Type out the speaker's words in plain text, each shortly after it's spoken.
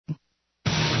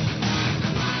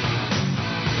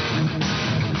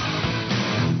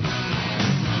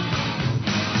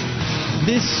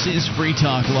This is Free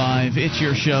Talk Live. It's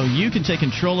your show. You can take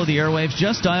control of the airwaves.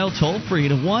 Just dial toll-free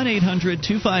to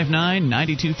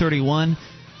 1-800-259-9231.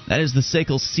 That is the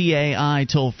SACL CAI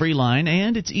toll-free line,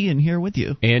 and it's Ian here with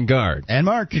you. And Guard. And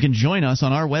Mark. You can join us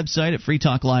on our website at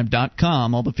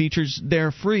freetalklive.com. All the features,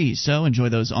 they're free, so enjoy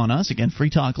those on us. Again,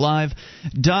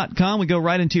 freetalklive.com. We go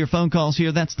right into your phone calls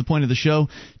here. That's the point of the show.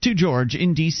 To George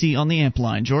in D.C. on the amp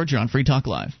line. George, you're on Free Talk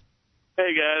Live.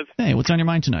 Hey, guys. Hey, what's on your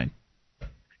mind tonight?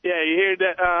 Yeah, you hear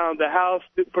that the House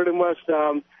pretty much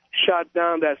shot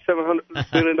down that $700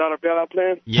 billion bailout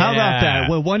plan? Yeah. How about that?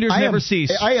 Well, wonders never cease.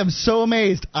 I am so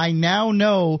amazed. I now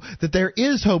know that there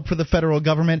is hope for the federal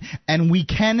government, and we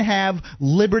can have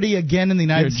liberty again in the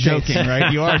United States. You're joking,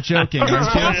 right? You are joking.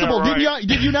 It's possible. Yeah, right.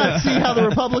 Did you not see how the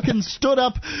Republicans stood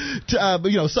up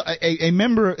to,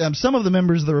 some of the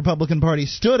members of the Republican Party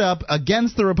stood up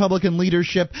against the Republican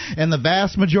leadership and the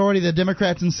vast majority of the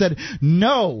Democrats and said,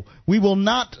 no, we will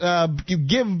not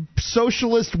give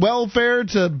socialist welfare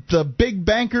to the big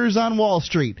bankers on Wall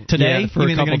Street. Today? For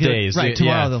a couple days. Right,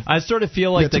 tomorrow. Yeah. I sort of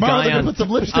feel like the guy on... put some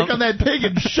lipstick on that pig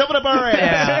and shove it up our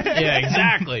ass. Yeah,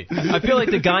 exactly. I feel like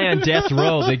the guy on death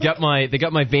row. They got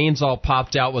my veins all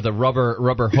popped out with a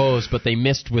rubber hose, but they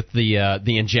missed with the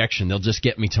injection. They'll just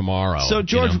get me tomorrow. So,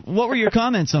 George, what were your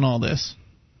comments on all this?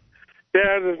 Yeah,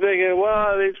 I was thinking,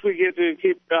 well, at least we get to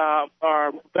keep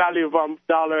our value of our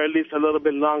dollar at least a little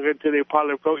bit longer till they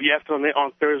probably vote yes on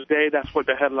Thursday. That's what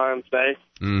the headlines say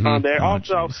on there.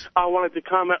 Also, I wanted to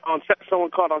comment on someone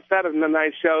called on Saturday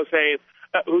Night Show saying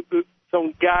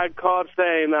some guy called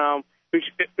saying that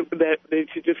they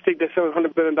should just take the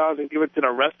 $700 billion and give it to the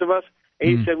rest of us.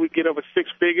 And he said we'd get over six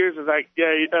figures. It's like,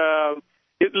 yeah,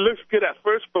 it looks good at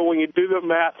first, but when you do the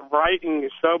math right and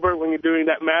you're sober when you're doing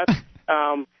that math,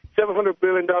 $700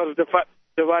 billion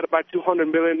divided by 200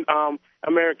 million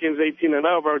Americans 18 and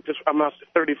over just amounts to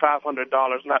 $3,500,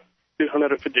 not $250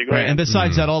 grand. Right, and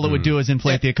besides that, all it would do is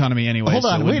inflate the economy anyway. Hold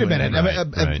on, wait a minute.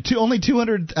 Right. Only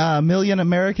 200 million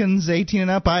Americans 18 and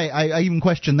up? I even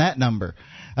question that number.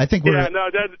 I think we're... Yeah, no,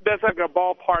 that's like a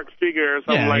ballpark figure or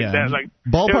something like that. Like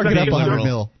ballpark it up 100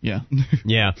 mil. Yeah.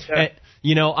 Yeah.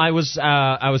 I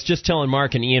was just telling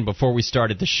Mark and Ian before we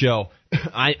started the show,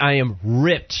 I am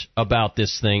ripped about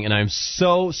this thing, and I'm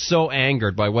so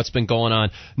angered by what's been going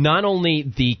on. Not only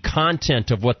the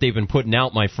content of what they've been putting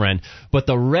out, my friend, but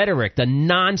the rhetoric, the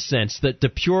nonsense,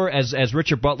 the pure, as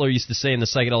Richard Butler used to say in the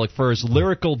Psychedelic Furs,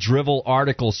 lyrical drivel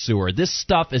article sewer. This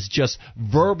stuff is just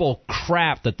verbal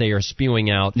crap that they are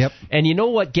spewing out. Yep. And you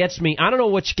know what gets me? I don't know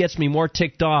what gets me more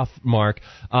ticked off, Mark.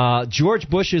 George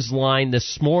Bush's line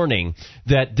this morning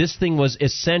that this thing was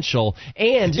essential,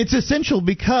 and it's essential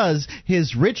because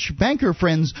his rich banker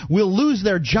friends will lose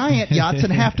their giant yachts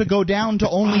and have to go down to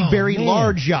only very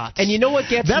large yachts. And you know what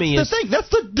gets me is... That's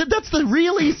the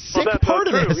really sick part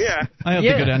of this. Yeah. I have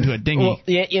to go down to a dinghy. Well,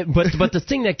 but the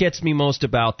thing that gets me most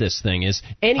about this thing is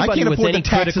anybody with any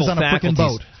critical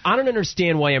faculties... I don't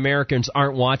understand why Americans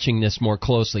aren't watching this more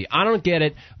closely. I don't get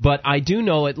it, but I do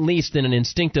know at least in an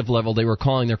instinctive level they were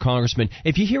calling their congressman.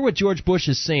 If you hear what George Bush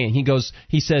is saying,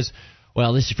 he says...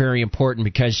 Well, this is very important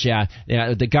because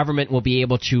the government will be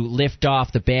able to lift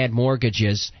off the bad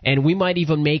mortgages, and we might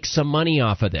even make some money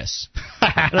off of this.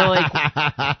 And I'm like,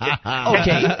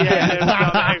 okay.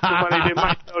 Yeah, extra money, they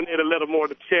might donate a little more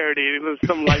to charity,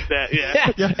 something like that.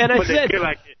 Yeah. And I but said, they feel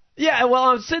like it. Yeah, well,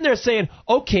 I'm sitting there saying,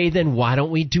 okay, then why don't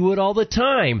we do it all the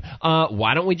time?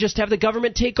 Why don't we just have the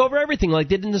government take over everything like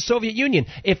they did in the Soviet Union?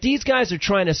 If these guys are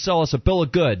trying to sell us a bill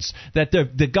of goods, that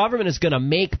the government is going to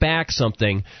make back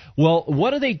something, well,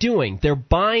 what are they doing? They're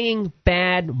buying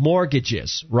bad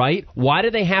mortgages, right? Why do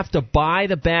they have to buy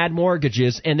the bad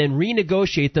mortgages and then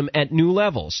renegotiate them at new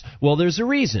levels? Well, there's a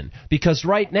reason. Because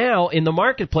right now, in the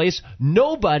marketplace,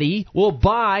 nobody will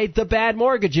buy the bad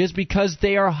mortgages because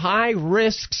they are high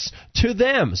risks to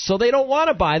them. So they don't want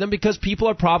to buy them because people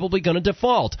are probably going to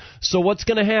default. So what's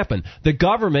going to happen? The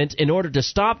government, in order to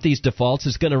stop these defaults,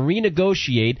 is going to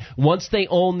renegotiate once they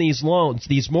own these loans,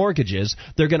 these mortgages.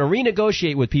 They're going to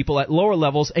renegotiate with people at lower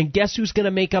levels, and guess who's going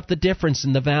to make up the difference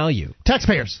in the value?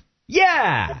 Taxpayers.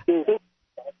 Yeah!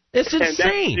 It's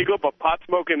insane. And you go, but pot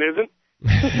smoking isn't?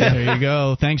 There you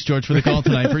go. Thanks, George, for the call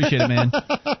tonight. Appreciate it, man.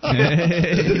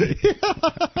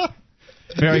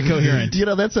 Very coherent. You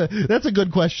know, that's a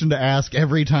good question to ask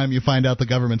every time you find out the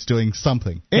government's doing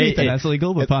something. Anything. That's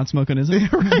illegal, but pot smoking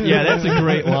isn't? Right. Yeah, that's a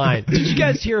great line. Did you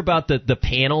guys hear about the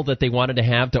panel that they wanted to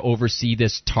have to oversee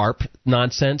this TARP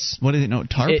nonsense? What is it? No,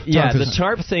 TARP? The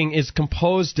TARP thing is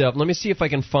composed of, let me see if I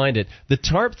can find it. The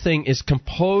TARP thing is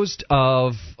composed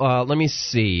of, let me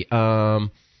see.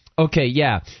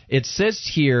 It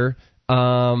says here,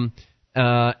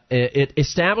 it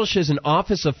establishes an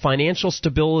Office of Financial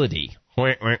Stability. So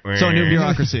a new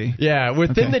bureaucracy. Yeah,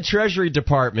 within the Treasury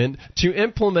Department to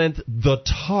implement the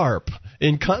TARP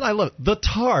I love the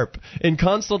TARP in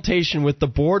consultation with the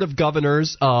Board of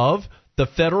Governors of the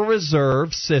Federal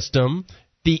Reserve System,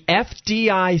 the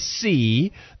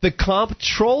FDIC, the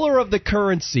Comptroller of the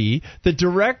Currency, the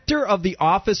Director of the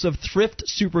Office of Thrift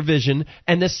Supervision,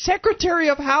 and the Secretary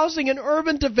of Housing and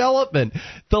Urban Development.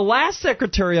 The last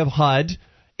Secretary of HUD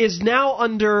is now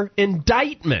under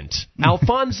indictment.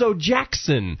 Alfonso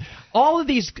Jackson. All of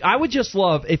these, I would just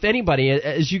love, if anybody,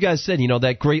 as you guys said,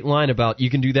 that great line about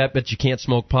you can do that, but you can't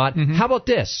smoke pot. Mm-hmm. How about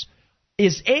this?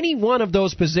 Is any one of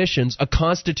those positions a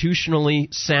constitutionally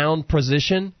sound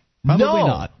position? Probably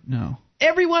not. No.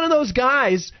 Every one of those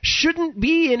guys shouldn't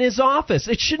be in his office.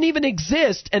 It shouldn't even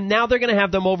exist, and now they're going to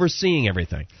have them overseeing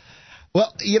everything.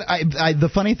 Well,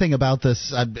 the funny thing about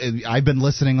this, I've been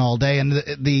listening all day, and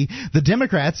the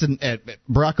Democrats and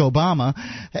Barack Obama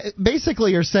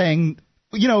basically are saying,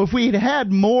 if we had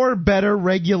more better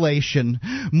regulation,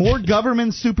 more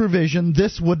government supervision,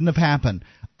 this wouldn't have happened.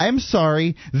 I'm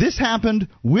sorry, this happened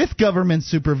with government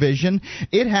supervision.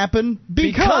 It happened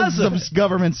because of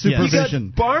government supervision. You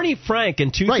got Barney Frank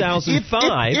in 2005.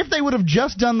 Right. If they would have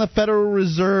just done the Federal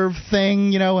Reserve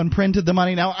thing, and printed the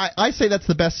money. Now, I say that's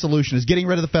the best solution, is getting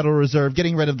rid of the Federal Reserve,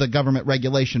 getting rid of the government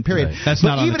regulation, period. Right. That's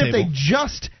not on the table. Even if they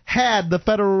just had the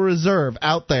Federal Reserve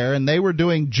out there and they were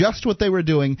doing just what they were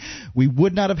doing, we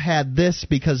would not have had this,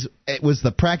 because it was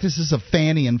the practices of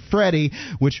Fannie and Freddie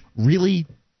which really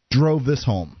drove this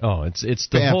home. Oh, it's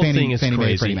the whole thing is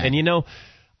crazy. And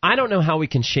I don't know how we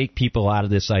can shake people out of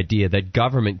this idea that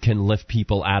government can lift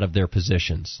people out of their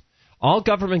positions. All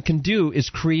government can do is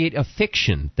create a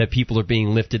fiction that people are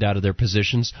being lifted out of their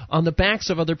positions on the backs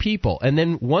of other people. And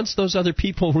then once those other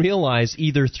people realize,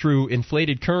 either through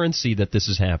inflated currency that this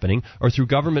is happening, or through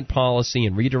government policy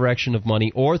and redirection of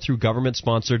money, or through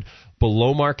government-sponsored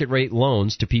below-market rate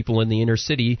loans to people in the inner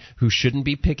city who shouldn't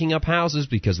be picking up houses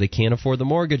because they can't afford the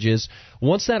mortgages,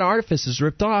 once that artifice is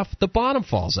ripped off, the bottom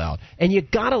falls out. And you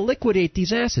got to liquidate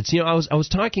these assets. I was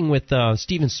talking with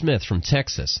Stephen Smith from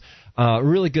Texas, a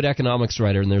really good economics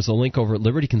writer, and there's a link over at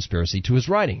Liberty Conspiracy to his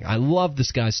writing. I love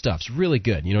this guy's stuff. It's really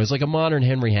good. He's like a modern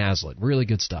Henry Hazlitt. Really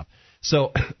good stuff.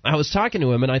 So I was talking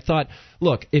to him, and I thought,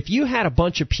 look, if you had a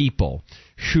bunch of people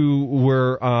who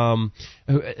were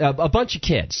a bunch of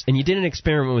kids, and you did an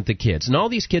experiment with the kids, and all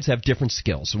these kids have different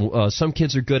skills. Some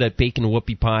kids are good at baking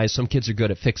whoopie pies. Some kids are good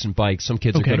at fixing bikes. Some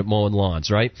kids are good at mowing lawns,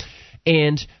 right?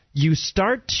 And you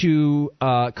start to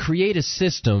create a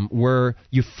system where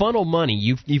you funnel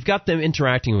money. You've got them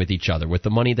interacting with each other with the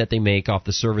money that they make off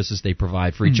the services they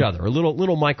provide for each other, a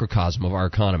little microcosm of our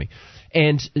economy.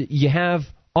 And you have,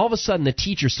 all of a sudden, the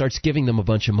teacher starts giving them a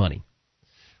bunch of money.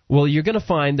 Well, you're going to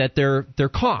find that their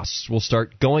costs will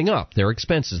start going up. Their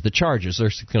expenses, the charges, are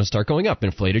going to start going up.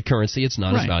 Inflated currency, it's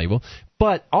not as valuable.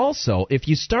 But also, if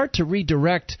you start to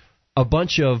redirect a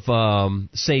bunch of,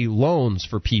 say, loans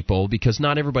for people, because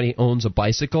not everybody owns a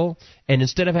bicycle, and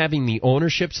instead of having the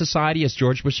ownership society, as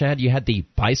George Bush had, you had the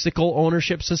bicycle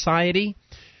ownership society.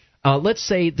 Let's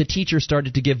say the teacher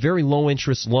started to give very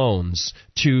low-interest loans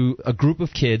to a group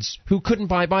of kids who couldn't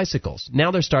buy bicycles. Now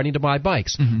they're starting to buy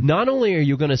bikes. Mm-hmm. Not only are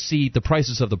you going to see the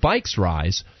prices of the bikes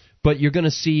rise, but you're going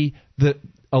to see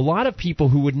a lot of people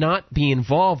who would not be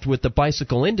involved with the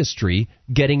bicycle industry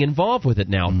getting involved with it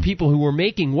now. Mm. People who were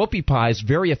making whoopie pies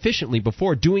very efficiently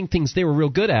before, doing things they were real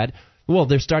good at, well,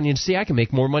 they're starting to see I can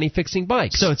make more money fixing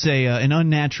bikes. So it's an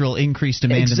unnatural increased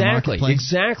demand in the marketplace?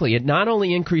 Exactly. It not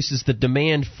only increases the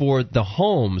demand for the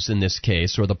homes in this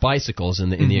case, or the bicycles in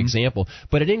the example,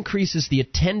 but it increases the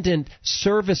attendant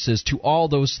services to all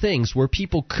those things where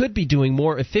people could be doing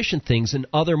more efficient things in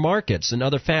other markets and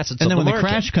other facets of the market. And then when the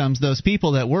crash comes, those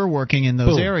people that were working in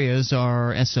those areas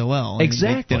are SOL.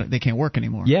 Exactly. They can't work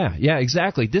anymore. Yeah,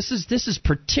 exactly. This is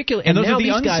particular. And those now are the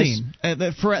these unseen.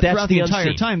 Guys, throughout the entire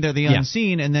unseen. time, they're the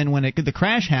unseen, and then when the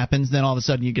crash happens, then all of a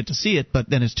sudden you get to see it, but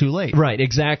then it's too late. Right,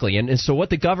 exactly. And so what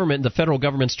the federal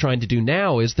government's trying to do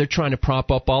now is they're trying to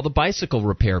prop up all the bicycle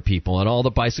repair people and all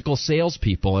the bicycle sales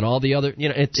people and all the other,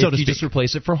 you just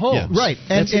replace it for homes. Yeah. Right,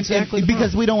 and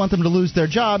because we don't want them to lose their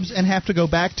jobs and have to go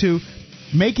back to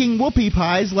making whoopie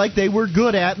pies like they were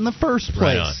good at in the first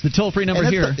place. Right. The toll-free number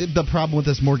here. The problem with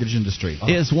this mortgage industry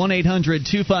is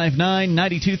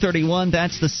 1-800-259-9231.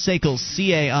 That's the SACL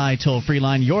CAI toll-free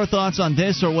line. Your thoughts on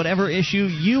this or whatever issue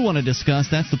you want to discuss,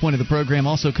 that's the point of the program.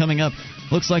 Also coming up,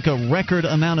 looks like a record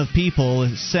amount of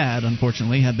people, sad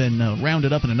unfortunately, have been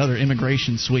rounded up in another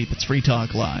immigration sweep. It's Free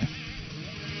Talk Live.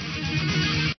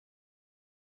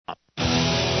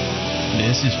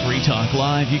 This is Free Talk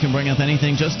Live. You can bring up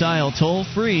anything. Just dial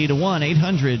toll-free to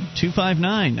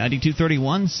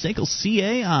 1-800-259-9231, SACL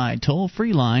CAI,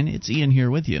 toll-free line. It's Ian here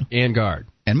with you. And Guard.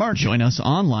 And Mark. Join us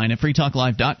online at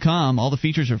freetalklive.com. All the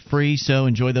features are free, so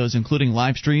enjoy those, including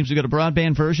live streams. We've got a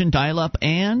broadband version, dial-up,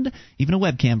 and even a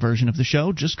webcam version of the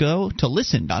show. Just go to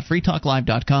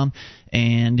listen.freetalklive.com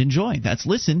and enjoy. That's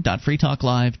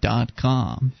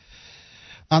listen.freetalklive.com.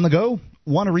 On the go,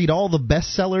 want to read all the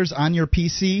bestsellers on your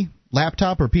PC,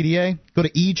 laptop, or PDA? Go to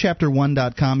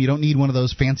echapter1.com. You don't need one of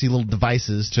those fancy little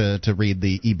devices to read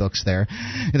the ebooks there.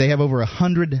 They have over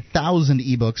 100,000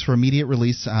 ebooks for immediate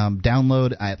release,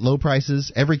 download at low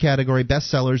prices, every category,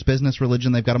 bestsellers, business,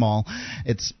 religion, they've got them all.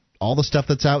 It's all the stuff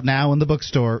that's out now in the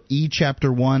bookstore,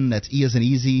 eChapter1, that's E as in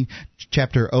easy,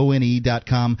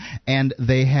 chapterone.com, and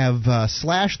they have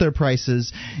slashed their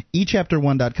prices.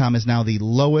 eChapter1.com is now the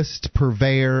lowest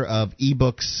purveyor of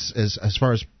ebooks as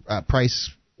far as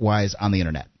price-wise on the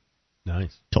Internet.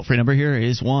 Nice. Toll-free number here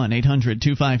is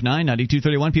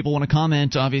 1-800-259-9231. People want to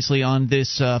comment, obviously, on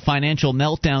this financial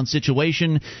meltdown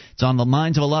situation. It's on the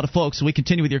minds of a lot of folks, so we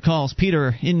continue with your calls.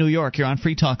 Peter in New York, you're on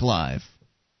Free Talk Live.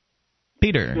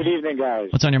 Peter. Good evening, guys.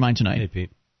 What's on your mind tonight? Hey, Pete.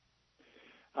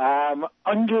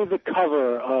 Under the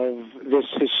cover of this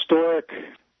historic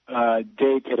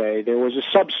day today, there was a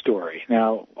sub-story.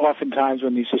 Now, oftentimes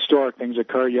when these historic things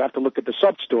occur, you have to look at the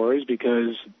sub-stories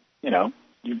because,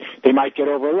 they might get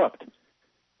overlooked.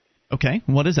 Okay.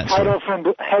 What is that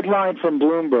Headline from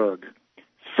Bloomberg.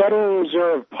 Federal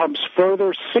Reserve pumps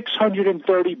further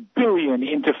 $630 billion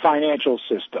into financial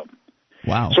system.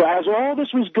 Wow. So as all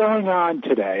this was going on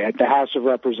today at the House of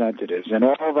Representatives, and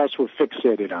all of us were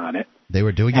fixated on it, they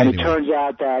were doing it and anyway. It turns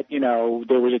out that,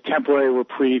 there was a temporary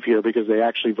reprieve here because they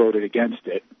actually voted against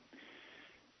it.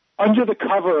 Under the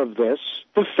cover of this,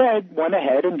 the Fed went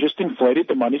ahead and just inflated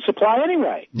the money supply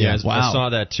anyway. Yeah, wow. I saw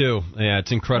that too. Yeah,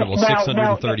 it's incredible.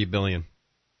 $630 billion.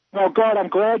 Well, God, I'm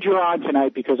glad you're on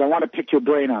tonight because I want to pick your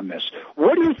brain on this.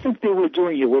 What do you think they were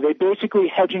doing here? Were they basically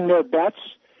hedging their bets?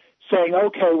 Saying,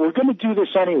 okay, we're going to do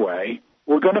this anyway.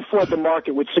 We're going to flood the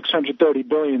market with $630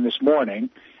 billion this morning.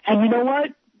 And you know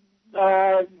what?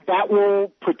 That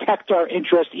will protect our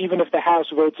interest even if the House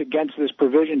votes against this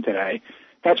provision today.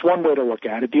 That's one way to look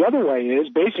at it. The other way is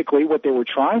basically what they were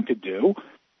trying to do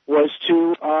was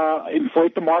to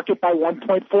inflate the market by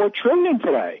 $1.4 trillion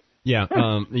today. Yeah,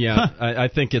 I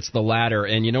think it's the latter.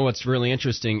 And you know what's really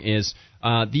interesting is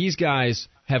these guys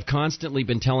have constantly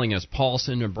been telling us,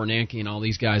 Paulson and Bernanke and all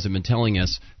these guys have been telling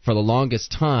us for the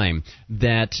longest time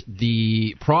that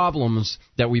the problems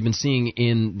that we've been seeing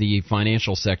in the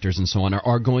financial sectors and so on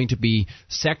are going to be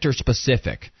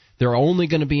sector-specific. They're only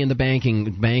going to be in the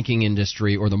banking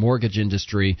industry or the mortgage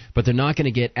industry, but they're not going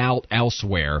to get out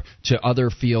elsewhere to other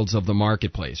fields of the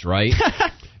marketplace, right?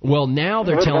 Well, now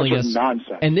they're telling us,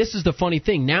 and this is the funny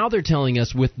thing, now they're telling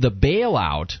us with the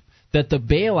bailout that the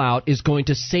bailout is going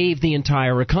to save the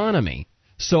entire economy.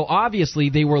 So obviously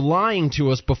they were lying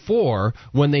to us before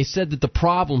when they said that the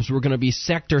problems were going to be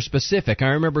sector-specific. I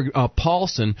remember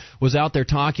Paulson was out there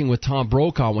talking with Tom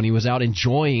Brokaw when he was out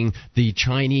enjoying the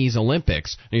Chinese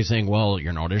Olympics. And he's saying, well,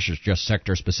 this is just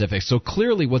sector-specific. So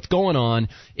clearly what's going on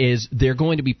is they're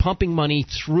going to be pumping money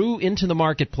through into the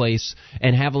marketplace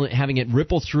and having it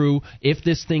ripple through if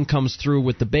this thing comes through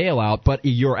with the bailout. But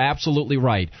you're absolutely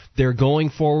right. They're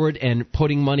going forward and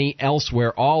putting money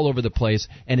elsewhere all over the place,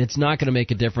 and it's not going to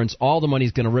make a difference. All the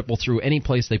money's going to ripple through any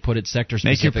place they put it sector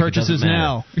specific. Make your purchases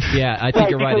now. Yeah, I think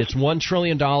you're right. It's $1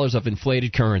 trillion of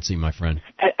inflated currency, my friend.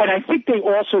 And I think they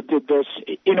also did this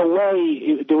in a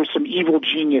way. There was some evil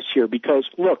genius here because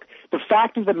look, the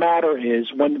fact of the matter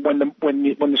is when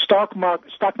the stock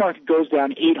market goes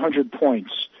down 800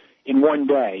 points in one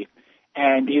day,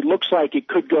 and it looks like it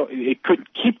could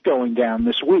keep going down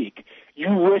this week, you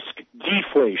risk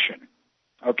deflation.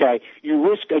 Okay, you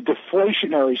risk a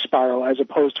deflationary spiral as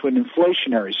opposed to an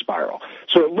inflationary spiral.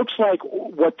 So it looks like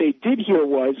what they did here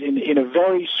was, in a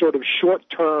very sort of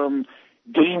short-term,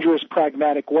 dangerous,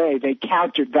 pragmatic way, they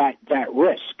countered that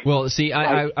risk. Well, see,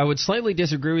 I would slightly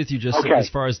disagree with you just as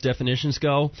far as definitions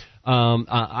go.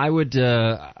 I would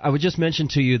just mention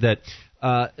to you that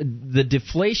the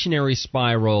deflationary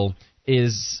spiral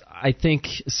is, I think,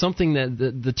 something that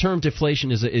the term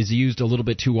deflation is used a little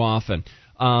bit too often.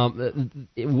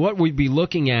 What we'd be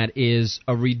looking at is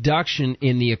a reduction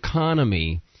in the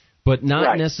economy, but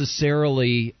not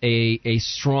necessarily a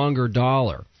stronger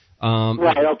dollar.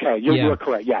 Right. Okay. You're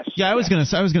correct. Yes. Yeah, I was going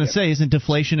to say, isn't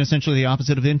deflation essentially the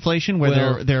opposite of inflation,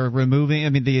 where they're removing? I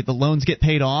mean, the loans get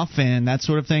paid off and that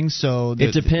sort of thing. So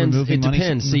it depends. It money.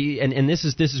 Depends. See, and this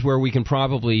is where we can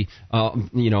probably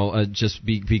just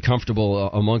be comfortable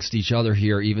amongst each other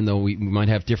here, even though we might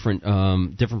have different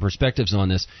perspectives on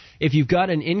this. If you've got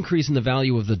an increase in the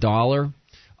value of the dollar.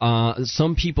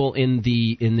 Some people in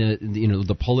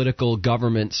the political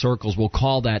government circles will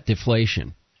call that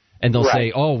deflation. And they'll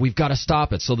say, "Oh, we've got to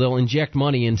stop it." So they'll inject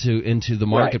money into the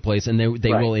marketplace, and they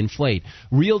will inflate.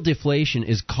 Real deflation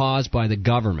is caused by the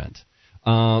government,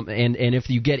 and if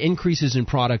you get increases in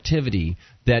productivity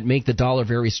that make the dollar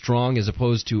very strong as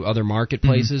opposed to other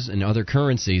marketplaces and other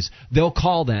currencies, they'll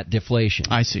call that deflation.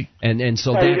 I see. And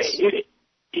so that's.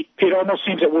 It almost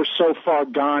seems that we're so far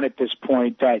gone at this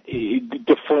point that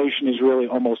deflation is really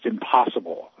almost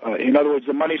impossible. In other words,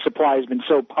 the money supply has been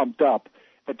so pumped up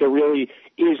that there really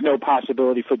is no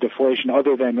possibility for deflation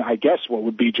other than, I guess, what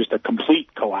would be just a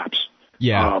complete collapse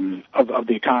of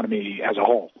the economy as a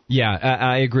whole. Yeah,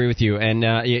 I agree with you. And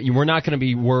we're not going to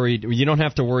be worried. You don't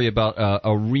have to worry about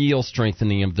a real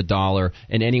strengthening of the dollar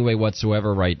in any way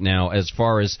whatsoever right now as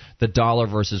far as the dollar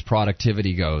versus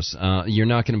productivity goes. You're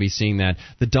not going to be seeing that.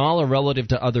 The dollar relative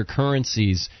to other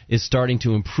currencies is starting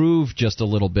to improve just a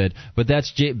little bit, but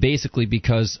that's basically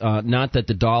because not that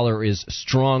the dollar is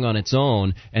strong on its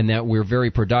own and that we're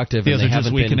very productive and they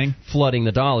haven't been flooding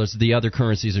the dollars. The other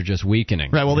currencies are just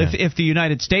weakening. Right, well, if the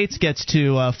United States gets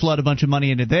to flood a bunch of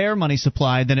money into their money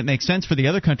supply, then it makes sense for the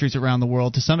other countries around the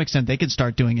world. To some extent, they could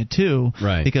start doing it too,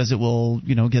 right? Because it will,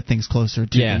 get things closer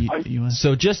to the U.S.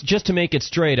 So just to make it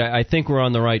straight, I think we're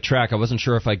on the right track. I wasn't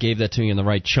sure if I gave that to you in the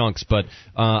right chunks, but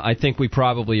I think we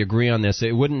probably agree on this.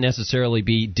 It wouldn't necessarily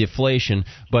be deflation,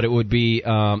 but it would be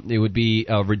a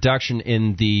reduction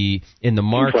in the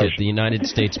market, the United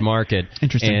States market.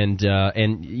 Interesting. And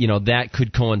that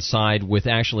could coincide with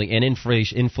actually an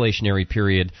inflationary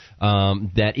period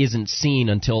that isn't seen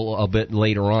until a bit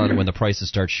later on when the prices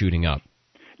start shooting up.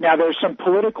 Now, there's some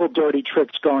political dirty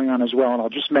tricks going on as well, and I'll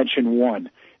just mention one.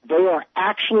 They are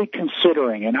actually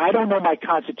considering, and I don't know my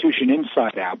Constitution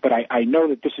inside out, but I know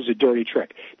that this is a dirty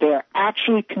trick. They are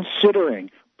actually considering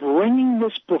bringing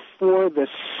this before the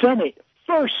Senate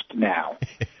first now.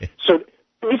 So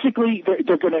basically,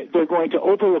 they're going to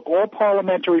overlook all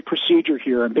parliamentary procedure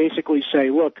here and basically say,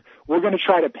 look, we're going to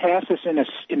try to pass this in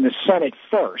the Senate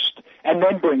first and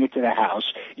then bring it to the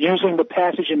House, using the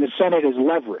passage in the Senate as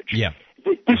leverage. Yeah.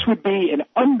 This would be an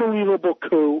unbelievable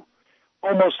coup,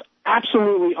 almost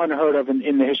absolutely unheard of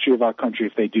in the history of our country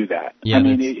if they do that. Yeah,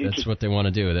 that's what they want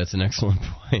to do. That's an excellent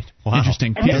point. Wow.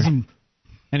 Interesting.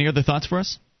 Any other thoughts for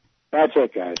us? That's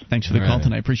it, guys. Thanks for the call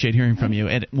tonight. Appreciate hearing from you.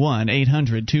 At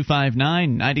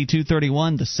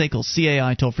 1-800-259-9231, the SACL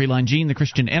CAI toll-free line. Gene, the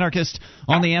Christian anarchist,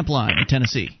 on the amp line in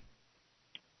Tennessee.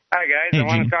 Hi, guys. Hey, I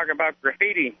want Gene. to talk about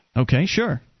graffiti. Okay,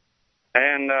 sure.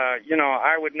 And,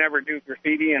 I would never do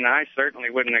graffiti, and I certainly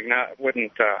wouldn't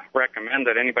recommend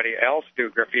that anybody else do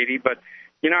graffiti. But,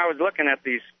 I was looking at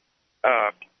these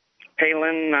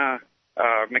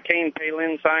McCain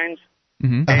Palin signs,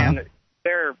 and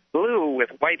they're blue with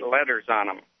white letters on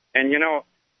them. And,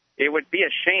 it would be a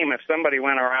shame if somebody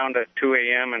went around at 2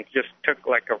 a.m. and just took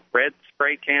like a red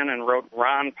spray can and wrote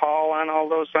Ron Paul on all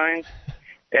those signs.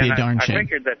 And I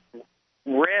figured that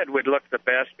red would look the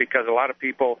best because a lot of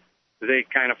people, they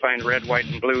kind of find red, white,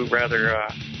 and blue rather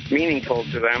meaningful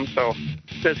to them. So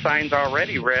the sign's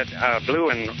already red, blue,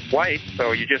 and white,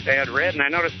 so you just add red. And I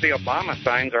noticed the Obama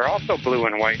signs are also blue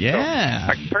and white. Yeah.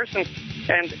 So a person,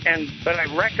 but I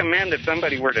recommend if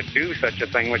somebody were to do such a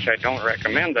thing, which I don't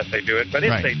recommend that they do it, but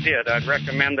if they did, I'd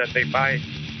recommend that they buy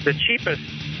the cheapest,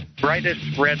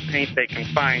 brightest red paint they can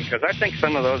find, because I think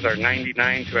some of those are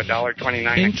 $99 to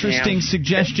 $1.29 Interesting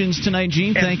suggestions tonight,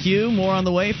 Gene. Thank you. More on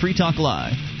the way. Free Talk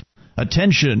Live.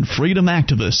 Attention, freedom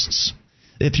activists.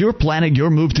 If you're planning your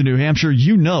move to New Hampshire,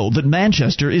 you know that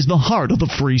Manchester is the heart of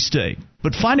the free state.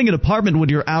 But finding an apartment when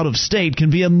you're out of state can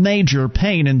be a major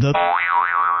pain in the...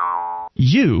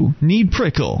 You need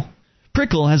Prickle.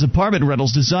 Prickle has apartment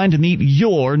rentals designed to meet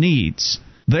your needs.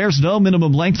 There's no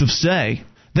minimum length of stay.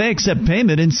 They accept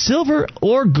payment in silver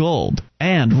or gold.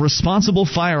 And responsible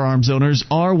firearms owners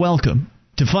are welcome.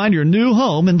 To find your new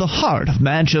home in the heart of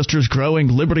Manchester's growing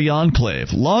Liberty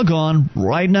Enclave, log on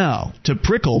right now to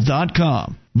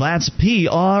Prickle.com. That's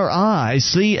PRICL.com.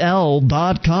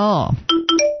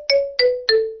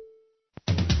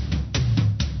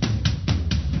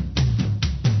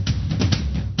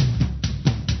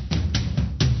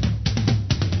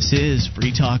 This is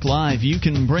Free Talk Live. You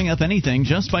can bring up anything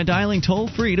just by dialing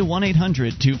toll-free to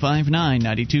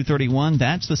 1-800-259-9231.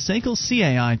 That's the SACL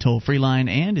CAI toll-free line,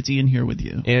 and it's Ian here with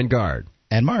you. And Guard.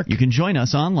 And Mark. You can join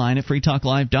us online at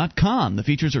freetalklive.com. The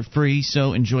features are free,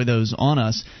 so enjoy those on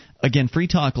us. Again,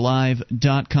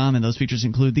 freetalklive.com, and those features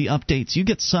include the updates. You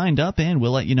get signed up, and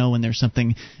we'll let you know when there's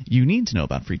something you need to know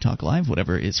about Free Talk Live.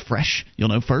 Whatever is fresh, you'll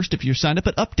know first if you're signed up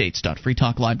at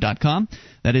updates.freetalklive.com.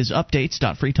 That is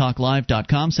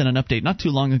updates.freetalklive.com. Sent an update not too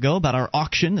long ago about our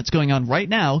auction that's going on right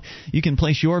now. You can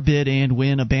place your bid and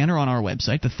win a banner on our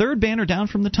website, the third banner down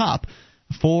from the top,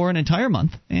 for an entire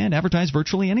month and advertise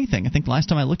virtually anything. I think last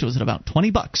time I looked it was at about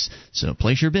 $20. So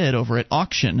place your bid over at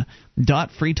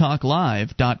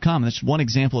auction.freetalklive.com. That's one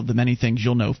example of the many things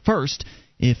you'll know first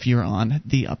if you're on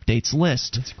the updates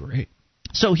list. That's great.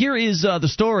 So here is the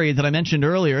story that I mentioned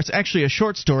earlier. It's actually a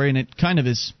short story, and it kind of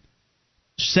is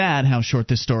sad how short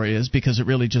this story is because it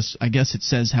really just, I guess it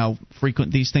says how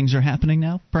frequent these things are happening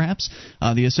now, perhaps.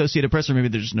 The Associated Press, or maybe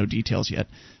there's no details yet.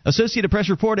 Associated Press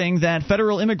reporting that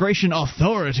federal immigration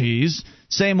authorities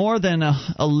say more than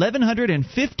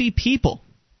 1,150 people,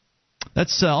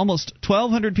 that's almost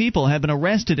 1,200 people, have been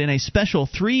arrested in a special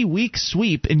 3-week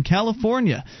sweep in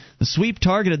California. The sweep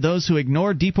targeted those who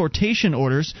ignored deportation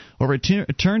orders or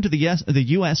returned to the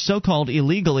U.S. so-called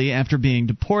illegally after being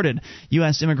deported.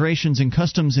 U.S. Immigrations and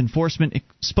Customs Enforcement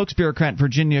spokesbureaucrat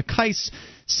Virginia Keiss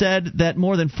said that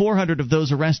more than 400 of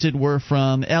those arrested were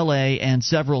from L.A. and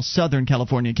several Southern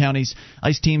California counties.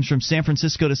 ICE teams from San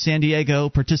Francisco to San Diego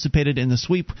participated in the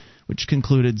sweep, which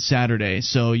concluded Saturday.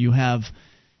 So you have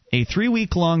a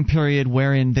 3-week-long period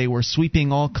wherein they were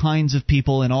sweeping all kinds of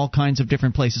people in all kinds of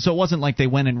different places. So it wasn't like they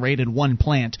went and raided one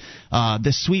plant.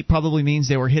 This sweep probably means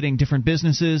they were hitting different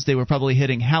businesses. They were probably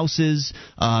hitting houses.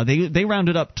 They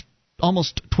rounded up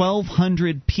almost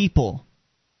 1,200 people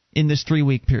in this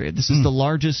 3-week period. This is the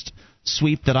largest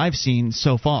sweep that I've seen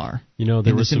so far. You know,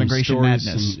 there in were this some immigration stories.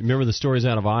 madness. Remember the stories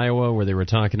out of Iowa where they were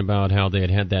talking about how they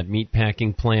had that meat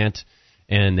packing plant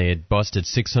and they had busted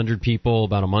 600 people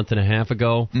about a month and a half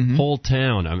ago. Mm-hmm. Whole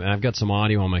town. I've got some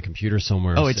audio on my computer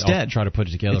somewhere. Oh, it's dead. I'll try to put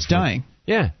it together. It's dying.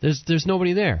 Yeah, there's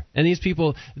nobody there. And these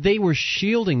people, they were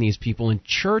shielding these people in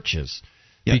churches.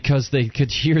 Yep. Because they could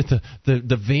hear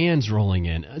the vans rolling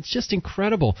in. It's just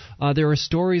incredible. There are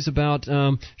stories about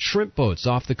shrimp boats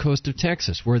off the coast of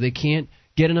Texas where they can't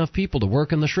get enough people to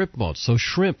work on the shrimp boats. So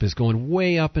shrimp is going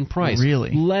way up in price.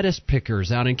 Really? Lettuce pickers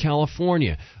out in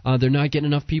California. They're not getting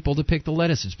enough people to pick the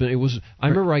lettuce. I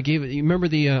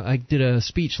did a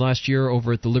speech last year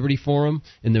over at the Liberty Forum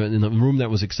in the room that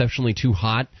was exceptionally too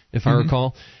hot, if I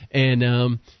recall.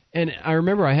 And I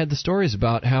remember I had the stories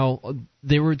about how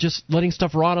they were just letting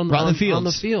stuff rot on the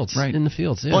fields. Right. In the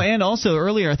fields. Yeah. Well, and also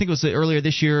earlier, I think it was earlier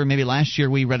this year, maybe last year,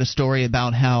 we read a story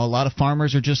about how a lot of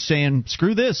farmers are just saying,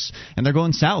 screw this, and they're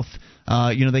going south.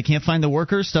 They can't find the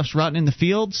workers, stuff's rotting in the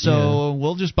field, so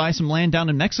we'll just buy some land down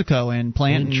in Mexico and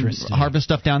plant and harvest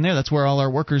stuff down there. That's where all our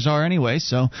workers are anyway,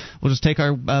 so we'll just take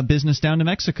our business down to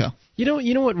Mexico. You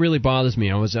know what really bothers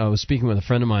me? I was speaking with a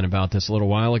friend of mine about this a little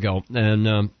while ago,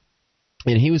 and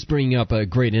he was bringing up a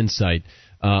great insight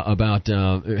about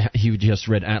he just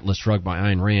read Atlas Shrugged by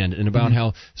Ayn Rand, and about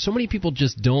how so many people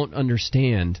just don't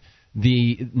understand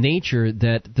the nature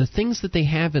that the things that they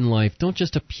have in life don't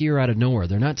just appear out of nowhere.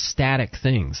 They're not static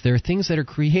things. They're things that are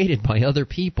created by other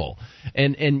people.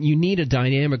 And you need a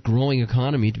dynamic, growing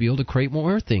economy to be able to create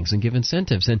more things and give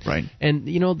incentives. And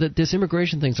this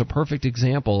immigration thing's a perfect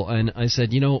example. And I said,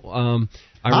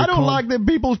 I don't like them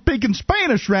people speaking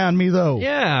Spanish around me, though.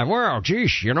 Yeah, well,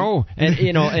 geez,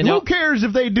 and who cares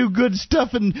if they do good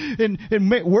stuff and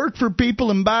work for people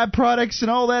and buy products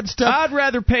and all that stuff? I'd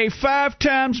rather pay 5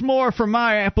 times more for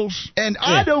my apples. And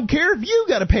I don't care if you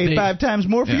got to pay 5 times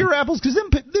more for your apples, because them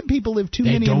people live too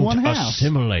many in one house. They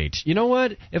don't assimilate. You know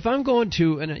what? If I'm going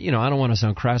to, and I don't want to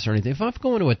sound crass or anything, if I'm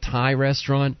going to a Thai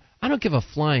restaurant, I don't give a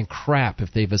flying crap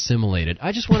if they've assimilated.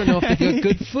 I just want to know if they got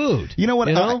good food. You know what?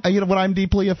 You know what I'm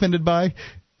deeply offended by?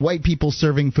 White people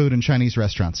serving food in Chinese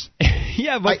restaurants.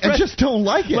 Yeah, I just don't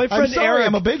like it. I'm sorry, Eric,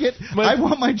 I'm a bigot. I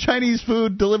want my Chinese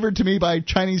food delivered to me by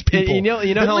Chinese people. You know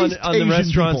how on the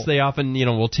restaurants they often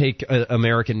will take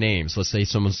American names. Let's say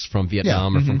someone's from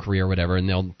Vietnam or from Korea or whatever, and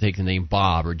they'll take the name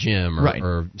Bob or Jim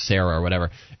or Sarah or whatever.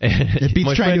 It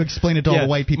beats trying to explain it to all the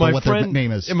white people what their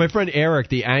name is. And my friend Eric,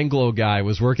 the Anglo guy,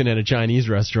 was working at a Chinese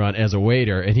restaurant as a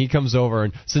waiter, and he comes over,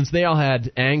 and since they all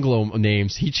had Anglo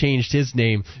names, he changed his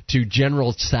name to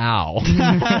General Tsao.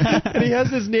 And he has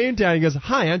his name down. He goes,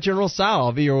 "Hi, I'm General Tsao.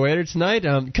 I'll be your waiter tonight.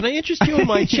 Can I interest you in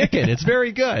my chicken? It's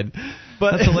very good."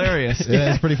 But that's hilarious.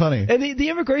 Yeah, it's pretty funny. And the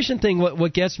immigration thing,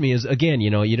 what gets me is, again,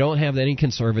 you don't have any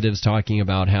conservatives talking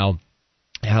about how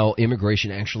how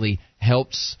immigration actually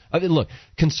helps. I mean, look,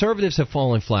 conservatives have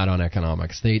fallen flat on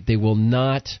economics. They will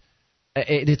not.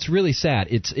 It's really sad.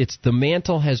 It's the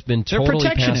mantle has been totally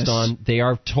passed on. They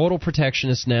are total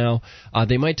protectionists now.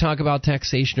 They might talk about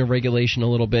taxation or regulation a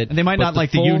little bit. And they might not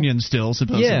like the union still,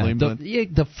 supposedly.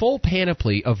 The full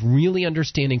panoply of really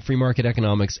understanding free market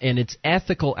economics and its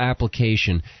ethical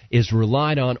application is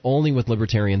relied on only with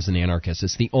libertarians and anarchists.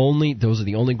 Those are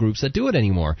the only groups that do it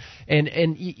anymore.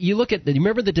 And you look at you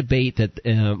remember the debate that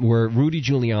where Rudy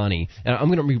Giuliani. I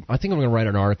think I'm going to write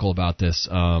an article about this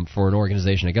for an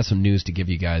organization. I got some news to give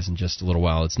you guys in just a little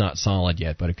while. It's not solid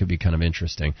yet, but it could be kind of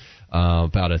interesting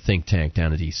about a think tank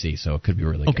down in D.C., so it could be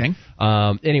really good.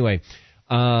 Anyway,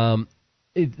 you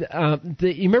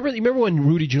remember when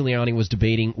Rudy Giuliani was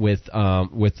debating with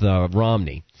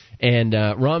Romney? And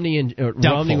Romney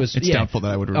was doubtful that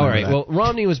I would remember. All right. That. Well,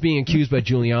 Romney was being accused by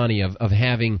Giuliani of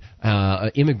having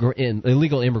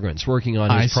illegal immigrants working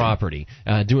on his property,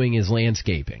 doing his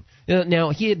landscaping. Now,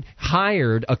 he had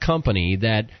hired a company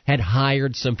that had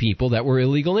hired some people that were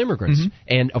illegal immigrants,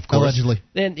 and of course,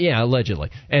 allegedly,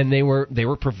 and they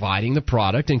were providing the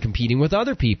product and competing with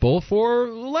other people for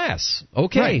less.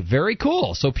 Okay, very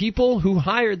cool. So people who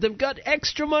hired them got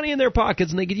extra money in their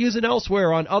pockets, and they could use it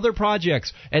elsewhere on other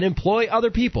projects and employ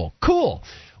other people. Cool.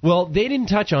 Well, they didn't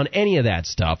touch on any of that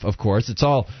stuff, of course. It's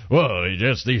all,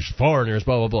 just these foreigners,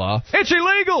 blah, blah, blah. It's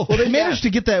illegal! Well, they managed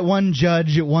to get that one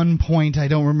judge at one point, I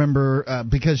don't remember,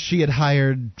 because she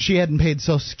hadn't paid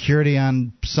Social Security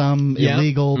on some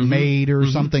illegal maid or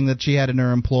something that she had in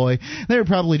her employ. They were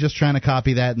probably just trying to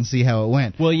copy that and see how it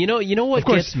went. Well, you know what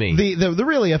gets me? The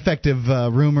really effective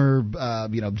rumor,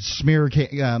 smear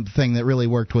thing that really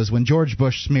worked was when George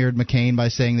Bush smeared McCain by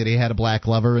saying that he had a black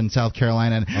lover in South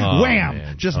Carolina, and wham!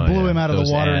 Man. Just blew him out of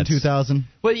the water in 2000.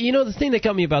 Well, the thing that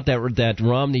got me about that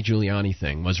Romney-Giuliani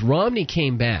thing was Romney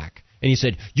came back and he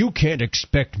said, you can't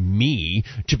expect me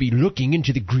to be looking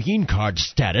into the green card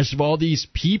status of all these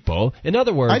people. In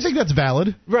other words... I think that's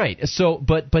valid. Right. So,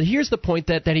 but here's the point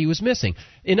that he was missing.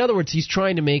 In other words, he's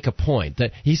trying to make a point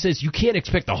that he says you can't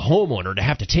expect the homeowner to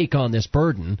have to take on this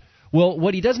burden. Well,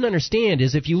 what he doesn't understand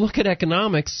is if you look at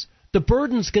economics, the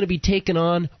burden's going to be taken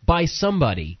on by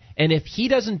somebody. And if he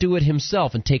doesn't do it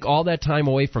himself and take all that time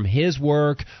away from his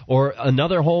work, or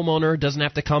another homeowner doesn't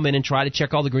have to come in and try to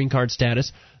check all the green card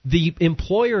status, the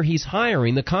employer he's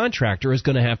hiring, the contractor, is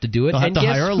going to have to do it. And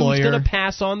guess who's going to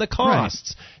pass on the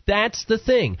costs? Right. That's the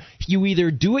thing. You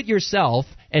either do it yourself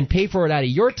and pay for it out of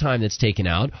your time that's taken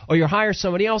out, or you hire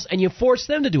somebody else and you force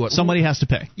them to do it. Somebody has to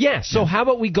pay. Yeah, so how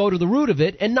about we go to the root of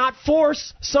it and not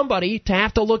force somebody to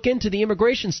have to look into the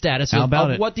immigration status of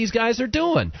what these guys are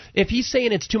doing? If he's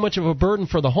saying it's too much of a burden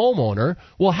for the homeowner,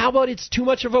 well, how about it's too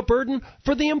much of a burden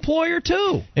for the employer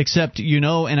too? Except,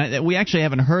 we actually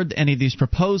haven't heard any of these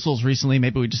proposals recently.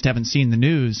 Maybe we just haven't seen the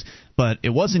news. But it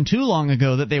wasn't too long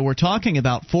ago that they were talking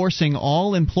about forcing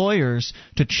all employers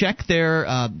to check their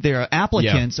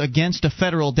applicants against a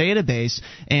federal database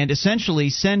and essentially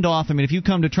send off. I mean, if you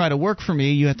come to try to work for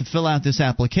me, you have to fill out this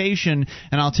application,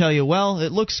 and I'll tell you, well,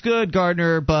 it looks good,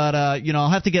 Gardner, but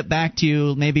I'll have to get back to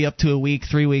you maybe up to a week,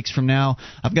 3 weeks from now.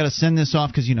 I've got to send this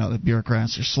off because the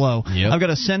bureaucrats are slow. I've got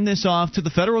to send this off to the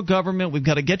federal government. We've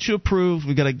got to get you approved.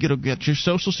 We've got to get your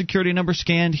Social Security number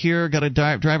scanned here. Got a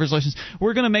driver's license.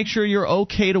 We're going to make sure you're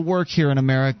okay to work here in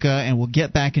America, and we'll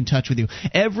get back in touch with you.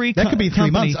 That could be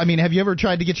 3 months. I mean, have you ever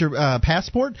tried to get your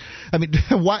passport? I mean,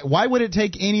 why would it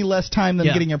take any less time than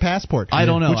getting your passport? I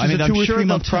don't know. Which is a 2 or 3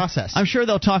 month process. I'm sure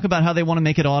they'll talk about how they want to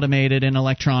make it automated and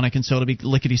electronic, and so it'll be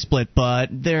lickety-split. But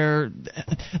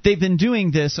they've been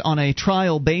doing this on a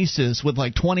trial basis with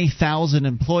like 20,000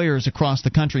 employers across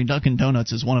the country. Dunkin'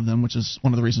 Donuts is one of them, which is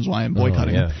one of the reasons why I'm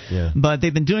boycotting it. Yeah. But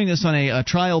they've been doing this on a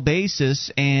trial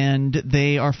basis, and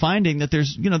they are finding that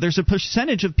there's a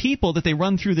percentage of people that they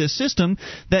run through this system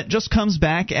that just comes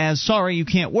back as, sorry, you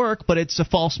can't work, but it's a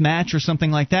false match or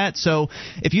something like that. So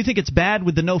if you think it's bad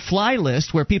with the no-fly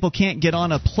list where people can't get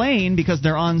on a plane because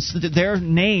they're on their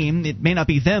name, it may not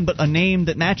be them, but a name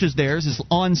that matches theirs is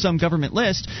on some government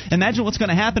list, imagine what's going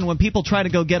to happen when people try to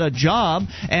go get a job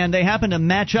and they happen to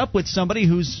match up with somebody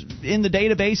who's in the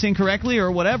database incorrectly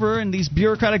or whatever, and these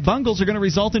bureaucratic bungles are going to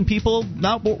result in people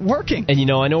not working. And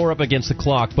I know we're up against the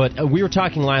clock, but we were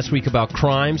talking last week about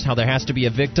crimes, how there has to be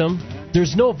a victim.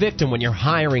 There's no victim when you're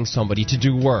hiring somebody to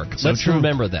do work. Let's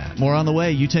remember that. More on the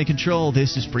way. You take control.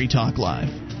 This is Free Talk Live.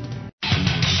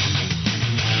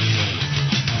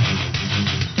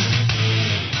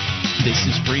 This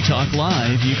is Free Talk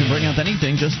Live. You can bring up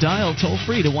anything. Just dial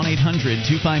toll-free to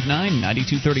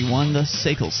 1-800-259-9231, the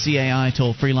SACL CAI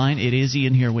toll-free line. It is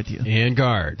Ian here with you. And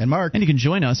Guard. And Mark. And you can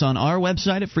join us on our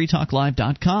website at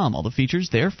freetalklive.com. All the features,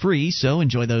 they're free, so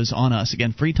enjoy those on us.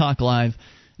 Again,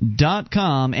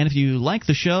 freetalklive.com. And if you like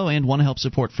the show and want to help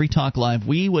support Free Talk Live,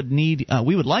 we would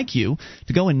like you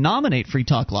to go and nominate Free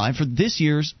Talk Live for this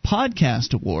year's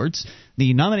Podcast Awards.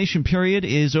 The nomination period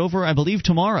is over, I believe,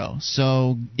 tomorrow.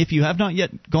 So if you have not yet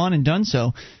gone and done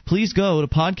so, please go to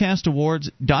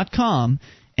podcastawards.com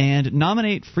and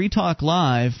nominate Free Talk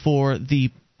Live for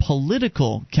the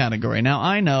political category. Now,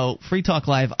 I know Free Talk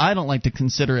Live, I don't like to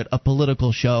consider it a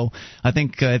political show. I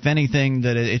think, if anything,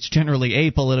 that it's generally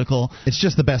apolitical. It's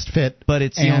just the best fit, but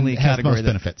it's the only category most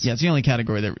benefits. Yeah, it's the only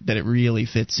category that it really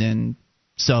fits in.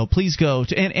 So please go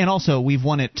to, and also we've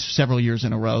won it several years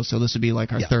in a row, so this would be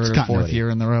like our third or fourth year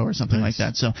in a row or something like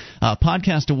that. So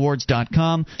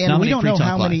podcastawards.com. And we don't know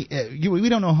how many. We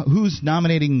don't know who's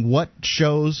nominating what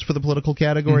shows for the political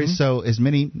category. Mm-hmm. So as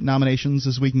many nominations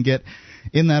as we can get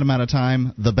in that amount of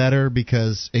time, the better,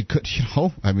 because it could,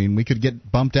 we could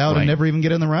get bumped out and never even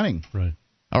get in the running. Right.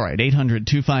 All right,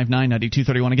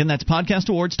 800-259-9231. Again, that's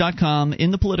podcastawards.com.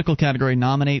 In the political category,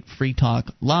 nominate Free Talk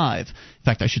Live. In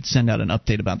fact, I should send out an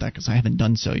update about that because I haven't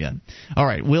done so yet. All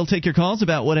right, we'll take your calls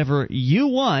about whatever you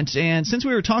want. And since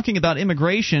we were talking about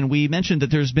immigration, we mentioned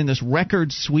that there's been this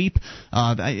record sweep.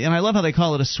 And I love how they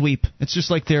call it a sweep. It's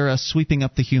just like they're sweeping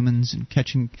up the humans and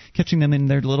catching them in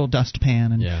their little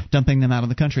dustpan and dumping them out of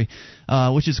the country,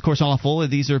 which is, of course, awful.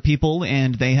 These are people,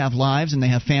 and they have lives, and they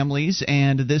have families,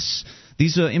 and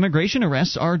these immigration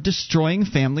arrests are destroying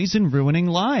families and ruining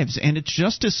lives, and it's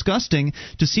just disgusting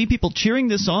to see people cheering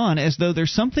this on as though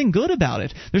there's something good about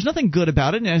it. There's nothing good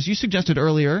about it, and as you suggested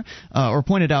earlier, or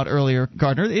pointed out earlier,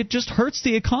 Gardner, it just hurts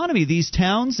the economy. These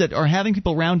towns that are having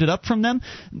people rounded up from them,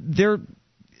 they're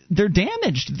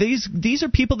damaged. These are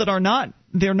people that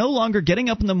they're no longer getting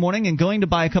up in the morning and going to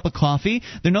buy a cup of coffee.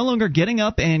 They're no longer getting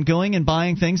up and going and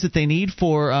buying things that they need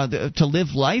to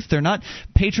live life. They're not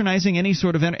patronizing any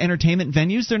sort of entertainment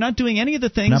venues. They're not doing any of the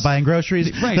things. Not buying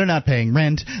groceries. Right. They're not paying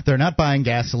rent. They're not buying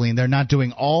gasoline. They're not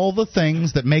doing all the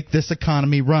things that make this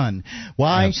economy run.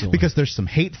 Why? Absolutely. Because there's some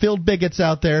hate-filled bigots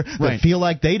out there that feel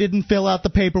like they didn't fill out the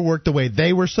paperwork the way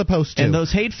they were supposed to. And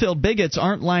those hate-filled bigots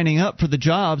aren't lining up for the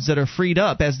jobs that are freed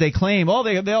up, as they claim.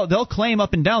 They'll claim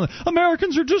up and down, Americans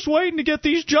are just waiting to get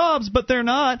these jobs, but they're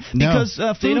not, because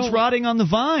food's rotting on the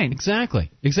vine.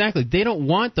 Exactly. They don't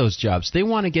want those jobs. They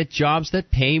want to get jobs that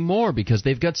pay more because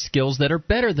they've got skills that are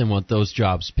better than what those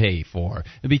jobs pay for.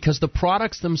 Because the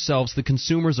products themselves, the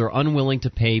consumers are unwilling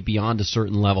to pay beyond a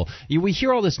certain level. We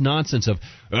hear all this nonsense of,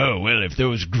 if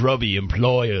those grubby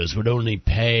employers would only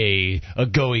pay a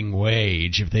going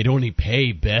wage, if they'd only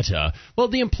pay better. Well,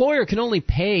 the employer can only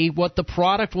pay what the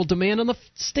product will demand on the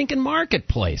stinking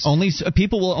marketplace.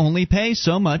 People will only pay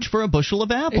so much for a bushel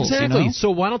of apples. Exactly.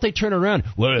 So why don't they turn around?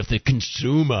 Well, if the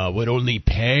consumer would only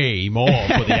pay more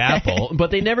for the apple, but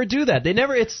they never do that. They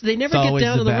never get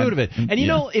down to the root of it. And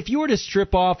if you were to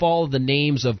strip off all of the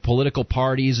names of political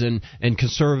parties and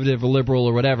conservative or liberal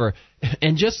or whatever,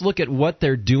 and just look at what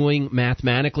they're doing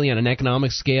mathematically on an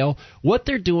economic scale, what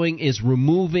they're doing is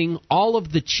removing all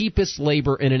of the cheapest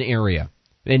labor in an area.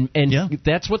 And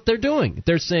that's what they're doing.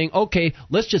 They're saying, okay,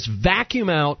 let's just vacuum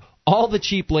out all the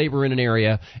cheap labor in an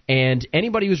area, and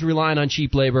anybody who's relying on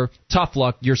cheap labor, tough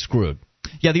luck, you're screwed.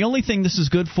 Yeah, the only thing this is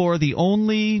good for, the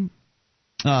only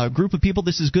group of people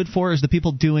this is good for is the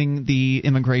people doing the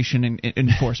immigration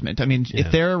enforcement. I mean,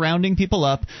 if they're rounding people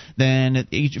up, then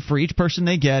for each person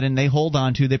they get and they hold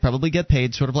on to, they probably get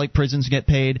paid, sort of like prisons get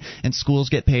paid and schools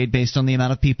get paid based on the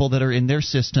amount of people that are in their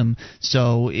system.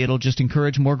 So it'll just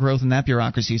encourage more growth in that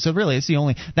bureaucracy. So really,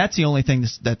 that's the only thing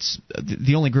that's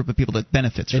the only group of people that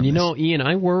benefits from this. And Ian,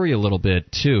 I worry a little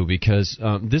bit too, because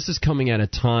this is coming at a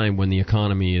time when the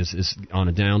economy is on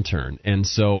a downturn. And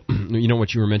so,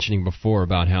 what you were mentioning before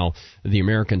about how the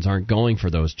Americans aren't going for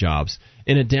those jobs.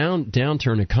 In a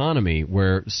downturn economy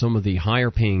where some of the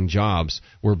higher paying jobs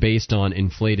were based on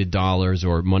inflated dollars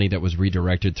or money that was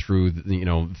redirected through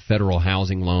federal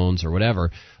housing loans or whatever,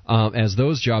 as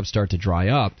those jobs start to dry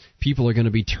up, people are going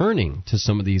to be turning to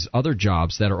some of these other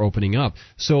jobs that are opening up.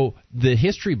 So the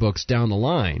history books down the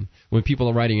line, when people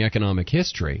are writing economic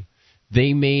history,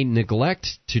 they may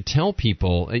neglect to tell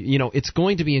people, it's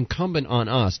going to be incumbent on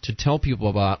us to tell people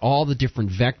about all the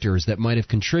different vectors that might have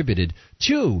contributed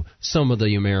to some of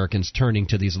the Americans turning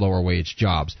to these lower wage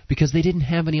jobs, because they didn't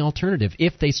have any alternative.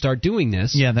 If they start doing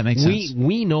this, that makes sense.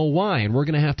 We know why, and we're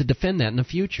going to have to defend that in the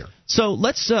future. So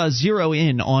let's zero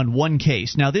in on one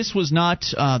case. Now, this was not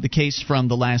the case from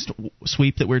the last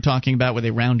sweep that we were talking about where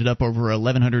they rounded up over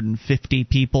 1,150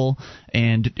 people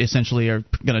and essentially are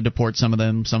going to deport some of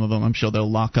them. Some of them I'm sure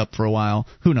they'll lock up for a while.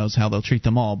 Who knows how they'll treat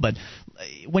them all. But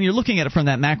when you're looking at it from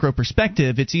that macro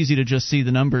perspective, it's easy to just see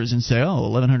the numbers and say, oh,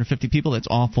 1,150 people, that's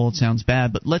awful, it sounds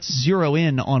bad. But let's zero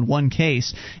in on one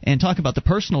case and talk about the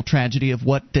personal tragedy of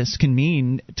what this can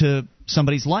mean to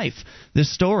somebody's life.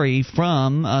 This story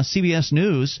from CBS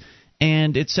News,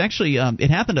 and it's actually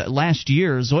it happened last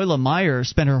year. Zoila Meyer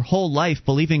spent her whole life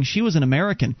believing she was an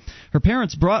American. Her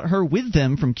parents brought her with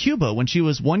them from Cuba when she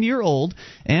was 1 year old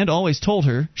and always told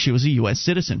her she was a U.S.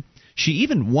 citizen. She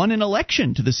even won an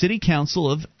election to the city council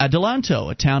of Adelanto,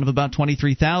 a town of about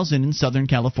 23,000 in Southern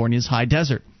California's high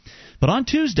desert. But on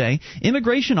Tuesday,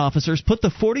 immigration officers put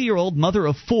the 40-year-old mother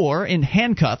of four in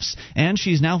handcuffs, and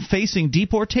she's now facing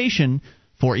deportation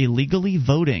for illegally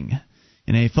voting.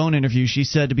 In a phone interview, she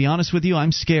said, "To be honest with you,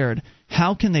 I'm scared.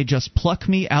 How can they just pluck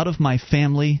me out of my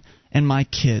family and my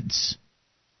kids?"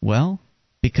 Well,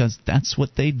 because that's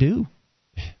what they do.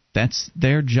 That's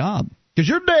their job. Because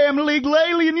you're damn illegal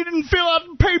alien, you didn't fill out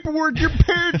the paperwork, your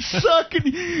parents suck, and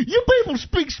you people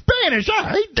speak Spanish.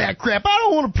 I hate that crap. I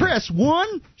don't want to press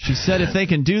one. She said if they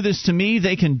can do this to me,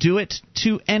 they can do it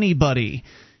to anybody.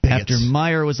 Bigots. After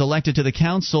Meyer was elected to the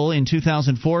council in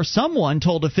 2004, someone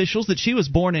told officials that she was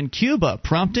born in Cuba,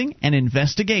 prompting an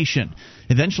investigation.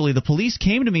 Eventually, the police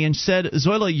came to me and said,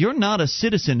 "Zoila, you're not a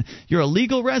citizen. You're a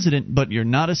legal resident, but you're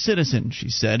not a citizen," she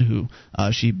said, who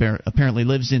apparently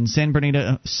lives in San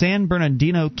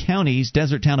Bernardino County's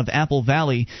desert town of Apple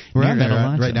Valley. We're on there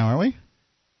right now, are we?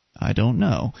 I don't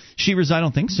know. I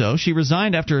don't think so. She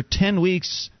resigned after 10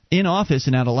 weeks in office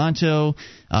in Adelanto.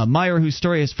 Meyer, whose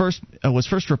story was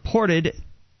first reported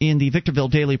in the Victorville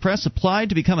Daily Press, applied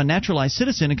to become a naturalized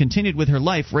citizen and continued with her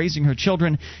life, raising her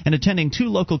children and attending 2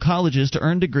 local colleges to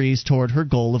earn degrees toward her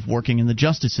goal of working in the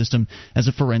justice system as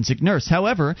a forensic nurse.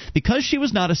 However, because she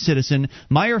was not a citizen,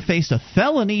 Meyer faced a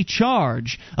felony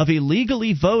charge of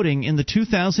illegally voting in the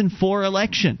 2004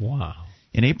 election. Wow.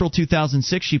 In April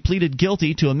 2006, she pleaded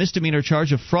guilty to a misdemeanor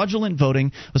charge of fraudulent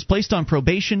voting, was placed on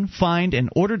probation, fined, and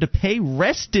ordered to pay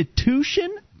restitution?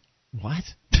 What?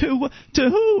 To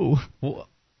who? Well,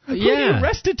 who do you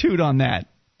restitute on that?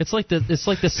 It's like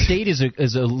the state is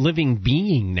a living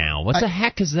being now. What the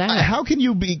heck is that? How can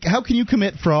you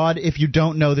commit fraud if you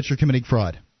don't know that you're committing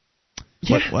fraud?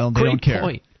 Yeah, well, they don't care.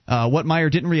 Point. What Meyer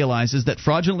didn't realize is that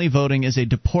fraudulently voting is a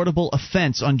deportable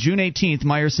offense. On June 18th,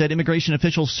 Meyer said immigration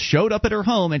officials showed up at her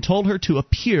home and told her to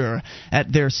appear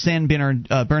at their San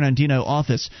Bernardino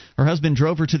office. Her husband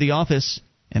drove her to the office,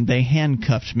 and they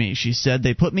handcuffed me. She said,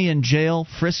 "They put me in jail,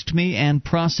 frisked me, and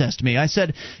processed me. I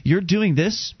said, 'You're doing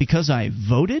this because I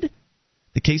voted?'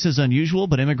 The case is unusual,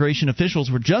 but immigration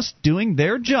officials were just doing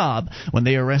their job when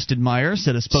they arrested Meyer,"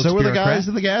 said a spokesbureaucrat. So were the guys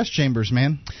in the gas chambers,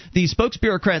 man. The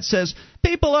spokesbureaucrat says,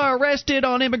 "People are arrested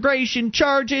on immigration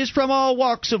charges from all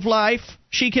walks of life.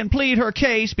 She can plead her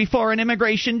case before an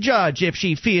immigration judge if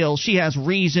she feels she has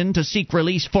reason to seek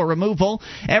release for removal.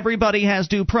 Everybody has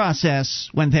due process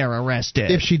when they're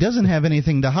arrested." If she doesn't have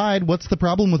anything to hide, what's the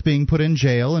problem with being put in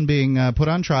jail and being put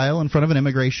on trial in front of an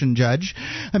immigration judge?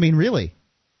 I mean, really.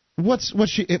 What's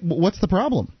the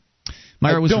problem?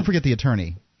 Don't forget the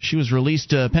attorney. She was released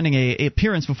pending a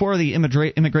appearance before the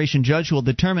immigration judge who will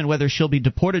determine whether she'll be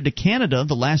deported to Canada,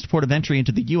 the last port of entry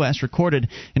into the U.S. recorded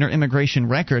in her immigration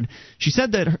record. She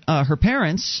said that her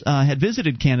parents had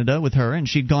visited Canada with her, and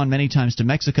she'd gone many times to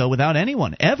Mexico without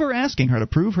anyone ever asking her to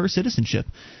prove her citizenship.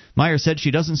 Meyer said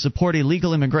she doesn't support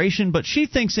illegal immigration, but she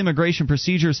thinks immigration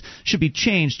procedures should be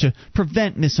changed to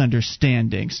prevent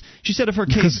misunderstandings. She said of her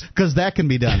case... Because that can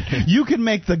be done. You can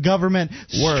make the government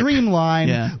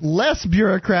streamlined, less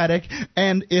bureaucratic,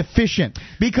 and efficient.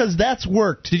 Because that's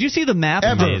worked. Did you see the map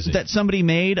that somebody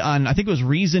made on, I think it was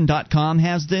Reason.com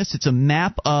has this? It's a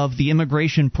map of the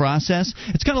immigration process.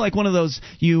 It's kind of like one of those,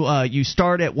 you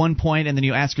start at one point and then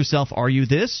you ask yourself, are you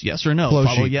this? Yes or no? Flow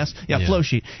Follow sheet. Yes. Yeah, flow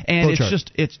sheet. And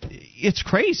it's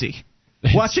crazy.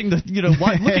 Watching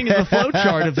looking at the flow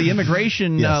chart of the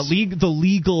immigration the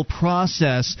legal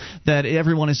process that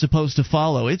everyone is supposed to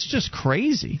follow. It's just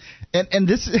crazy. And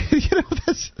this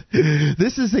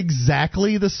this is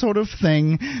exactly the sort of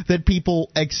thing that people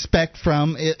expect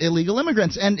from illegal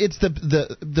immigrants, and it's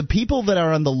the people that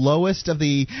are on the lowest of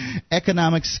the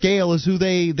economic scale is who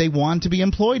they want to be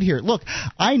employed here. Look,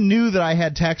 I knew that I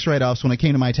had tax write-offs when it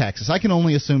came to my taxes. I can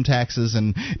only assume taxes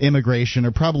and immigration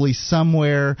are probably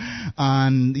somewhere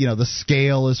on the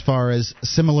scale as far as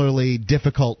similarly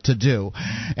difficult to do,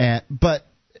 but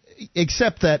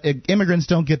except that immigrants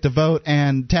don't get to vote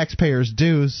and taxpayers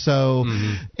do, so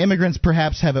immigrants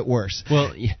perhaps have it worse.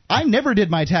 Well, I never did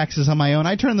my taxes on my own.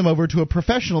 I turned them over to a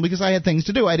professional because I had things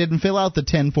to do. I didn't fill out the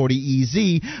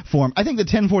 1040EZ form. I think the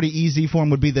 1040EZ form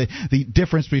would be the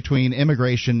difference between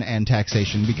immigration and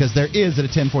taxation, because there is a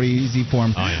 1040EZ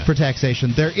form for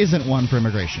taxation. There isn't one for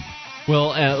immigration.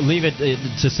 Well, leave it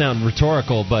to sound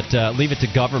rhetorical, but leave it to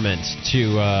government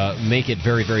to make it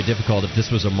very, very difficult. If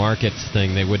this was a market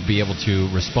thing, they would be able to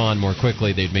respond more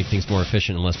quickly. They'd make things more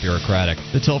efficient and less bureaucratic.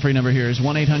 The toll-free number here is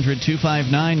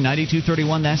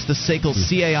 1-800-259-9231. That's the SACL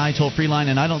CAI toll-free line,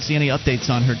 and I don't see any updates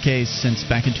on her case since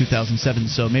back in 2007,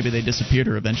 so maybe they disappeared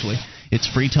her eventually. It's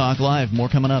Free Talk Live. More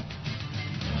coming up.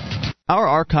 Our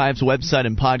archives, website,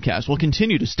 and podcast will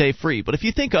continue to stay free, but if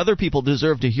you think other people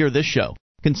deserve to hear this show,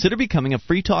 consider becoming a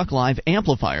Free Talk Live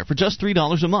amplifier for just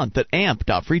 $3 a month at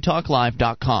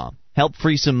amp.freetalklive.com. Help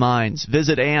free some minds.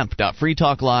 Visit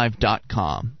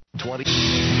amp.freetalklive.com.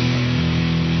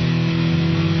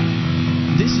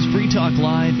 This is Free Talk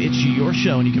Live. It's your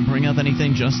show, and you can bring up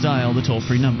anything. Just dial the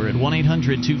toll-free number at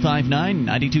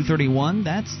 1-800-259-9231.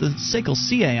 That's the SACL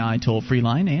CAI toll-free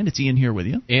line, and it's Ian here with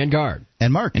you. And Guard.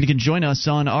 And Mark. And you can join us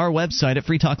on our website at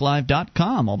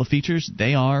freetalklive.com. All the features,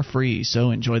 they are free,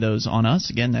 so enjoy those on us.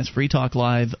 Again, that's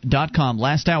freetalklive.com.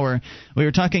 Last hour, we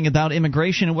were talking about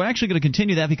immigration, and we're actually going to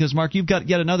continue that because, Mark, you've got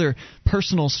yet another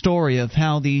personal story of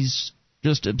how these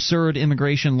just absurd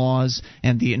immigration laws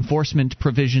and the enforcement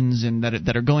provisions and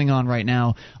that are going on right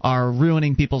now are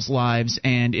ruining people's lives.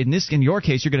 And in your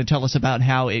case, you're going to tell us about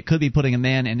how it could be putting a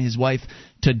man and his wife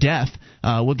to death.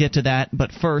 We'll get to that.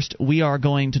 But first, we are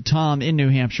going to Tom in New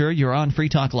Hampshire. You're on Free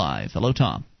Talk Live. Hello,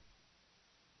 Tom.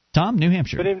 Tom, New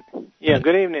Hampshire. Good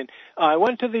evening. I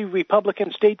went to the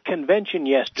Republican State Convention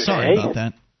yesterday. Sorry about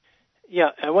that.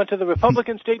 Yeah, I went to the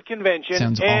Republican State Convention.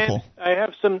 Sounds and awful. I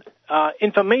have some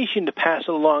information to pass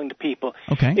along to people.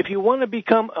 Okay. If you want to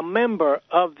become a member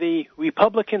of the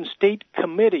Republican State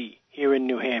Committee here in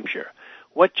New Hampshire,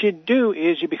 what you do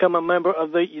is you become a member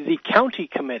of the county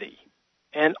committee.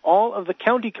 And all of the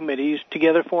county committees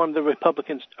together are going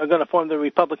to form the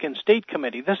Republican State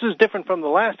Committee. This is different from the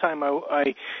last time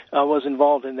I was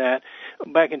involved in that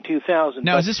back in 2000.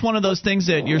 Now, is this one of those things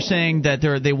that you're saying that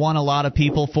they want a lot of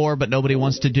people for, but nobody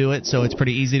wants to do it, so it's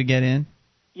pretty easy to get in?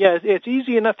 Yeah, it's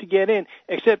easy enough to get in,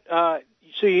 except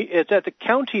it's at the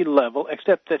county level,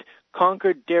 except that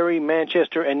Concord, Derry,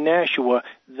 Manchester, and Nashua,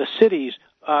 the cities,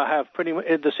 have pretty much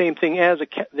the same thing as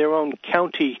their own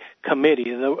county committee,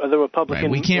 the Republican.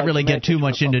 Right. We can't really get too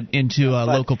much into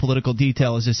local political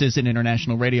detail, as this is an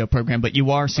international radio program, but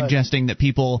you are suggesting that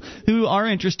people who are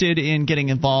interested in getting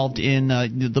involved in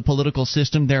the political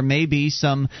system, there may be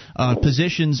some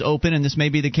positions open, and this may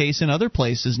be the case in other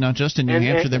places, not just in New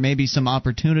Hampshire. There may be some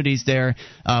opportunities there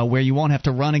where you won't have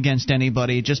to run against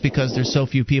anybody just because there's so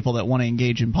few people that want to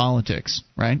engage in politics,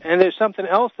 right? And there's something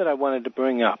else that I wanted to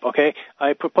bring up, okay?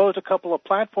 I proposed a couple of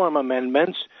platform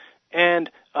amendments, and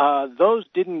those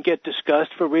didn't get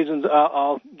discussed for reasons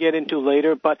I'll get into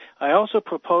later, but I also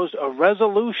proposed a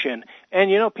resolution.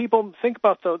 And, people think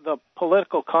about the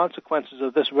political consequences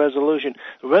of this resolution.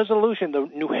 The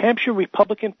New Hampshire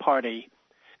Republican Party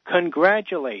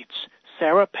congratulates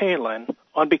Sarah Palin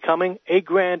on becoming a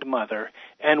grandmother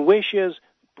and wishes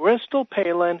Bristol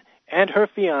Palin and her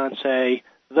fiancé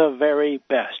the very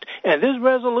best. And this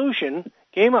resolution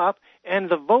came up, and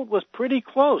the vote was pretty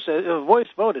close. A voice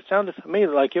vote. It sounded to me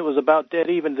like it was about dead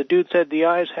even. The dude said the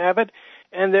ayes have it,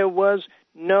 and there was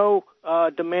no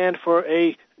demand for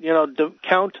a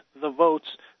count the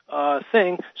votes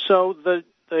thing. So the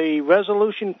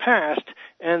resolution passed.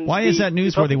 And why is that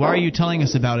newsworthy? Why are you telling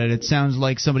us about it? It sounds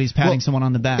like somebody's patting someone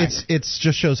on the back. It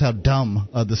just shows how dumb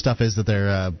the stuff is that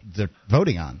they're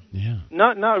voting on. Yeah.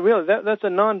 Not really. That's a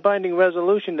non-binding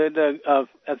resolution at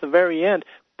the very end,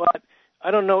 but I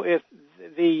don't know if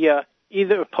the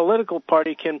either political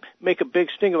party can make a big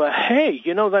sting about, hey,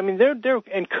 they're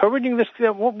encouraging this.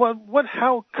 What?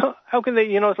 How can they?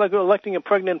 It's like electing a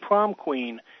pregnant prom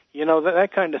queen. That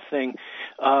kind of thing.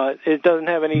 It doesn't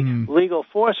have any legal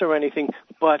force or anything,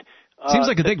 but seems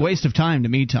like a big waste of time to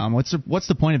me, Tom. What's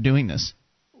the point of doing this?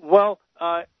 Well,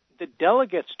 the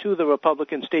delegates to the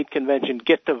Republican State Convention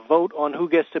get to vote on who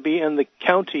gets to be in the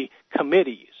county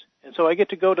committees, and so I get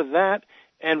to go to that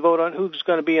and vote on who's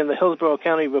going to be in the Hillsborough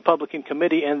County Republican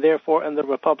Committee and therefore in the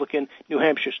Republican New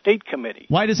Hampshire State Committee.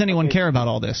 Why does anyone care about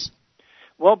all this?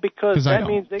 Well, because that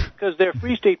means because they're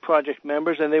Free State Project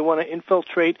members and they want to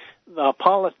infiltrate the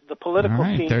political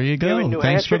scene. There you go. Here in New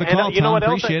Thanks Hampshire. for the call, And, you know Tom. what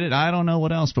Appreciate it. I don't know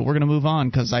what else, but we're going to move on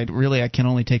because I can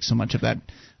only take so much of that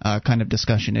kind of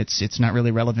discussion. It's not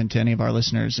really relevant to any of our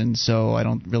listeners, and so I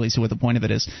don't really see what the point of it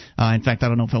is. In fact, I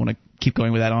don't know if I want to keep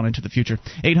going with that on into the future.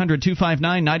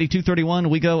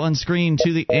 800-259-9231. We go unscreened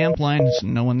to the amp line. There's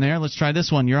no one there. Let's try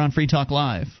this one. You're on Free Talk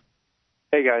Live.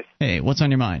 Hey, guys. Hey, what's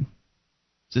on your mind?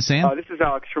 Is this Sam? This is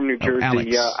Alex from New Jersey.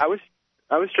 Alex.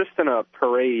 I was just in a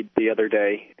parade the other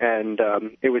day, and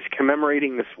it was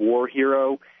commemorating this war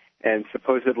hero, and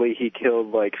supposedly he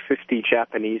killed like 50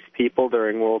 Japanese people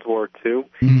during World War II.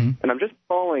 Mm-hmm. And I'm just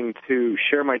calling to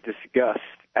share my disgust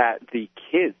at the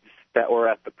kids that were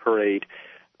at the parade.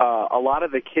 A lot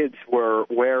of the kids were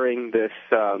wearing this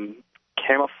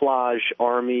camouflage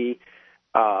army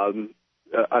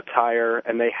attire,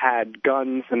 and they had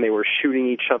guns, and they were shooting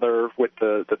each other with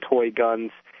the toy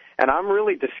guns. And I'm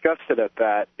really disgusted at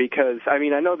that because, I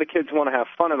mean, I know the kids want to have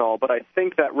fun and all, but I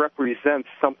think that represents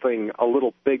something a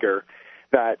little bigger,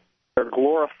 that they're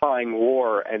glorifying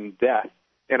war and death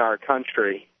in our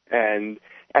country.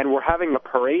 And we're having a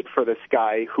parade for this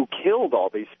guy who killed all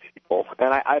these people,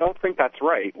 and I don't think that's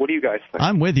right. What do you guys think?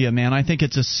 I'm with you, man. I think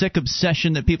it's a sick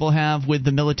obsession that people have with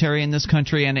the military in this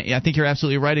country, and I think you're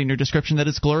absolutely right in your description that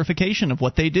it's glorification of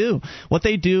what they do. What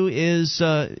they do is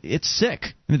it's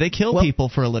sick. I mean, they kill people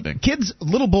for a living. Kids,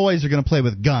 little boys are going to play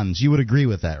with guns. You would agree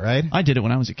with that, right? I did it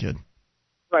when I was a kid.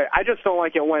 Right. I just don't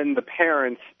like it when the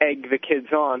parents egg the kids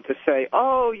on to say,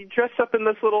 oh, you dress up in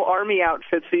this little army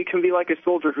outfit so you can be like a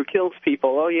soldier who kills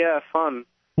people. Oh, yeah, fun.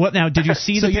 What now? Did you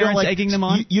see the parents egging them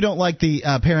on? You don't like the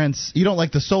parents. You don't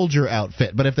like the soldier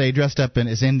outfit, but if they dressed up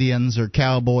as Indians or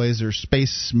cowboys or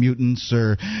space mutants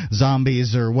or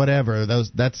zombies or whatever,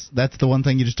 that's the one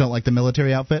thing you just don't like, the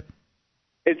military outfit.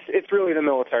 It's really the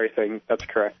military thing. That's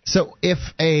correct. So if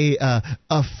a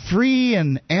free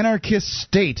and anarchist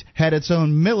state had its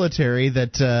own military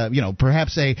that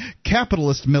perhaps a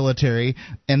capitalist military,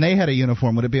 and they had a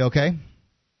uniform, would it be okay?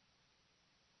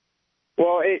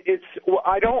 Well,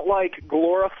 I don't like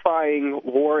glorifying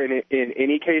war in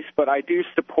any case, but I do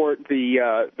support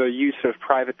the use of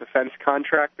private defense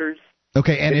contractors.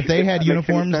 Okay, and if they had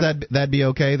uniforms, that'd be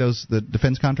okay. The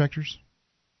defense contractors.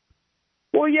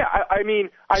 Well, yeah, I mean,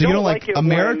 I don't like it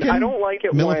American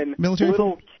when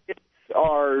little kids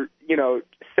are,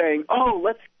 saying, "Oh,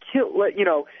 let's kill,"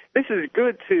 this is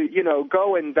good to,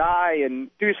 go and die and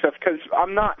do stuff, because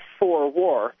I'm not for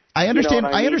war. I understand.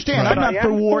 I understand. I'm not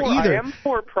for war either. I am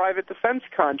for private defense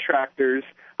contractors.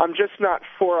 I'm just not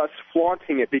for us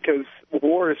flaunting it, because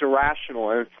war is irrational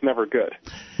and it's never good.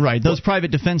 Right. Those private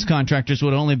defense contractors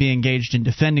would only be engaged in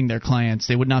defending their clients.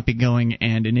 They would not be going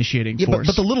and initiating force.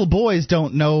 But the little boys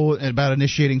don't know about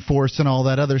initiating force and all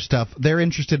that other stuff. They're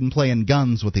interested in playing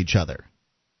guns with each other.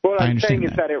 What I'm saying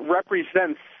is that it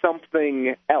represents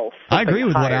something else. I agree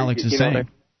with what Alex is saying.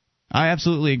 I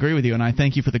absolutely agree with you, and I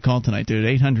thank you for the call tonight, dude.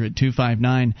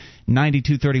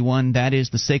 800-259-9231. That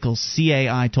is the SACL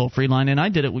CAI toll-free line, and I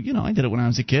did it. I did it when I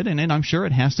was a kid, and I'm sure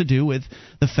it has to do with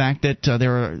the fact that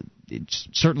there are.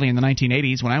 Certainly in the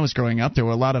 1980s, when I was growing up, there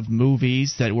were a lot of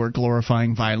movies that were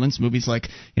glorifying violence. Movies like,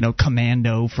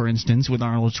 Commando, for instance, with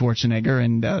Arnold Schwarzenegger,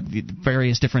 and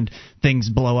various different things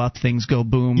blow up, things go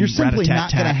boom. You're simply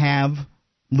not going to have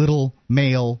little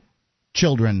male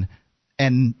children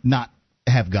and not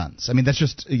have guns. I mean, that's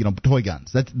just toy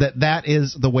guns. That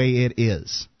is the way it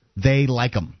is. They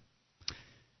like them.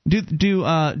 Do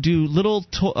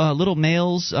little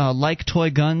males like toy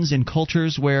guns in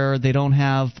cultures where they don't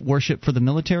have worship for the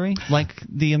military, like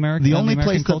the American? The only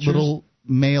American place cultures? that little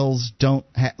males don't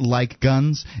like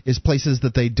guns is places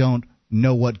that they don't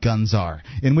know what guns are.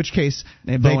 In which case,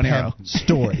 they have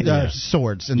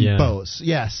swords and bows.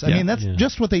 Yes, I mean that's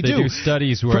just what they do. They do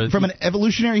studies where, from an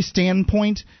evolutionary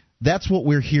standpoint, that's what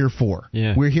we're here for.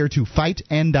 Yeah. We're here to fight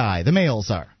and die. The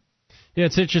males are. Yeah,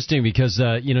 it's interesting because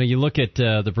you look at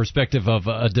the perspective of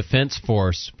a defense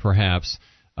force, perhaps,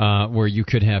 where you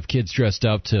could have kids dressed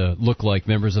up to look like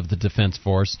members of the defense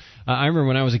force. I remember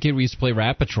when I was a kid, we used to play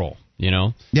Rat Patrol.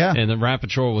 Yeah. And the Rat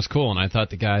Patrol was cool, and I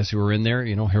thought the guys who were in there,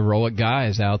 heroic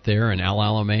guys out there, and Al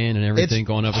Alamein and everything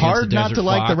going up against the Desert Fox. It's hard not to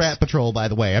like the Rat Patrol, by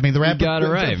the way. I mean, the Rat Patrol. You got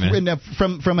it right, man.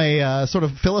 From a sort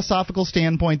of philosophical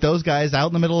standpoint, those guys out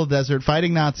in the middle of the desert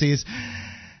fighting Nazis,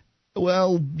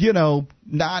 well,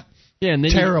 not. Yeah, and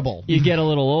then terrible. You get a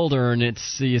little older, and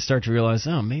you start to realize,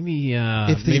 maybe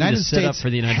if the United States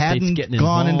hadn't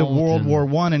gone into World War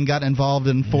I and got involved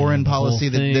in foreign policy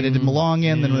that it didn't belong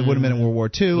in, then it would have been in World War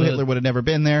II. Hitler would have never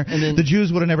been there. The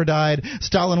Jews would have never died.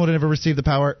 Stalin would have never received the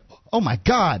power. Oh my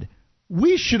God!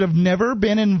 we should have never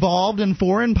been involved in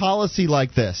foreign policy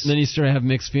like this. And then you start to have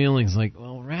mixed feelings, like,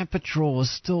 well, Rat Patrol was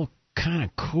still kind of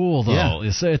cool, though. Yeah.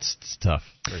 It's tough.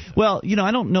 Well,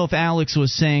 I don't know if Alex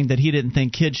was saying that he didn't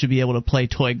think kids should be able to play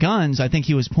toy guns. I think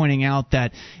he was pointing out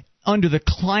that under the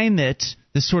climate,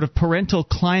 this sort of parental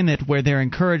climate where they're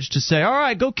encouraged to say, all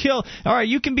right, go kill. All right,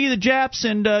 you can be the Japs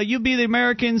and you be the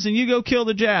Americans and you go kill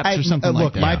the Japs or something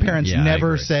like that. Look, my parents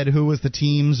never said who was the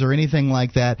teams or anything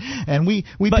like that. And we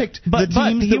picked the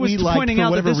teams that we liked for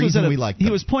whatever reason we liked them.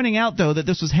 He was pointing out, though, that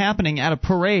this was happening at a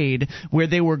parade where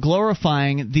they were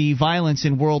glorifying the violence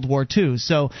in World War II.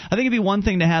 So I think it'd be one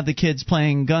thing to have the kids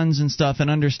playing guns and stuff and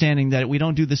understanding that we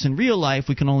don't do this in real life.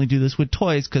 We can only do this with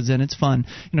toys because then it's fun.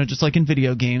 Just like in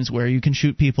video games where you can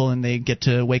shoot people and they get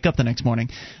to wake up the next morning.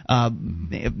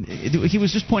 He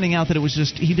was just pointing out that it was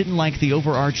just he didn't like the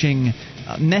overarching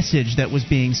message that was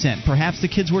being sent. Perhaps the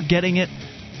kids were getting it.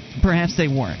 Perhaps they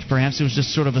weren't. Perhaps it was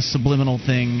just sort of a subliminal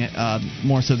thing,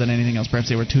 more so than anything else. Perhaps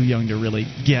they were too young to really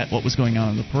get what was going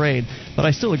on in the parade. But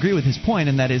I still agree with his point,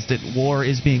 and that is that war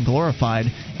is being glorified,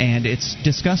 and it's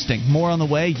disgusting. More on the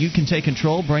way. You can take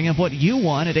control. Bring up what you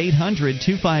want at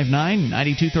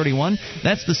 800-259-9231.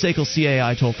 That's the SACL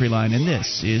CAI toll-free line, and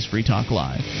this is Free Talk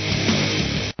Live.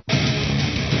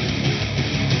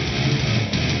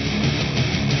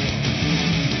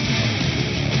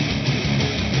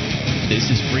 This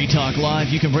is Free Talk Live.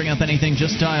 You can bring up anything.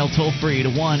 Just dial toll-free to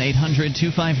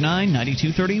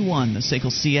 1-800-259-9231, the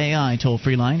SACL CAI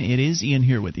toll-free line. It is Ian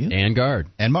here with you. And Guard.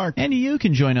 And Mark. And you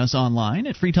can join us online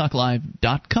at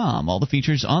freetalklive.com. All the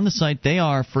features on the site, they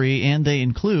are free, and they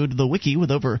include the wiki with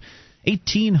over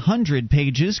 1,800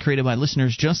 pages created by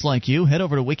listeners just like you. Head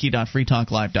over to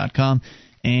wiki.freetalklive.com.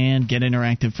 and get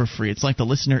interactive for free. It's like the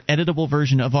listener-editable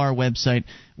version of our website,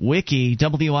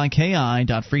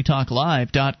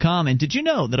 wiki.freetalklive.com. And did you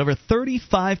know that over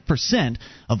 35%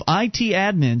 of IT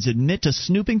admins admit to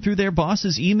snooping through their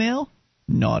boss's email?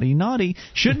 Naughty, naughty.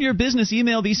 Shouldn't your business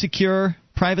email be secure?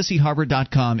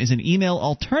 PrivacyHarbor.com is an email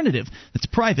alternative that's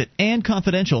private and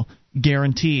confidential,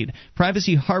 guaranteed.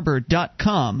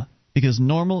 PrivacyHarbor.com, because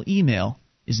normal email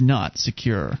is not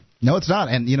secure. No, it's not.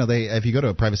 And if you go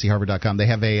to privacyharbor.com, they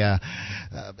have a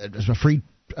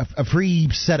free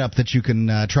setup that you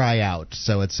can try out.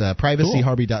 So it's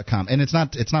privacyharbor.com, and it's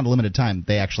not a limited time.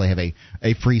 They actually have a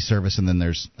free service, and then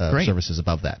there's services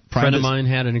above that. A friend of mine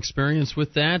had an experience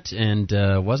with that and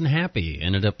wasn't happy.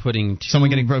 Ended up putting someone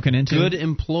getting broken into. Good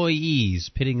employees,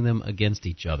 pitting them against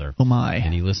each other. Oh my!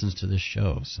 And he listens to this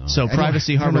show. So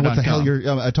privacyharbor.com. I don't know what the hell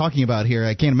you're talking about here.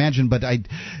 I can't imagine, but I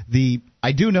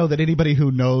do know that anybody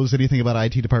who knows anything about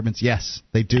IT departments, yes,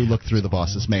 they do look through the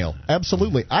boss's mail.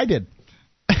 Absolutely. I did.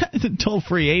 Toll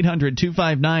free,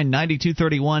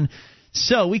 800-259-9231.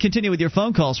 So we continue with your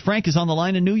phone calls. Frank is on the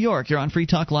line in New York. You're on Free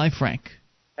Talk Live, Frank.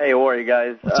 Hey, how are you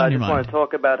guys? What's on your mind? I just want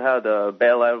to talk about how the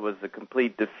bailout was a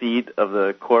complete defeat of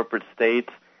the corporate state.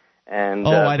 And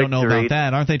I don't know about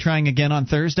that. Aren't they trying again on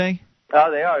Thursday? Oh,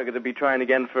 they are going to be trying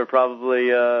again for probably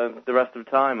the rest of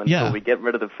the time until we get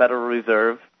rid of the Federal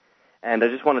Reserve. And I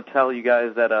just want to tell you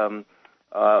guys that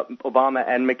Obama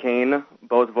and McCain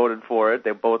both voted for it.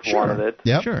 They both wanted it.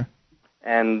 Yeah, sure.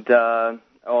 And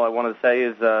all I want to say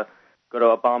is go to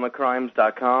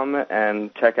obamacrimes.com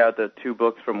and check out the two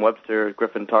books from Webster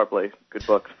Griffin Tarpley. Good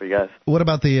books for you guys. What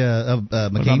about the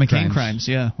McCain crimes?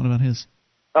 Yeah, what about his?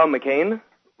 Oh, McCain?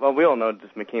 Well, we all know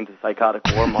just McCain's a psychotic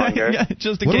warmonger. Yeah,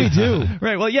 just what do we do?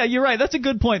 Right. Well, yeah, you're right. That's a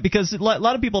good point because a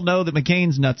lot of people know that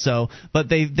McCain's nutso, but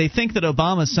they think that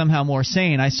Obama's somehow more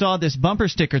sane. I saw this bumper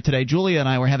sticker today. Julia and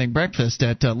I were having breakfast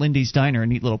at Lindy's Diner, a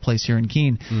neat little place here in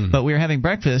Keene. But we were having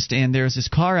breakfast, and there's this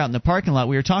car out in the parking lot.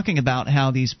 We were talking about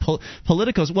how these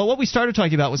politicos. Well, what we started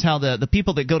talking about was how the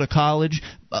people that go to college,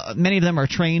 many of them are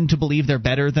trained to believe they're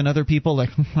better than other people. Like,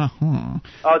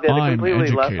 they're completely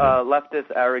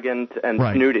leftist, arrogant, and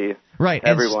snooty. Right,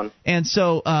 everyone, and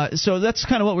so that's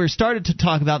kind of what we started to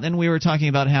talk about. Then we were talking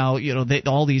about how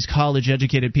all these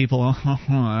college-educated people.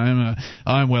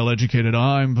 I'm well educated.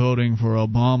 I'm voting for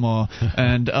Obama,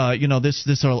 and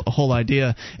this whole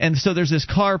idea. And so there's this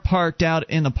car parked out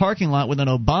in the parking lot with an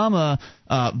Obama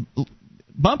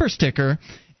bumper sticker.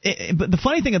 But the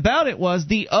funny thing about it was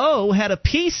the O had a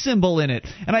peace symbol in it.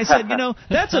 And I said,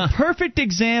 that's a perfect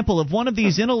example of one of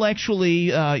these intellectually,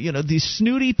 these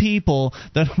snooty people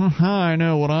that, I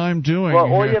know what I'm doing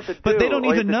here. But they don't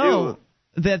even know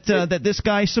that this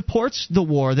guy supports the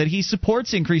war, that he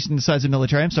supports increasing the size of the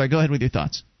military. I'm sorry, go ahead with your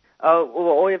thoughts. Well,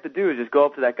 all you have to do is just go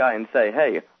up to that guy and say,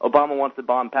 hey, Obama wants to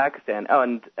bomb Pakistan.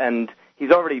 And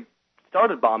he's already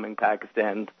started bombing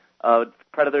Pakistan.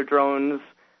 Predator drones,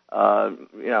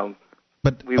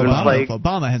 But we was like,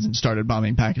 Obama hasn't started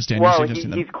bombing Pakistan. Well,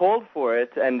 he's called for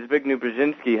it, and Zbigniew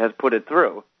Brzezinski has put it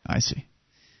through. I see.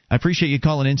 I appreciate you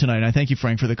calling in tonight. I thank you,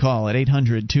 Frank, for the call at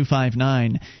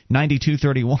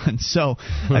 800-259-9231. So,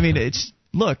 I mean,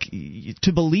 look,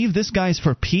 to believe this guy's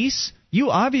for peace,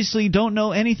 you obviously don't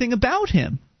know anything about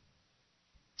him.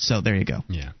 So there you go.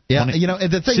 Yeah.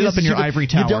 The thing sit up in your ivory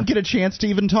tower. You don't get a chance to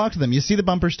even talk to them. You see the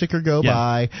bumper sticker go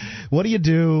by. What do you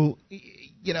do?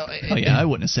 I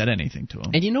wouldn't have said anything to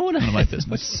him. And you know what? None of my business.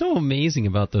 What's so amazing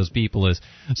about those people is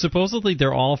supposedly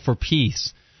they're all for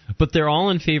peace, but they're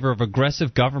all in favor of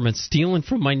aggressive government stealing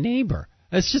from my neighbor.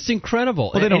 It's just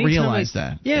incredible. Well, they don't realize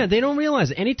that. Yeah, they don't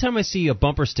realize it. Anytime I see a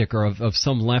bumper sticker of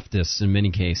some leftists, in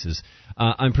many cases,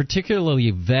 I'm particularly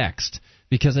vexed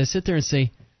because I sit there and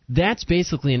say, that's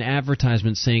basically an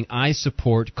advertisement saying I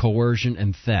support coercion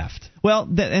and theft. Well,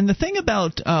 and the thing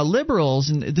about liberals,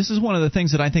 and this is one of the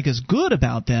things that I think is good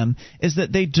about them, is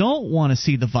that they don't want to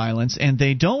see the violence and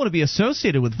they don't want to be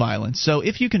associated with violence. So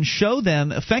if you can show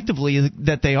them effectively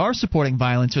that they are supporting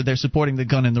violence or they're supporting the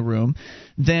gun in the room,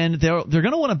 then they're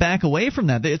going to want to back away from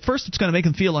that. At first, it's going to make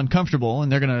them feel uncomfortable, and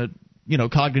they're going to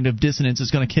cognitive dissonance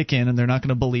is going to kick in and they're not going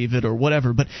to believe it or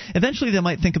whatever. But eventually they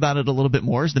might think about it a little bit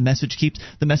more as the message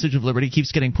of liberty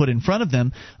keeps getting put in front of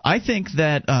them. I think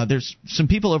that there's some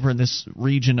people over in this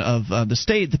region of the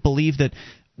state that believe that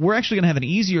we're actually going to have an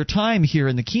easier time here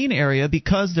in the Keene area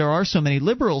because there are so many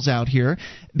liberals out here,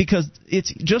 because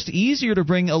it's just easier to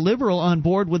bring a liberal on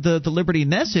board with the liberty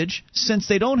message since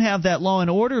they don't have that law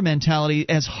and order mentality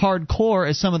as hardcore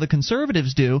as some of the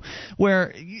conservatives do,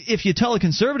 where if you tell a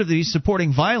conservative that he's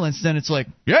supporting violence, then it's like,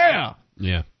 yeah.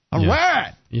 All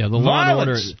right. Yeah, the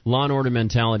law and order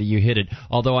mentality, you hit it.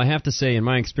 Although I have to say, in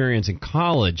my experience in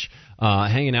college,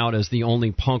 hanging out as the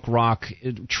only punk rock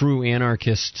true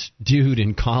anarchist dude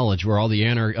in college, where all the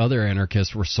other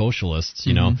anarchists were socialists,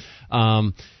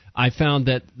 I found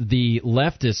that the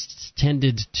leftists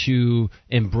tended to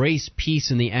embrace peace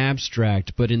in the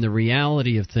abstract, but in the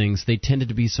reality of things, they tended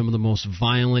to be some of the most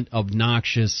violent,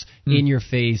 obnoxious,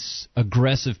 in-your-face,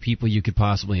 aggressive people you could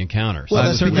possibly encounter. Well,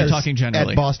 that's certainly talking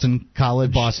generally. At Boston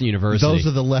College, Boston University, those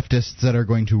are the leftists that are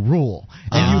going to rule.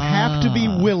 And you have to be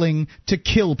willing to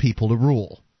kill people to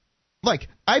rule. Like,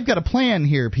 I've got a plan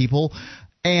here, people,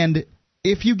 and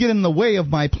if you get in the way of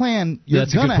my plan, you're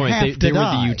going to have to die. They were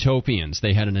the utopians.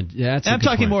 They had I'm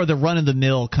talking more of the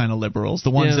run-of-the-mill kind of liberals,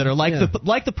 the ones that are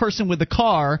like the person with the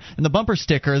car and the bumper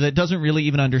sticker that doesn't really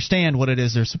even understand what it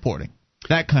is they're supporting.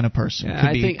 That kind of person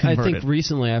could be converted. I think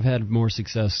recently I've had more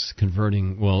success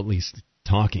converting, well, at least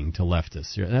talking to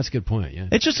leftists. That's a good point. Yeah,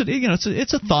 it's just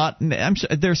it's a thought. I'm sure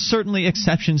there's certainly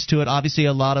exceptions to it. Obviously,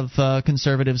 a lot of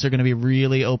conservatives are going to be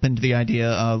really open to the idea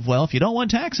of, well, if you don't want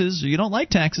taxes or you don't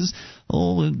like taxes,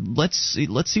 let's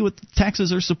see what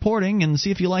taxes are supporting and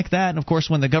see if you like that. And of course,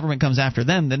 when the government comes after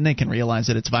them, then they can realize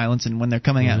that it's violence. And when they're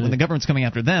when the government's coming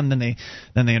after them, then they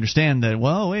understand that,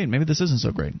 well, wait, maybe this isn't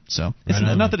so great. So it's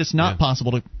not that it's not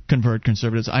possible to convert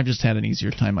conservatives. I've just had an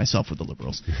easier time myself with the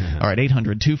liberals. All right,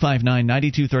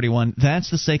 800-259-9231.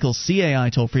 That's the SACL CAI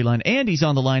toll-free line. Andy's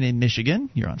on the line in Michigan.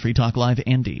 You're on Free Talk Live.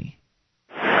 Andy.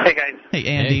 Hey, guys. Hey,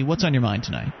 Andy. What's on your mind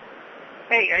tonight?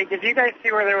 Hey, did you guys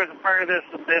see where there was a part of this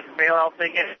bailout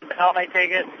thing? How I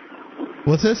take it?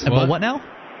 What's this? About what now?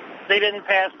 They didn't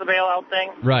pass the bailout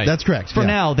thing? Right. That's correct. For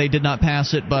now, they did not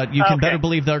pass it, but you can better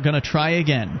believe they're going to try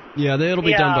again. Yeah, it'll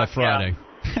be done by Friday. Yeah.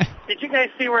 Did you guys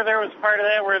see where there was part of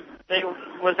that where they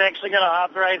was actually going to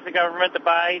authorize the government to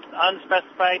buy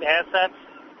unspecified assets?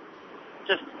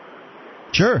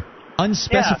 Sure.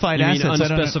 Unspecified assets. You mean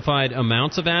unspecified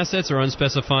amounts of assets, or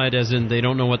unspecified as in they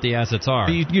don't know what the assets are?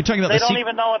 You're talking about they don't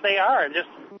even know what they are. Just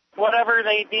whatever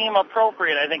they deem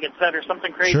appropriate, I think it said, or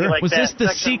something crazy like was that. This the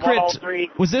secret?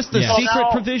 Was this the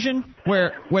secret provision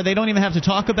where they don't even have to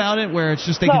talk about it, where it's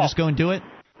just they can just go and do it?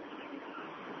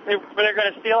 They're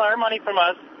going to steal our money from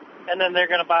us, and then they're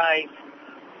going to buy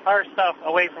our stuff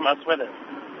away from us with it.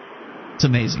 It's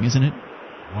amazing, isn't it?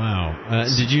 Wow.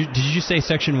 Did you say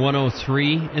Section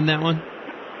 103 in that one?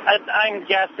 I'm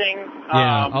guessing.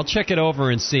 Yeah, I'll check it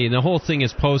over and see. The whole thing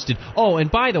is posted. Oh,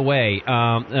 and by the way,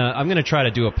 I'm going to try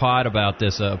to do a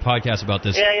podcast about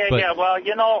this. Yeah. Well,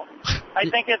 I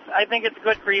think it's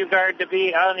good for you, Guard, to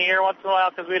be on the air once in a while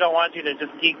because we don't want you to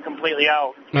just geek completely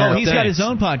out. He's got his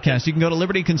own podcast. You can go to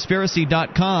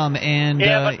libertyconspiracy.com and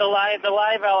but the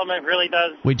live element really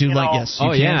does. We do yes.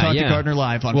 You can talk to Gardner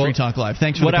live on Free Talk Live.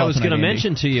 Thanks for the call. What I was going to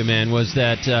mention to you, man, was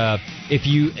that if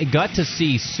you got to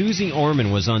see Susie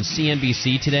Orman was on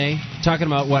CNBC today talking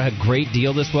about what a great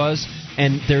deal this was.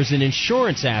 And there's an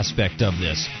insurance aspect of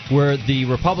this where the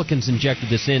Republicans injected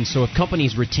this in, so if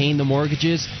companies retain the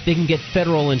mortgages, they can get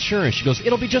federal insurance. She goes,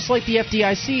 it'll be just like the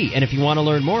FDIC. And if you want to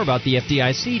learn more about the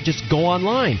FDIC, just go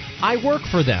online. I work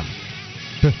for them.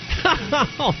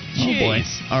 Oh, boy.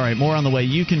 All right, more on the way.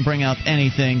 You can bring up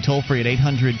anything toll-free at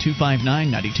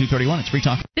 800-259-9231. It's Free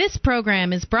Talk. This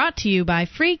program is brought to you by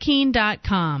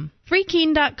FreeKeene.com.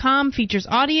 FreeKeene.com features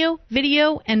audio,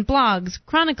 video, and blogs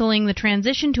chronicling the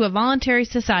transition to a voluntary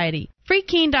society.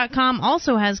 FreeKeene.com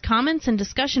also has comments and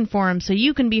discussion forums so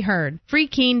you can be heard.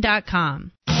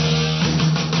 FreeKeene.com.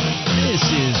 This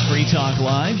is Free Talk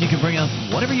Live. You can bring up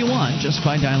whatever you want just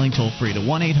by dialing toll-free to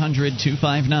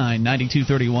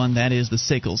 1-800-259-9231. That is the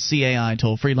SACL CAI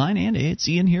toll-free line, and it's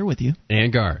Ian here with you.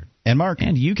 And Guard. And Mark.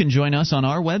 And you can join us on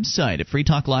our website at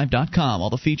freetalklive.com.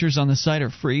 All the features on the site are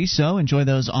free, so enjoy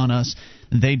those on us.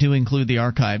 They do include the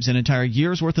archives, an entire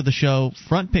year's worth of the show,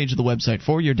 front page of the website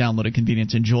for your downloaded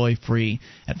convenience. Enjoy free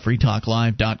at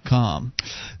freetalklive.com.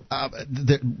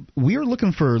 We are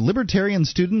looking for libertarian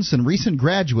students and recent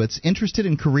graduates interested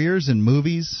in careers in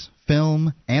movies,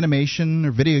 film, animation,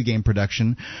 or video game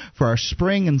production for our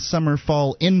spring and summer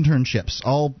fall internships.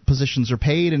 All positions are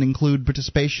paid and include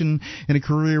participation in a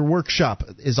career workshop.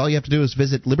 All you have to do is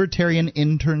visit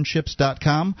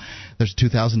libertarianinternships.com. There's a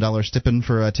 $2,000 stipend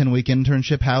for a 10-week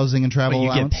internship, housing, and travel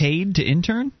allowance. You get paid to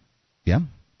intern? Yeah.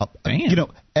 You know,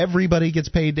 everybody gets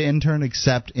paid to intern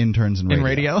except interns in radio. In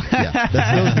radio? Yeah. Those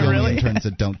are the only interns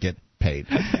that don't get paid.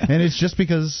 And it's just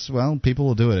because, well, people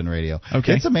will do it in radio.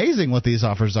 Okay. It's amazing what these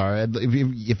offers are.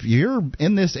 If you're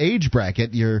in this age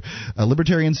bracket, you're a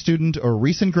libertarian student or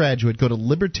recent graduate, go to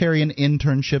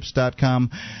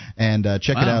libertarianinternships.com and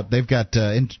check it out. They've got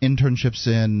internships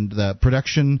in the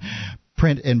production,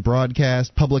 print and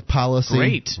broadcast, public policy.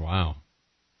 Great. Wow.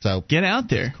 So get out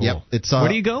there. Cool. Yep. It's, where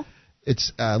do you go?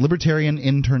 It's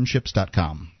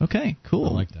libertarianinternships.com. Okay, cool.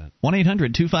 I like that.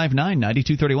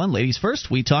 1-800-259-9231. Ladies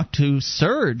first, we talked to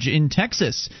Serge in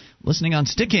Texas, listening on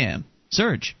Stickam.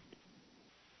 Serge.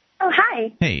 Oh,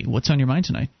 hi. Hey, what's on your mind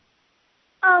tonight?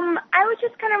 I was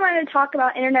just kind of wanting to talk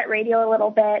about internet radio a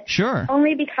little bit. Sure.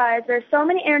 Only because there's so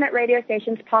many internet radio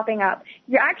stations popping up.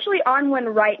 You're actually on one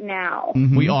right now.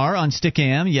 Mm-hmm. We are on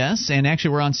Stickam, yes, and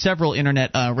actually we're on several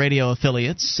internet radio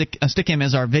affiliates. Stickam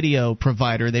is our video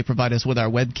provider. They provide us with our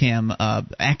webcam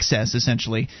access,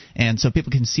 essentially, and so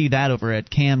people can see that over at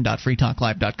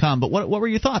cam.freetalklive.com. But what were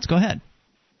your thoughts? Go ahead.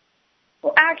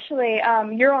 Well, actually,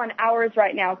 you're on ours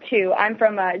right now, too. I'm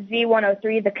from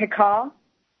Z103, the Cacaw.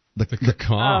 The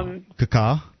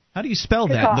Cacaw? How do you spell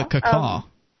that? The Cacaw.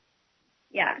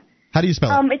 Yeah. How do you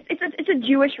spell it? It's a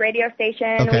Jewish radio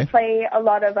station. Okay. We play a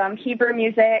lot of Hebrew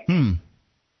music.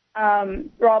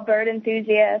 We're all bird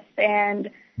enthusiasts,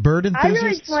 and bird enthusiasts? I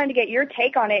really just wanted to get your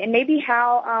take on it, and maybe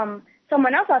how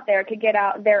someone else out there could get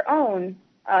out their own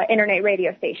internet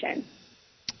radio station.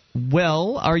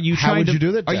 Well, are you trying How would to you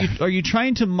do that? Are you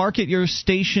trying to market your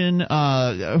station? Who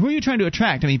are you trying to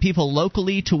attract? I mean, people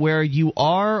locally to where you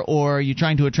are, or are you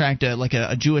trying to attract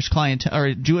a Jewish client or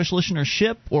a Jewish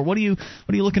listenership, or what are you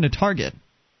looking to target?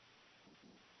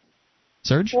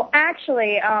 Serge? Well,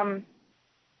 actually,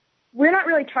 we're not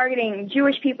really targeting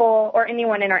Jewish people or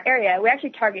anyone in our area. We actually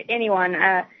target anyone.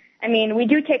 I mean, we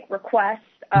do take requests.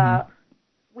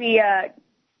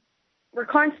 We're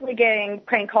constantly getting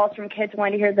prank calls from kids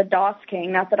wanting to hear the DOS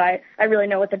King. Not that I really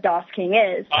know what the DOS King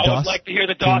is. I would like to hear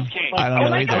the DOS King. I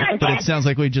don't know either, but it sounds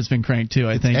like we've just been cranked too.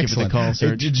 I thank you for the call,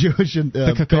 Serge. Jewish and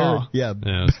the Cacaw.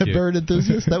 Bird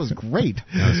enthusiast. That was great.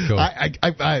 That was cool.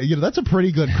 That's a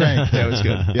pretty good crank. That was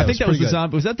good. Yeah, I think that was the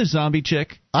zombie. Was that the zombie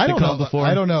chick? I don't know. Before?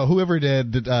 I don't know. Whoever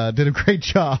did a great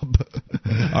job.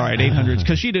 All right, 800,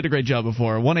 because she did a great job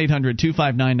before.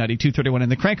 1-800-259-9231,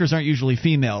 and the crankers aren't usually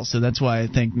females, so that's why I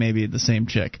think maybe the same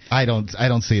chick. I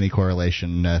don't see any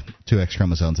correlation to X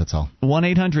chromosomes. That's all.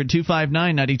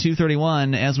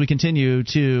 1-800-259-9231. As we continue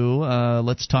to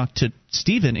let's talk to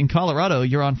Stephen in Colorado.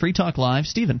 You're on Free Talk Live,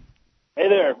 Stephen. Hey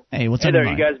there. Hey, what's on your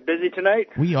mind? You guys busy tonight?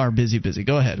 We are busy.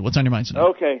 Go ahead. What's on your mind tonight?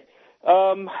 Okay.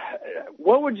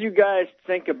 What would you guys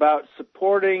think about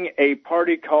supporting a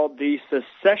party called the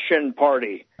Secession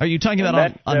Party? Are you talking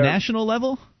about on national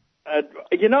level?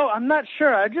 I'm not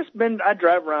sure. I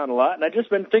drive around a lot, and I've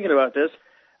just been thinking about this.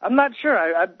 I'm not sure.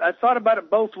 I thought about it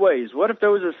both ways. What if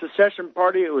there was a secession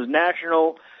party, it was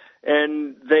national,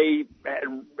 and they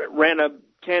ran a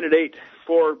candidate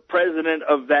for president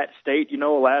of that state,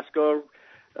 Alaska,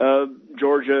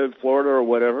 Georgia, Florida, or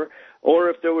whatever, or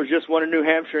if there was just one in New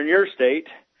Hampshire in your state.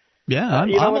 Yeah,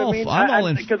 I'm all in favor of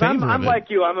it. Because I'm like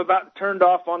you. I'm about turned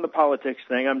off on the politics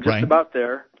thing. I'm just about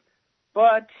there.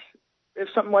 But if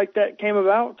something like that came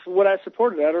about, would I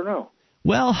support it? I don't know.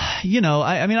 Well,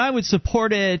 I would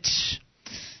support it.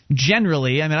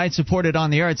 Generally, I'd support it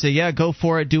on the air. I'd say, yeah, go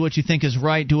for it. Do what you think is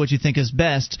right. Do what you think is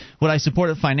best. Would I support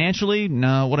it financially?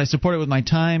 No. Would I support it with my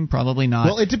time? Probably not.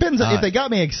 Well, it depends. If they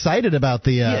got me excited about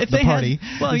the party,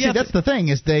 that's the thing,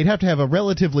 is they'd have to have a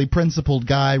relatively principled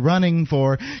guy running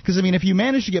for. Because if you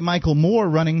manage to get Michael Moore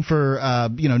running for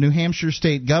New Hampshire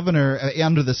state governor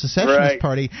under the secessionist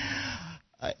party.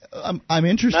 I'm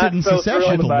interested in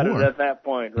secession. About it at that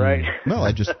point, right? Well,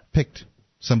 I just picked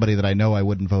somebody that I know I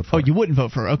wouldn't vote for. Oh, you wouldn't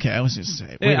vote for? Okay, I was just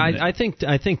saying. I think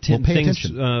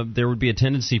there would be a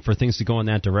tendency for things to go in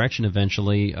that direction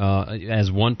eventually,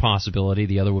 as one possibility.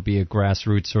 The other would be a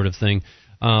grassroots sort of thing.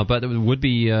 But it would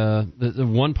be the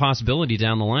one possibility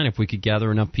down the line if we could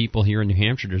gather enough people here in New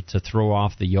Hampshire to throw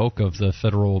off the yoke of the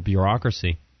federal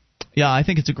bureaucracy. Yeah, I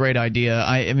think it's a great idea.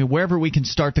 Wherever we can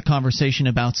start the conversation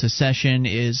about secession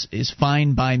is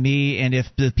fine by me. And if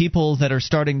the people that are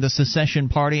starting the secession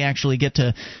party actually get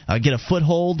to get a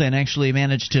foothold and actually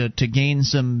manage to gain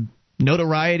some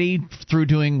notoriety through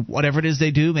doing whatever it is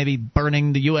they do, maybe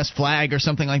burning the U.S. flag or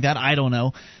something like that. I don't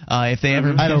know if they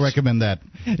ever. I don't recommend that.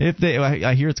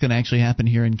 I hear it's going to actually happen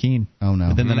here in Keene. Oh no!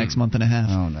 Within the next month and a half.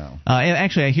 Oh no! And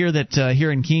actually, I hear that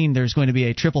here in Keene there's going to be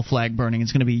a triple flag burning.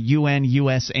 It's going to be UN,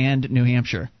 U.S., and New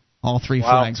Hampshire. All three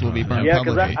flags will be burned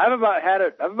publicly. Yeah, because I've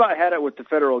about had it with the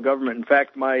federal government. In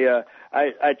fact, I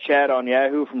chat on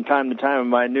Yahoo from time to time.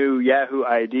 My new Yahoo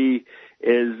ID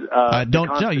is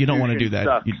you don't want to do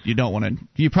that. You don't want to.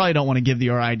 You probably don't want to give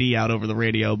your ID out over the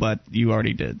radio, but you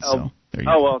already did. So there you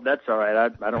go. Well, that's all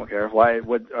right. I don't care. Why?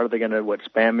 What are they going to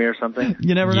spam me or something?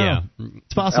 You never know. Yeah.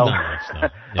 It's possible.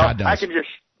 I can just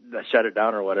shut it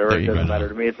down or whatever. It doesn't matter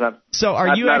to me. It's not. So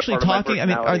are you actually talking?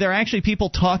 Are there actually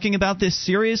people talking about this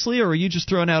seriously, or are you just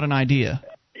throwing out an idea?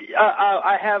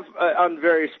 I have on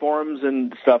various forums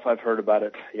and stuff. I've heard about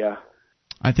it. Yeah.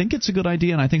 I think it's a good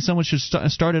idea, and I think someone should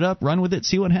start it up, run with it,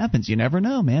 see what happens. You never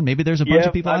know, man. Maybe there's a bunch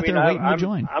of people out there waiting to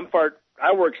join.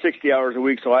 I work 60 hours a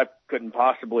week, so I couldn't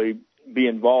possibly be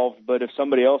involved. But if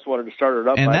somebody else wanted to start it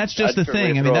up, and that's just the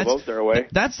thing.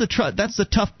 That's the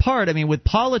tough part. With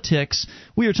politics,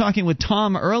 we were talking with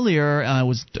Tom earlier. It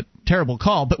was a terrible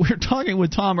call, but we were talking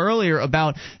with Tom earlier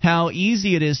about how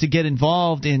easy it is to get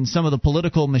involved in some of the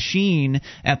political machine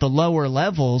at the lower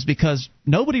levels because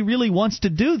nobody really wants to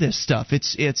do this stuff.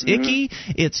 It's icky,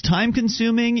 it's time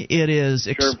consuming, it is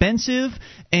expensive,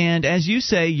 and as you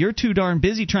say, you're too darn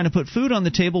busy trying to put food on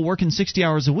the table, working 60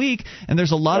 hours a week, and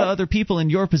there's a lot of other people in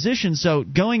your position. So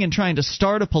going and trying to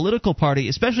start a political party,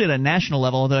 especially at a national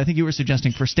level, although I think you were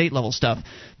suggesting for state level stuff,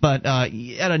 but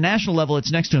at a national level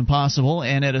it's next to impossible,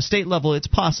 and at a state level it's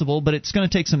possible, but it's going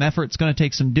to take some effort, it's going to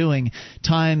take some doing,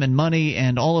 time and money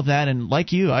and all of that, and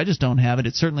like you, I just don't have it.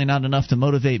 It's certainly not enough to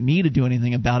motivate me to do anything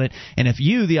about it, and if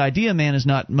you, the idea man, is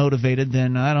not motivated,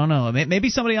 then I don't know. Maybe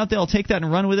somebody out there will take that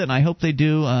and run with it, and I hope they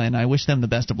do, and I wish them the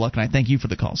best of luck, and I thank you for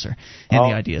the call, sir,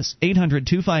 and the ideas.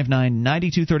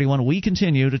 800-259-9231. We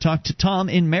continue to talk to Tom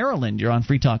in Maryland. You're on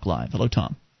Free Talk Live. Hello,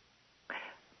 Tom.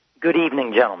 Good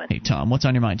evening, gentlemen. Hey, Tom, what's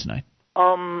on your mind tonight?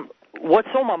 What's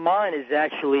on my mind is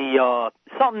actually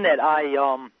something that I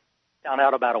found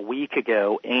out about a week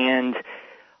ago, and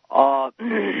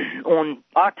on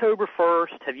October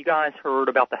 1st, have you guys heard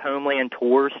about the Homeland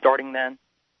Tours starting then?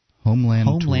 Homeland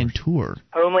Tour.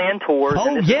 Homeland Tours.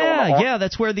 Oh, yeah,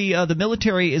 that's where the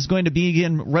military is going to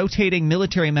begin rotating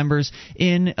military members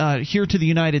in here to the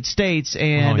United States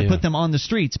and put them on the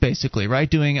streets, basically,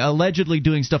 right? Allegedly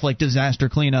doing stuff like disaster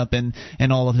cleanup and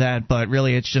all of that, but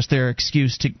really it's just their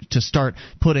excuse to start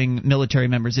putting military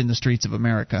members in the streets of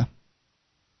America.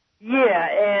 Yeah,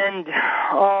 and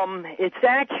it's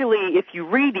actually, if you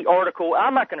read the article,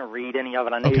 I'm not going to read any of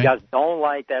it. I know you guys don't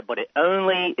like that, but it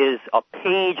only is a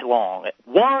page long.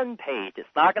 1 page. It's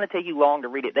not going to take you long to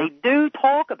read it. They do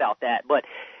talk about that, but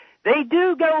they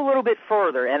do go a little bit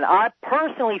further, and I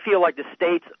personally feel like the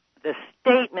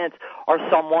statements are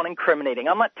somewhat incriminating.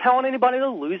 I'm not telling anybody to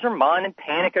lose their mind and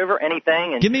panic over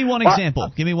anything. Give me one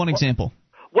example.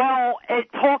 Well,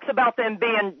 it talks about them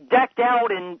being decked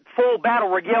out in full battle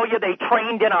regalia. They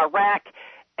trained in Iraq,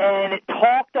 and it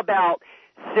talked about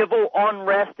civil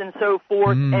unrest and so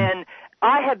forth. And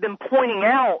I have been telling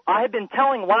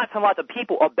lots and lots of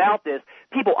people about this,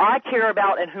 people I care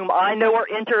about and whom I know are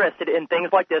interested in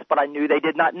things like this, but I knew they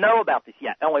did not know about this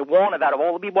yet. Only one out of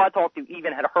all the people I talked to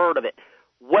even had heard of it.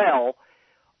 Well,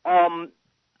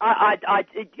 I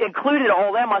included all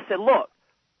of them. I said, look,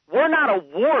 we're not a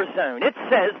war zone. It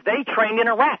says they trained in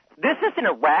Iraq. This isn't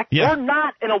Iraq. Yeah. We're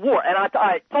not in a war. And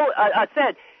I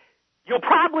said,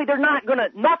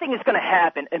 nothing is gonna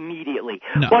happen immediately.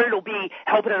 No. But it'll be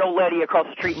helping an old lady across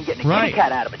the street and getting a kitty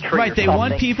cat out of a tree. Right, or they something.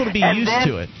 want people to be and used then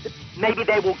to it. Maybe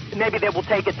they will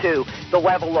take it to the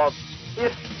level of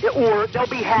or they'll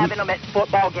be having them at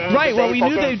football games. Right. Well,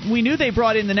 we knew they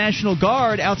brought in the National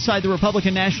Guard outside the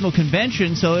Republican National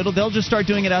Convention, so they'll just start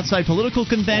doing it outside political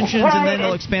conventions, and then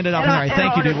they'll expand it out. All right.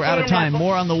 Thank you, dude. We're out of time.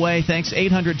 More on the way. Thanks.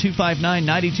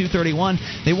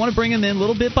 800-259-9231. They want to bring them in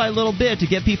little bit by little bit to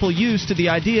get people used to the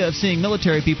idea of seeing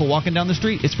military people walking down the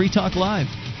street. It's Free Talk Live.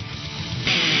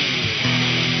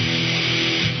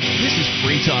 This is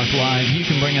Free Talk Live. You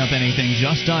can bring up anything.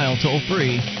 Just dial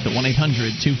toll-free to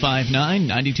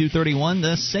 1-800-259-9231,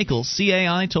 the SACL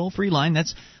CAI toll-free line.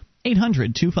 That's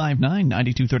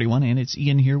 800-259-9231, and it's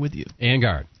Ian here with you. And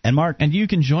Guard. And Mark. And you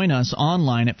can join us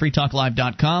online at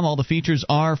freetalklive.com. All the features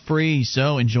are free,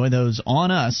 so enjoy those on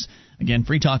us. Again,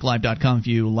 freetalklive.com. If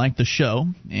you like the show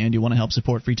and you want to help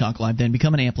support Free Talk Live, then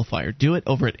become an amplifier. Do it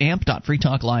over at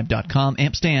amp.freetalklive.com.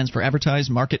 AMP stands for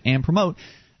Advertise, Market, and Promote.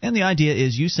 And the idea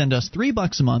is you send us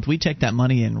 $3 a month. We take that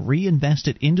money and reinvest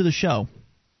it into the show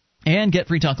and get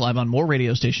Free Talk Live on more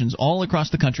radio stations all across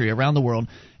the country, around the world,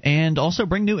 and also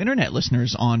bring new Internet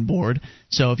listeners on board.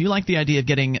 So if you like the idea of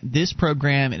getting this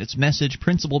program and its message,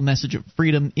 principled message of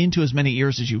freedom, into as many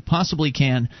ears as you possibly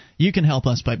can, you can help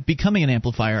us by becoming an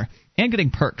amplifier and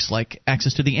getting perks like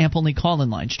access to the AMP-only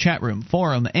call-in lines, chat room,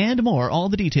 forum, and more. All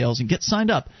the details, and get signed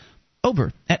up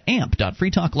over at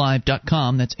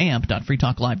amp.freetalklive.com. That's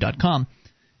amp.freetalklive.com.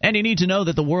 And you need to know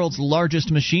that the world's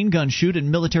largest machine gun shoot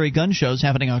and military gun show is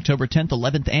happening October 10th,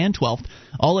 11th, and 12th,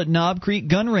 all at Knob Creek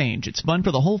Gun Range. It's fun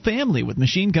for the whole family with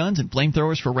machine guns and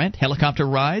flamethrowers for rent, helicopter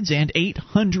rides, and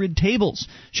 800 tables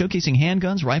showcasing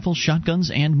handguns, rifles, shotguns,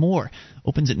 and more.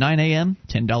 Opens at 9 a.m.,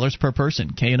 $10 per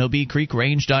person.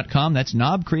 KNOBCreekRange.com. That's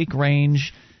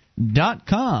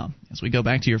knobcreekrange.com. As we go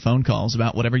back to your phone calls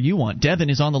about whatever you want.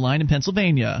 Devin is on the line in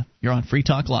Pennsylvania. You're on Free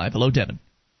Talk Live. Hello, Devin.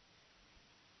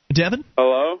 Devin?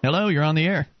 Hello? Hello, you're on the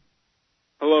air.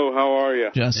 Hello, how are you?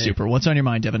 Just super. What's on your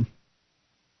mind, Devin?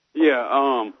 Yeah,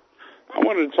 I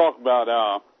wanted to talk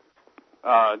about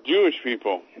Jewish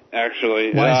people,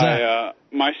 actually. Why is that?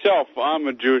 Myself, I'm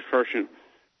a Jewish person,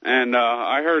 and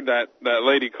I heard that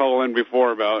lady call in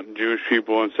before about Jewish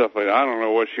people and stuff like that. I don't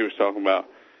know what she was talking about,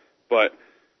 but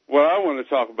what I want to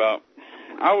talk about,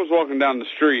 I was walking down the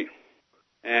street,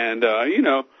 and,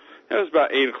 it was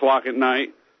about 8 o'clock at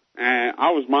night, and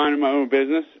I was minding my own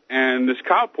business, and this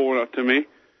cop pulled up to me,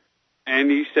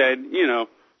 and he said,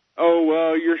 oh,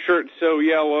 well, your shirt's so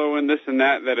yellow and this and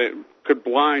that it could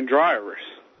blind drivers,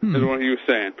 is what he was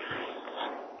saying.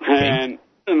 And I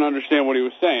didn't understand what he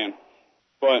was saying,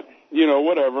 but,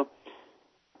 whatever.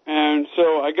 And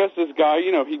so I guess this guy,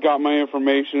 he got my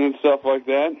information and stuff like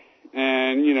that.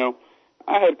 And,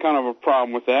 I had kind of a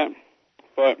problem with that,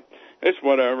 but it's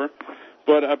whatever.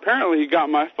 But apparently he got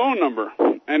my phone number,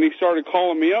 and he started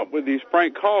calling me up with these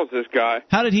prank calls, this guy.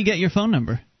 How did he get your phone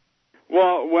number?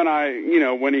 Well, when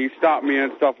when he stopped me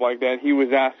and stuff like that, he was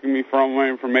asking me for all my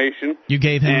information. You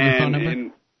gave him your phone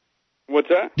number? What's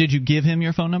that? Did you give him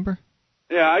your phone number?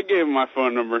 Yeah, I gave him my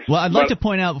phone number. Well, I'd like to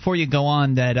point out before you go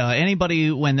on that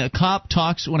anybody, when a cop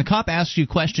asks you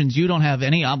questions, you don't have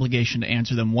any obligation to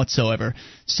answer them whatsoever.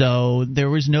 So there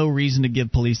was no reason to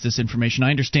give police this information. I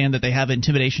understand that they have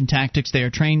intimidation tactics they are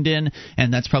trained in,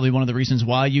 and that's probably one of the reasons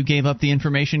why you gave up the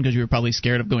information, because you were probably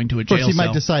scared of going to a jail cell. Of course, he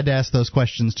might decide to ask those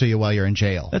questions to you while you're in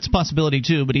jail. That's a possibility,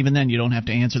 too, but even then you don't have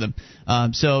to answer them.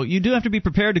 So you do have to be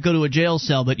prepared to go to a jail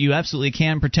cell, but you absolutely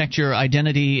can protect your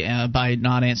identity by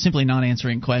simply not answering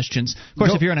questions. Of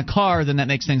course, if you're in a car, then that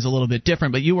makes things a little bit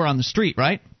different, but you were on the street,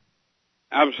 right?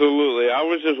 Absolutely. I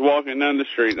was just walking down the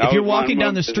street. If you're walking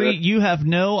down the street, you have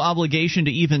no obligation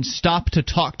to even stop to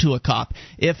talk to a cop.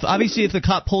 If the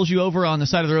cop pulls you over on the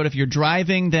side of the road, if you're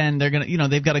driving, then they're going to,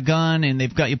 they've got a gun and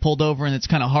they've got you pulled over, and it's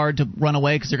kind of hard to run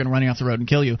away because they're going to run you off the road and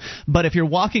kill you. But if you're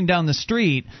walking down the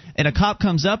street and a cop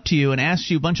comes up to you and asks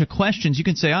you a bunch of questions, you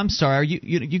can say, "I'm sorry."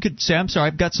 You could say, "I'm sorry,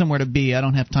 I've got somewhere to be. I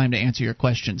don't have time to answer your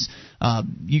questions."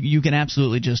 You can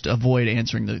absolutely just avoid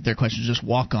answering their questions. Just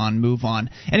walk on, move on.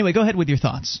 Anyway, go ahead with your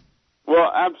thoughts.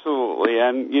 Well, absolutely,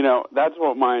 and that's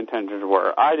what my intentions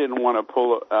were. I didn't want to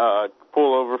pull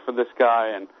over for this guy,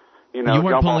 and you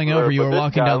weren't pulling over. You were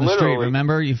walking down the street.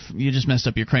 Remember, you just messed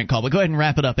up your crank call. But go ahead and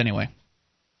wrap it up anyway.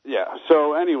 Yeah.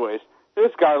 So, anyways,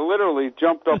 this guy literally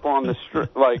jumped up on the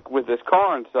street, like with his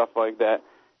car and stuff like that.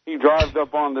 He drives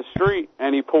up on the street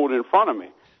and he pulled in front of me.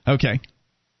 Okay.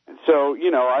 So,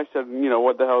 I said,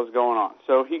 what the hell is going on?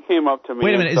 So he came up to me.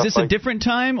 Wait a minute, is this a different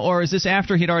time, or is this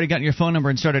after he'd already gotten your phone number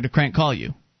and started to crank call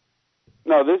you?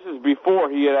 No, this is before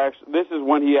he had actually. This is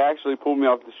when he actually pulled me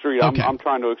off the street. Okay. I'm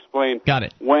trying to explain. Got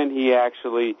it. When he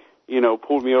actually,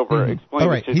 pulled me over. Explain. All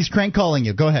right, he's crank calling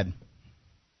you. Go ahead.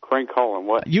 Crank calling.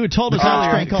 What? You had told us earlier.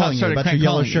 earlier. Crank calling you about your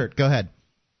yellow shirt. Go ahead.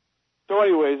 So,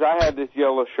 anyways, I had this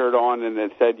yellow shirt on, and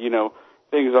it said,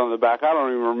 things on the back. I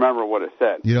don't even remember what it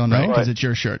said. You don't know? Because it's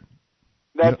your shirt.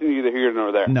 That's neither here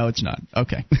nor there. No, it's not.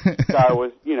 Okay. Guy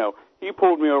was, he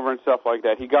pulled me over and stuff like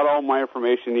that. He got all my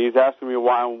information. He's asking me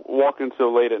why I'm walking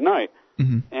so late at night.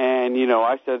 Mm-hmm. And,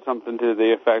 I said something to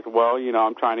the effect, well,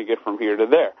 I'm trying to get from here to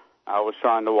there. I was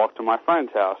trying to walk to my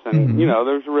friend's house, and,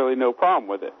 there's really no problem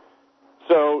with it.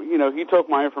 So, he took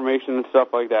my information and stuff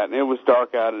like that, and it was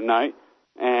dark out at night.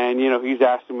 And, he's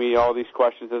asking me all these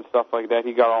questions and stuff like that.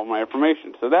 He got all my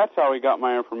information. So that's how he got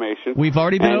my information. We've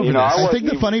already been over this. I think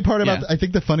the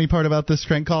funny part about this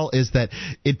crank call is that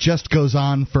it just goes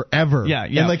on forever. Yeah.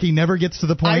 And he never gets to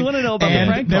the point. I want to know about the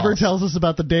crank never calls. tells us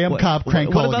about the damn cop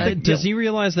crank calling. What about does he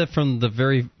realize that from the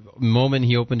very moment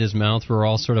he opened his mouth, we're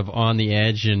all sort of on the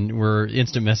edge and we're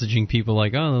instant messaging people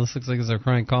like, oh, this looks like it's a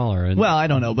crank caller. And well, I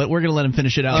don't know, but we're going to let him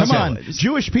finish it out. Come on.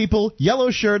 Jewish people,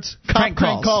 yellow shirts, crank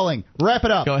calling. Wrap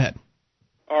it up. Go ahead.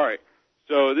 All right.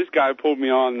 So this guy pulled me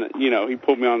on, he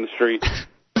pulled me on the street.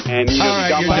 And, all right,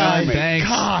 got my thanks.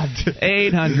 God.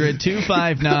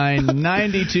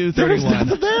 800-259-9231. There's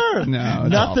nothing there. No,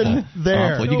 nothing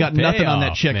there. Awful. You got nothing on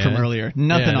that chick from earlier.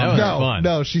 Nothing on that.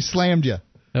 No, she slammed you.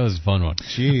 That was a fun one.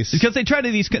 Jeez. Because they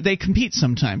they compete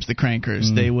sometimes, the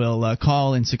crankers. They will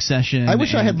call in succession. I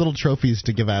wish I had little trophies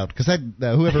to give out, because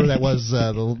whoever that was,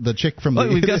 the chick from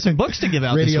we've got some books to give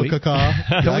out Radio this week.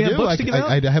 Caca. Don't we have books to give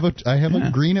out? I have a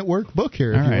Green at Work book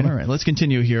here. All right. Let's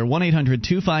continue here.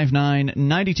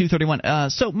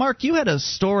 1-800-259-9231. So, Mark, you had a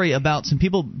story about some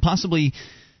people possibly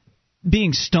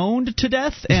being stoned to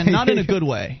death, and not in a good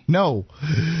way. No.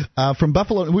 From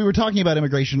Buffalo, we were talking about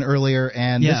immigration earlier,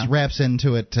 and this wraps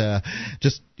into it. The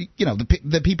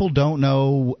people don't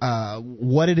know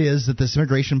what it is that this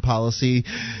immigration policy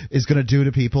is going to do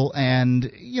to people, and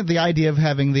the idea of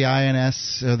having the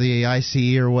INS or the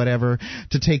IC or whatever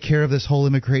to take care of this whole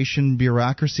immigration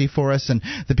bureaucracy for us, and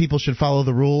the people should follow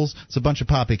the rules. It's a bunch of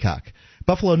poppycock.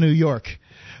 Buffalo, New York,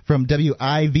 from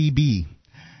WIVB.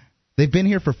 They've been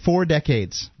here for 4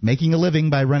 decades, making a living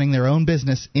by running their own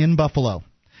business in Buffalo.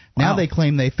 Now they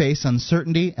claim they face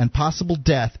uncertainty and possible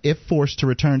death if forced to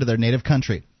return to their native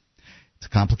country. It's a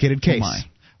complicated case,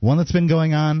 one that's been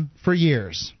going on for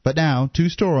years. But now, 2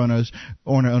 store owners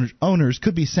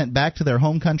could be sent back to their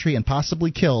home country and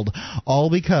possibly killed, all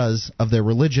because of their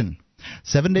religion.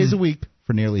 7 days a week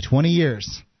for nearly 20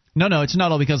 years. No, it's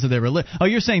not all because of their religion. Oh,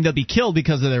 you're saying they'll be killed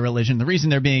because of their religion. The reason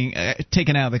they're being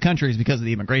taken out of the country is because of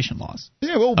the immigration laws.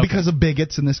 Yeah, well, because of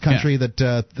bigots in this country that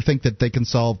think that they can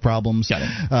solve problems,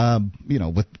 with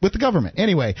the government.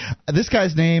 Anyway, this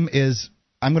guy's name is,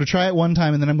 I'm going to try it one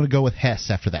time, and then I'm going to go with Hess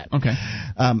after that. Okay.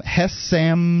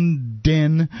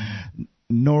 Hessamdin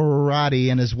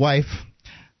Norati and his wife,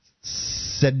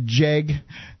 Sedjeg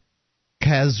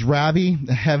Kazrabi,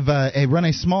 have run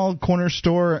a small corner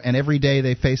store, and every day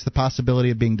they face the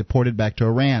possibility of being deported back to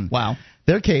Iran. Wow.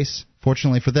 Their case,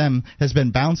 fortunately for them, has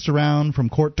been bounced around from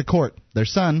court to court. Their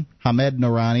son, Hamed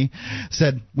Nourani,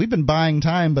 said, "We've been buying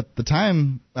time, but the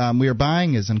time we are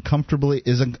buying is uncomfortable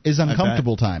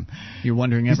time." You're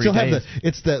wondering every day.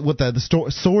 It's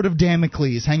the sword of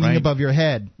Damocles hanging above your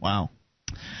head. Wow.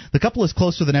 The couple is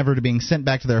closer than ever to being sent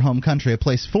back to their home country, a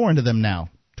place foreign to them now.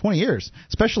 20 years,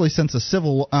 especially since a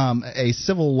civil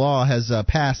law has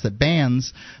passed that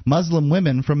bans Muslim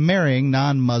women from marrying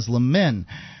non-Muslim men.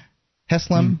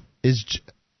 Heslam is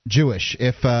Jewish.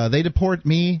 If they deport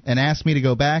me and ask me to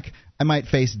go back, I might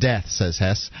face death, says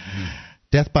Hess.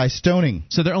 Death by stoning.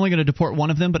 So they're only going to deport one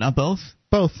of them, but not both?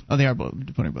 Both. Oh, they are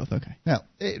deporting both. Okay.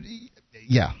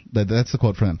 Yeah, that's the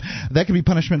quote from them. That could be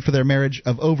punishment for their marriage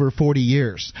of over 40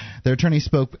 years. Their attorney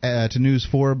spoke to News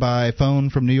 4 by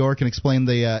phone from New York and explained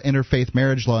the interfaith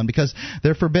marriage law. And because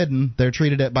they're forbidden, they're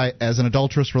treated as an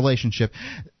adulterous relationship.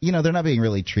 They're not being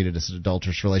really treated as an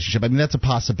adulterous relationship. I mean, that's a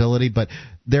possibility, but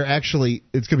it's going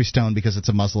to be stoned because it's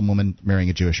a Muslim woman marrying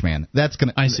a Jewish man. I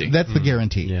see. That's the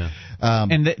guarantee. Yeah.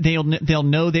 And they'll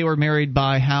know they were married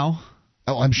by how?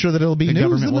 Oh, I'm sure that it'll be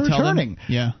news in the returning.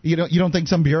 Yeah. You don't think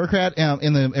some bureaucrat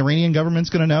in the Iranian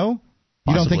government's going to know?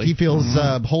 You don't think he feels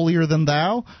holier than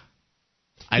thou?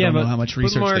 I don't know how much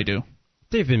research Mark, they do.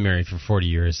 They've been married for 40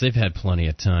 years. They've had plenty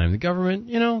of time. The government,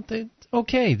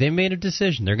 they made a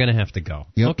decision. They're going to have to go.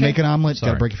 Okay? Make an omelet,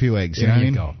 got to break a few eggs. There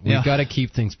you go. We've got to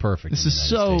keep things perfect. This is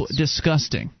so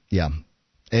disgusting. Yeah.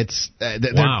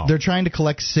 They're trying to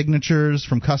collect signatures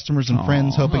from customers and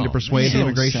friends, hoping to persuade the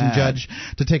immigration judge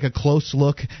to take a close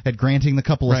look at granting the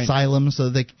couple asylum so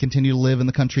that they can continue to live in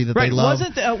the country that they love.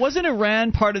 Wasn't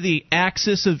Iran part of the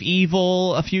axis of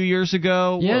evil a few years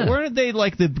ago? Yeah. Weren't they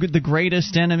like the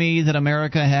greatest enemy that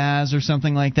America has or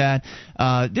something like that?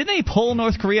 Didn't they pull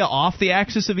North Korea off the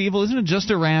axis of evil? Isn't it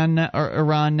just Iran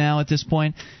now at this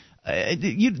point?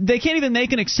 They can't even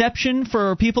make an exception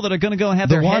for people that are going to go and have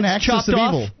their heads chopped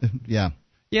off. Yeah,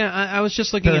 I was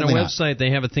just looking at a website.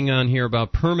 They have a thing on here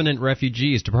about permanent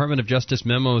refugees. Department of Justice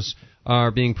memos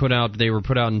are being put out. They were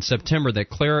put out in September to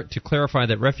clarify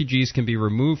that refugees can be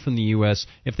removed from the U.S.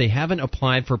 if they haven't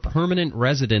applied for permanent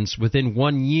residence within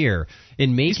 1 year.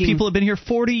 These people have been here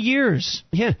 40 years.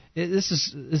 Yeah, this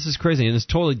is crazy, and it's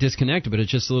totally disconnected, but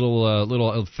it's just a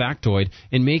little factoid.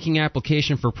 In making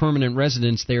application for permanent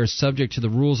residence, they are subject to the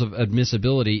rules of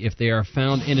admissibility. If they are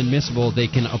found inadmissible, they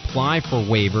can apply for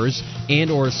waivers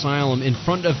and or asylum in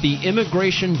front of the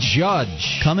immigration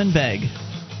judge. Come and beg.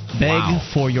 Beg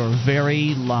for your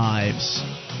very lives.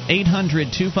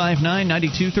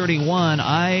 800-259-9231.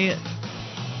 I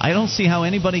don't see how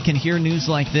anybody can hear news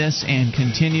like this and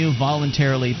continue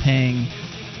voluntarily paying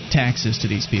taxes to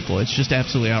these people. It's just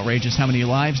absolutely outrageous how many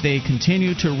lives they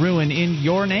continue to ruin in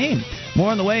your name. More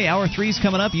on the way. Hour 3's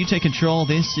coming up. You take control.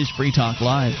 This is Free Talk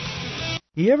Live.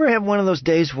 You ever have one of those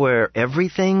days where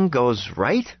everything goes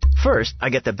right? First, I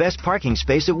get the best parking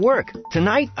space at work.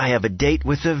 Tonight, I have a date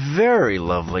with the very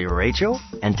lovely Rachel.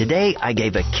 And today, I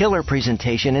gave a killer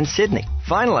presentation in Sydney,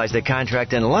 finalized a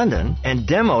contract in London, and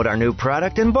demoed our new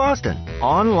product in Boston.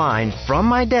 Online, from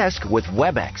my desk with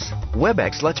WebEx.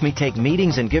 WebEx lets me take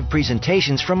meetings and give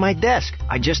presentations from my desk.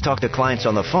 I just talk to clients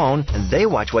on the phone, and they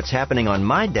watch what's happening on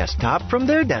my desktop from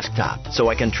their desktop. So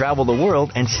I can travel the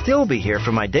world and still be here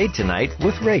for my date tonight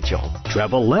with Rachel.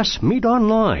 Travel less, meet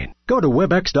online. Go to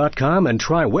Webex.com and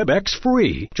try Webex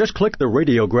free. Just click the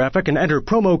radio graphic and enter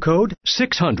promo code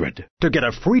 600 to get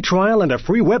a free trial and a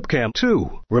free webcam,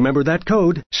 too. Remember that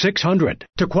code, 600,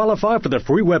 to qualify for the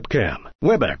free webcam.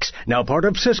 Webex, now part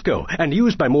of Cisco and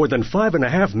used by more than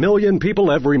 5.5 million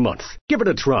people every month. Give it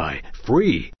a try,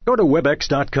 free. Go to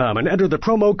Webex.com and enter the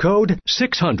promo code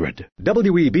 600,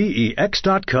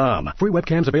 Webex.com. Free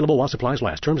webcams available while supplies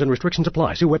last. Terms and restrictions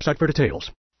apply. See website for details.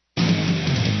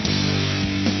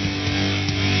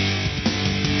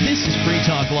 This is Free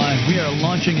Talk Live. We are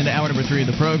launching into hour number 3 of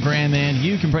the program, and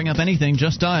you can bring up anything.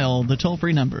 Just dial the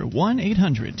toll-free number,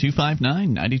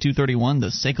 1-800-259-9231,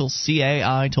 the SACL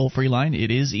CAI toll-free line. It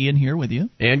is Ian here with you.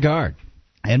 And Guard.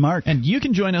 And Mark. And you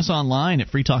can join us online at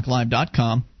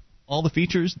freetalklive.com. All the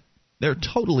features, they're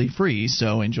totally free,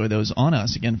 so enjoy those on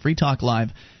us. Again,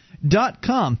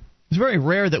 freetalklive.com. It's very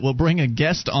rare that we'll bring a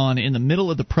guest on in the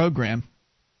middle of the program.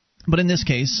 But in this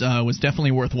case, it was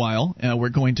definitely worthwhile. We're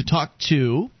going to talk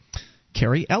to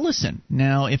Carrie Ellison.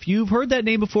 Now, if you've heard that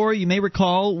name before, you may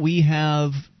recall we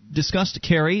have discussed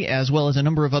Carrie as well as a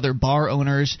number of other bar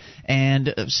owners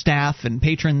and staff and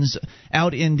patrons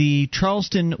out in the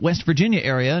Charleston, West Virginia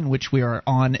area, in which we are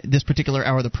on this particular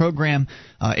hour of the program.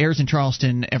 Airs in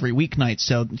Charleston every weeknight,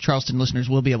 so Charleston listeners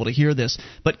will be able to hear this.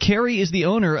 But Carrie is the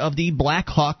owner of the Black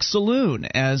Hawk Saloon,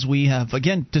 as we have,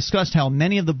 again, discussed how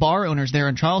many of the bar owners there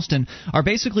in Charleston are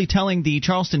basically telling the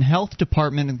Charleston Health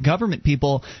Department and government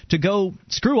people to go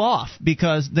screw off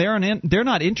because they're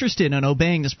not interested in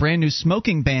obeying this brand new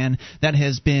smoking ban that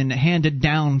has been handed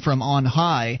down from on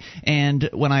high. And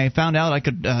when I found out I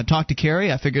could talk to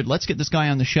Carrie, I figured let's get this guy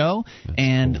on the show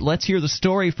and let's hear the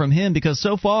story from him, because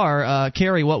so far,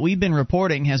 Carrie, what we've been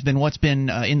reporting has been what's been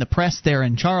in the press there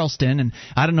in Charleston. And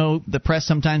I don't know, the press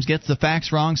sometimes gets the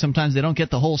facts wrong, sometimes they don't get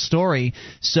the whole story.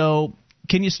 So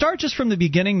can you start just from the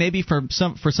beginning, maybe for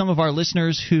some of our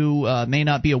listeners who may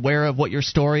not be aware of what your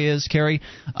story is, Carrie,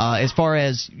 as far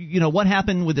as what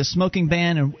happened with the smoking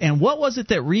ban, and what was it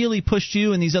that really pushed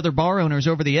you and these other bar owners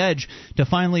over the edge to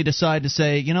finally decide to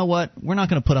say, you know what, we're not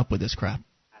going to put up with this crap?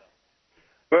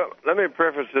 Well, let me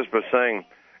preface this by saying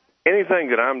anything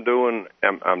that I'm doing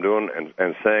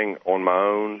and saying on my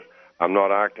own. I'm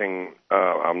not acting.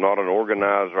 I'm not an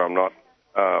organizer. I'm not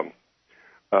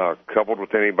coupled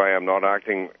with anybody. I'm not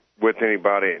acting with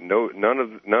anybody. No, none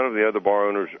of the other bar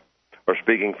owners are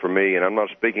speaking for me, and I'm not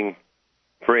speaking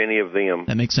for any of them.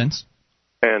 That makes sense.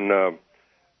 And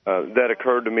that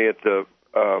occurred to me at the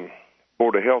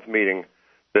Board of Health meeting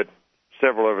that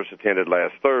several of us attended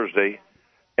last Thursday,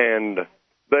 and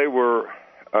they were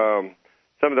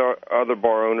some of the other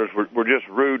bar owners were just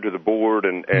rude to the board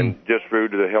and just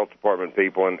rude to the health department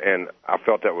people, and I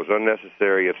felt that was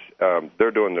unnecessary. It's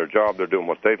they're doing their job, they're doing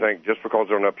what they think. Just because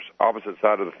they're on the opposite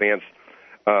side of the fence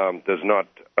does not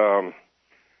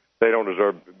don't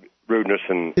deserve rudeness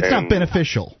and it's not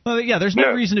beneficial. Well, yeah, there's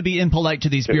no reason to be impolite to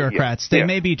these bureaucrats. They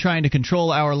may be trying to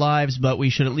control our lives, but we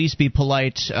should at least be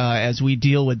polite as we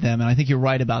deal with them, and I think you're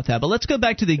right about that. But let's go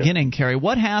back to the beginning, Kerry.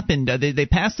 What happened? They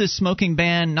passed this smoking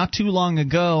ban not too long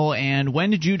ago, and when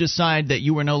did you decide that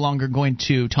you were no longer going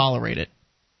to tolerate it?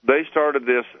 They started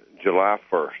this July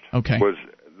 1st. Okay.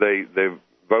 They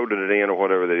voted it in or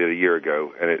whatever they did a year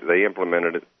ago, and they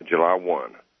implemented it July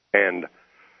 1. And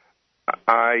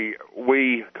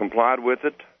we complied with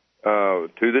it to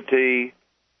the T.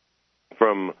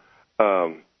 From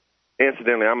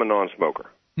incidentally, I'm a non-smoker,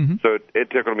 so it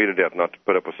tickled me to death not to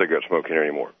put up a cigarette smoke here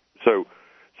anymore. So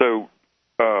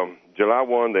July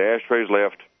 1, the ashtrays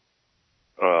left,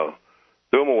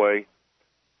 threw them away.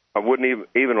 I wouldn't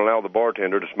even allow the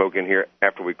bartender to smoke in here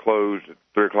after we closed at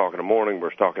 3 o'clock in the morning.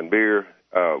 We're stocking beer.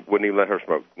 Wouldn't even let her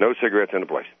smoke. No cigarettes in the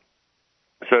place.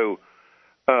 So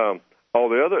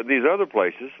these other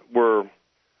places were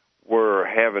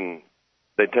having,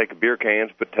 they'd take beer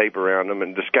cans, put tape around them,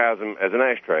 and disguise them as an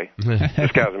ashtray.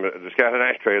 disguise an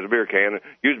ashtray as a beer can.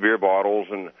 Use beer bottles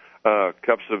and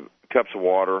cups of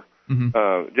water.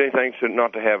 Anything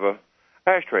not to have a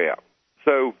ashtray out.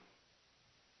 So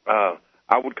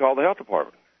I would call the health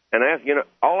department and ask.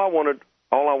 All I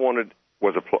wanted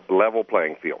was a level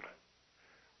playing field.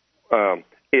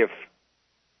 If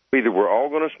either we're all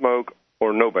going to smoke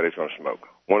or nobody's going to smoke,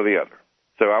 one or the other.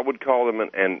 So I would call them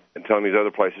and tell them these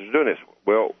other places are doing this.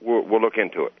 Well, we'll look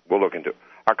into it.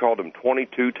 I called them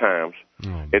 22 times.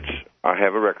 I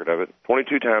have a record of it.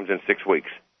 22 times in 6 weeks,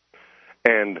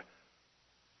 and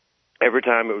every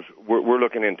time it was we're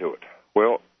looking into it.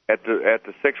 Well, at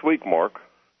the 6-week mark,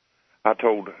 I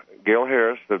told Gail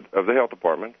Harris of the health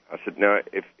department. I said, now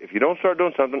if you don't start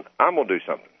doing something, I'm gonna do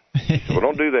something. She said, well,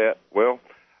 don't do that. Well,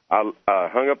 I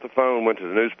hung up the phone, went to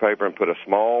the newspaper, and put a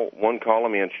small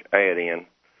 1-column inch ad in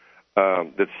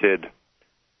that said,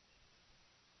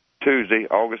 Tuesday,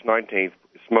 August 19th,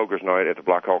 Smokers Night at the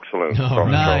Black Hawk Saloon. Oh,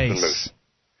 nice.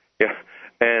 Yeah,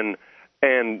 and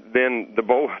then the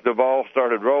ball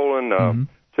started rolling.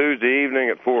 Tuesday evening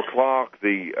at 4 o'clock,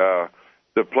 the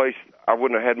place, I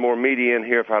wouldn't have had more media in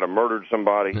here if I'd have murdered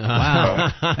somebody.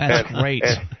 Wow, that's great.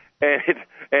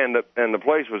 And the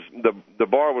place was the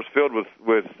bar was filled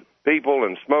with people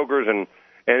and smokers and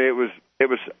it was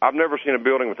I've never seen a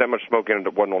building with that much smoke in it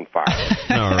that wasn't on fire.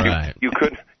 All right. You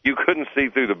couldn't see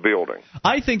through the building.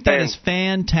 I think that is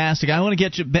fantastic. I want to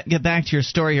get back to your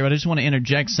story here, but I just want to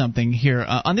interject something here.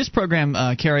 On this program,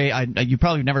 Kerry, you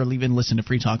probably never even listened to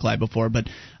Free Talk Live before, but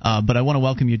I want to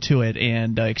welcome you to it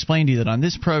and explain to you that on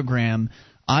this program,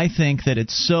 I think that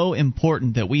it's so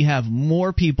important that we have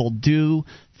more people do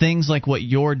things like what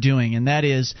you're doing, and that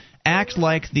is act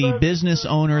like the business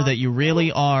owner that you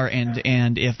really are,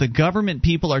 and if the government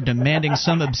people are demanding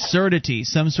some absurdity,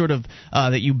 some sort of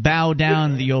that you bow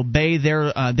down, that you obey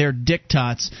their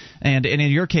diktats, and in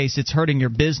your case it's hurting your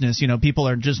business. People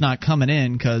are just not coming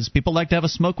in because people like to have a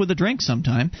smoke with a drink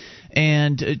sometime,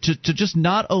 and to just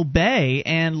not obey,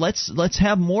 and let's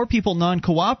have more people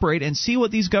non-cooperate and see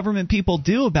what these government people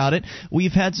do about it.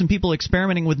 We've had some people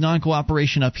experimenting with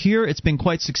non-cooperation up here. It's been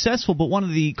quite successful, but one of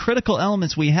the critical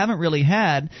elements we haven't really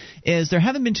had is there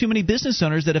haven't been too many business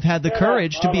owners that have had the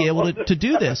courage to be able to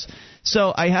do this.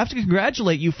 So I have to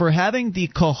congratulate you for having the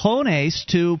cojones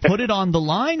to put it on the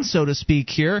line, so to speak,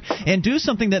 here, and do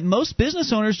something that most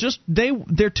business owners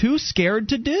they're too scared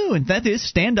to do, and that is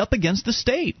stand up against the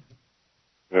state.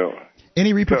 Yeah.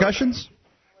 Any repercussions?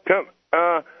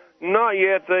 Not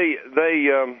yet.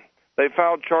 They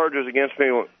filed charges against me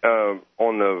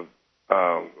on the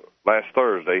last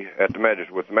Thursday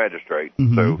with the magistrate.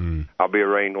 So I'll be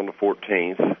arraigned on the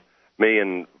 14th. Me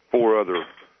and three other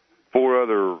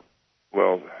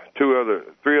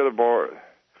bars.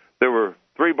 There were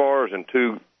 3 bars and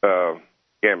 2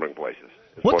 gambling places.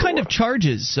 What kind of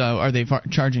charges are they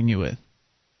charging you with?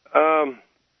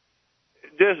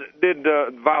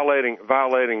 Violating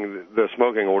the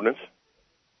smoking ordinance.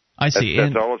 I see.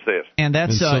 That's all it says. And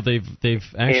that's so they've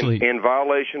actually in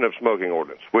violation of smoking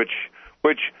ordinance, which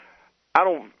I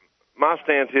don't. My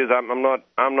stance is I'm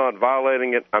not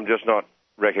violating it. I'm just not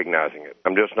recognizing it.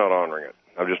 I'm just not honoring it.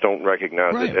 I just don't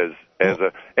recognize it as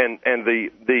a and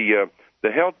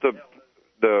the health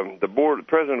the board, the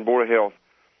president of the Board of Health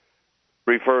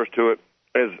refers to it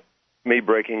as me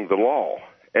breaking the law.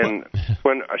 And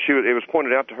when it was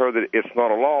pointed out to her that it's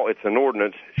not a law, it's an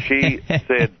ordinance, she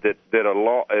said that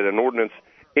an ordinance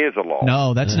is a law.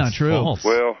 No, that's not true. False.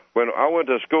 Well, when I went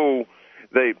to school,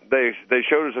 they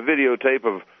showed us a videotape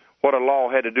of what a law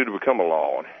had to do to become a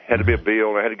law. It had to be a bill,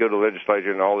 and it had to go to the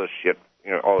legislature and all this shit,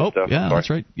 all this stuff. Yeah, that's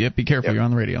right. Yeah, be careful. You're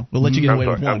on the radio. We'll let you get away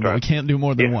with one, but we can't do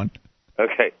more than one.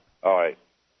 Okay. All right.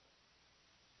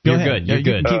 You're good. You're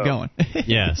good. Keep going.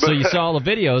 Yeah. So you saw all the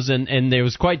videos, and it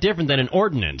was quite different than an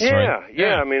ordinance, right?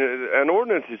 Yeah. I mean, an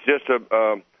ordinance is just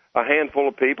a handful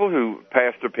of people who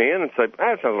pass their pen and say,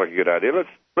 that sounds like a good idea.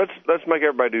 Let's make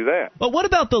everybody do that. But what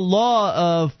about the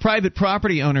law of private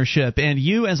property ownership and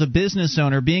you as a business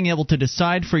owner being able to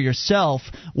decide for yourself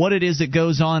what it is that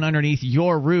goes on underneath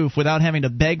your roof without having to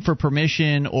beg for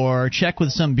permission or check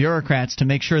with some bureaucrats to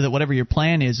make sure that whatever your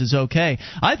plan is okay?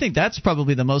 I think that's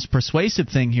probably the most persuasive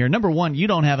thing here. Number one, you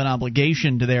don't have an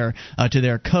obligation to their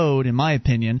code, in my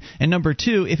opinion. And number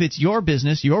two, if it's your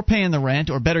business, you're paying the rent,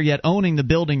 or better yet, owning the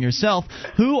building yourself.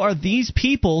 Who are these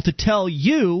people to tell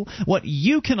you what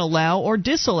you can allow or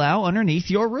disallow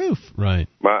underneath your roof? Right.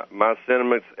 My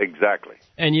sentiments exactly.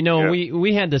 And,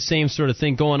 we had the same sort of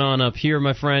thing going on up here,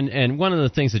 my friend, and one of the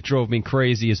things that drove me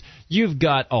crazy is you've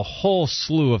got a whole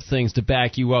slew of things to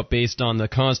back you up based on the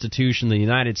Constitution of the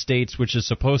United States, which is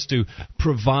supposed to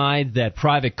provide that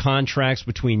private contracts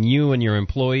between you and your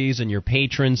employees and your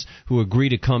patrons who agree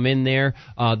to come in there,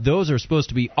 those are supposed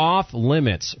to be off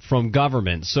limits from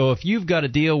government. So if you've got a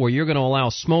deal where you're going to allow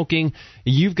smoking,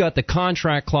 you've got the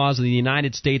contract clause of the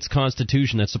United States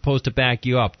Constitution that's supposed to back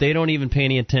you up. They don't even pay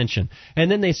any attention.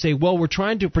 And then they say, well, we're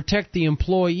trying to protect the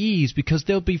employees because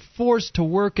they'll be forced to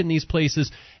work in these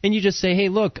places. And you just say, hey,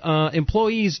 look,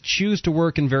 employees choose to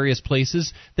work in various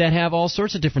places that have all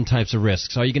sorts of different types of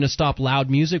risks. Are you going to stop loud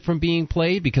music from being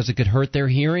played because it could hurt their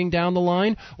hearing down the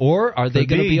line? Or are they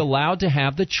going to be allowed to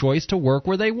have the choice to work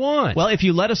where they want? Well, if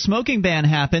you let a smoking ban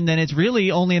happen, then it's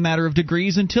really only a matter of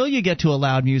degrees until you get to a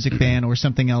loud music ban or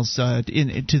something else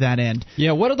to that end.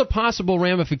 Yeah, what are the possible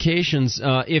ramifications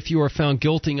if you are found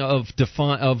guilty of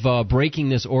breaking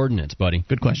this ordinance, buddy?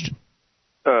 Good question.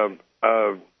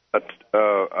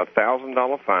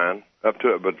 $1,000 fine, up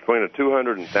to between a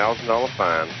 $200 and $1,000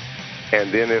 fine,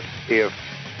 and then if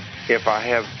I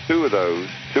have two of those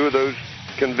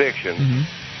convictions,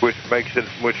 which makes that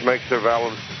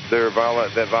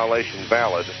violation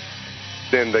valid,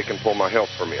 then they can pull my health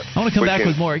permit. I want to come back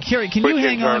with more. Kerry, can you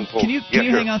hang on? Can you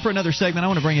hang on for another segment? I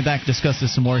want to bring you back to discuss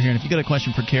this some more here. And if you got a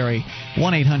question for Kerry,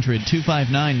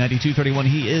 1-800-259-9231.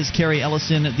 He is Kerry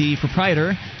Ellison, the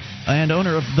proprietor and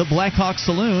owner of the Black Hawk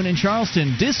Saloon in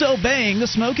Charleston, disobeying the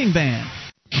smoking ban.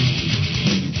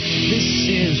 This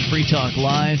is Free Talk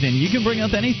Live, and you can bring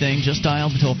up anything. Just dial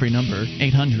the toll-free number,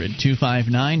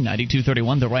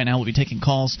 800-259-9231. Though right now we'll be taking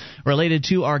calls related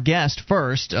to our guest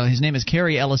first. His name is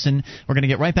Kerry Ellison. We're going to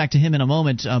get right back to him in a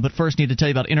moment, but first need to tell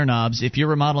you about Interknobs. If you're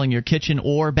remodeling your kitchen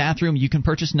or bathroom, you can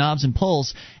purchase knobs and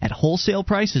pulls at wholesale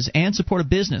prices and support a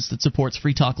business that supports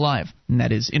Free Talk Live, and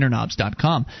that is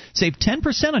Interknobs.com. Save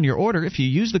 10% on your order if you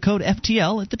use the code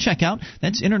FTL at the checkout.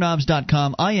 That's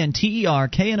Interknobs.com,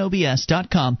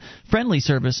 INTERKNOBS.com. Friendly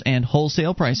service and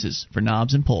wholesale prices for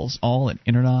knobs and pulls, all at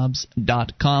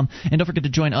Interknobs.com. And don't forget to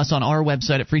join us on our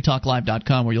website at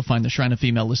freetalklive.com, where you'll find the Shrine of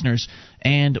Female Listeners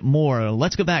and more.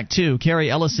 Let's go back to Kerry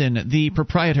Ellison, the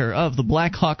proprietor of the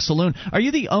Black Hawk Saloon. Are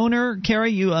you the owner,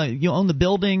 Kerry? You own the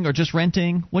building or just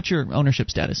renting? What's your ownership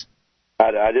status?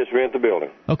 I just rent the building.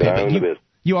 Okay, but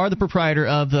you are the proprietor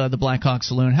of the Black Hawk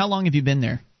Saloon. How long have you been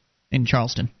there in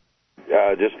Charleston?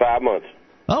 Just 5 months.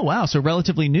 Oh, wow. So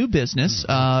relatively new business.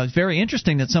 Very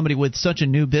interesting that somebody with such a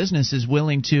new business is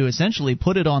willing to essentially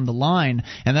put it on the line,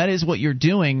 and that is what you're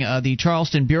doing. The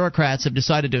Charleston bureaucrats have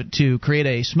decided to create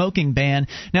a smoking ban.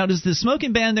 Now, does the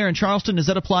smoking ban there in Charleston, does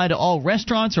that apply to all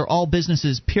restaurants or all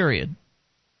businesses, period?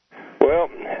 Well,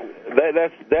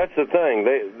 that's the thing.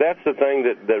 That's the thing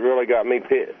that really got me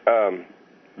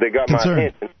they got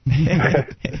concerned. My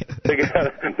attention.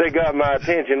 they got my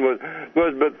attention was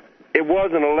but it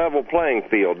wasn't a level playing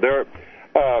field. Now,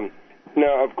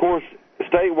 of course,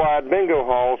 statewide bingo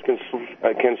halls can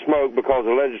smoke because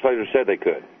the legislature said they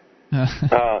could.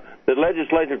 The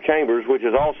legislative chambers, which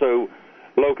is also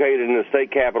located in the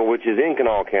state capitol, which is in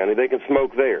Kanawha County, they can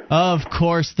smoke there. Of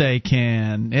course they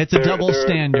can. It's a double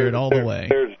standard all the way.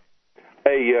 There's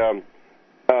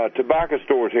tobacco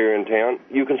stores here in town.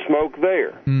 You can smoke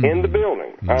there in the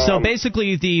building. So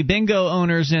basically the bingo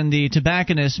owners and the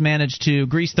tobacconists managed to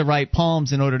grease the right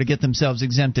palms in order to get themselves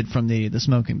exempted from the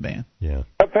smoking ban. Yeah.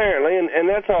 Apparently, and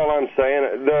that's all I'm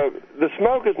saying. The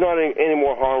smoke is not any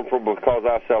more harmful because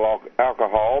I sell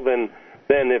alcohol than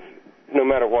if no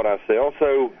matter what I sell.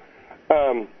 So,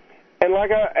 and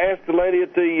like I asked the lady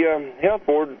at the health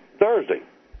board Thursday,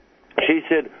 she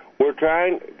said, we're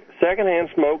trying... Secondhand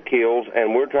smoke kills,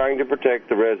 and we're trying to protect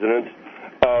the residents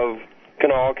of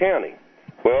Kanawha County.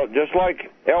 Well, just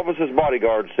like Elvis's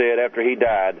bodyguard said after he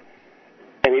died,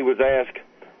 and he was asked,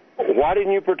 why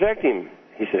didn't you protect him?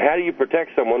 He said, how do you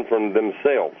protect someone from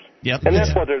themselves? Yep. And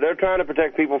that's what they're trying to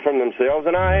protect people from themselves.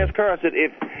 And I asked her, I said,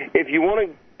 if you want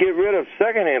to get rid of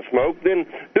secondhand smoke, then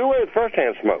do away with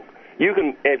firsthand smoke.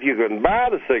 If you can buy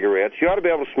the cigarettes, you ought to be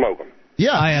able to smoke them.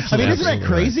 Yeah, I mean, isn't that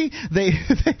crazy?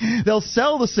 They'll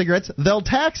sell the cigarettes, they'll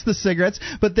tax the cigarettes,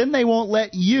 but then they won't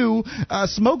let you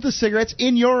smoke the cigarettes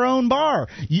in your own bar.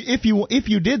 If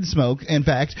you did smoke, in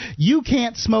fact, you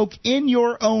can't smoke in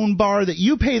your own bar that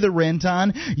you pay the rent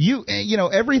on. You know,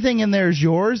 everything in there is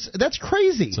yours. That's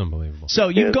crazy. It's unbelievable. So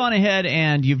you've gone ahead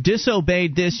and you've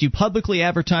disobeyed this. You publicly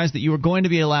advertised that you were going to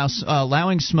be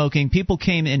allowing smoking. People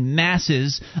came in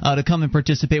masses to come and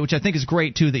participate, which I think is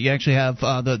great too. That you actually have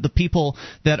the people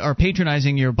that are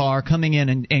patronizing your bar coming in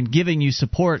and giving you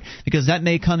support, because that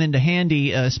may come into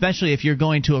handy, especially if you're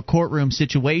going to a courtroom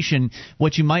situation.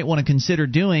 What you might want to consider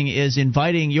doing is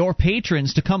inviting your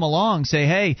patrons to come along. Say,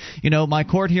 hey, you know, my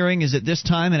court hearing is at this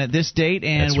time and at this date,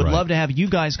 and would love to have you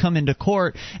guys come into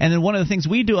court. And then one of the things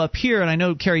we do up here, and I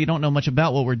know, Kerry, you don't know much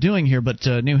about what we're doing here, but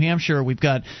New Hampshire, we've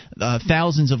got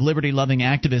thousands of liberty-loving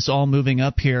activists all moving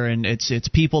up here, and it's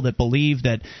people that believe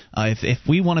that if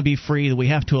we want to be free, that we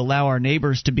have to allow our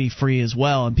neighbors to be free as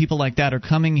well. And people like that are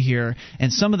coming here,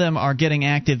 and some of them are getting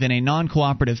active in a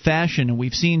non-cooperative fashion, and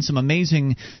we've seen some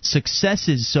amazing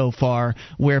successes so far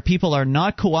where people are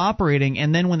not cooperating,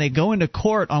 and then when they go into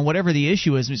court on whatever the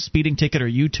issue is, a speeding ticket or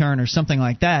U-turn or something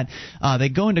like that, they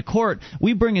go into court.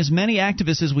 We bring as many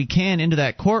activists as we can into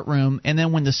that courtroom, and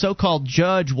then when the so-called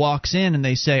judge walks in and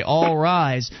they say, all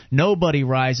rise, nobody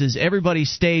rises, everybody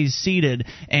stays seated,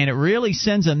 and it really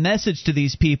sends a message to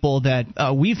these people that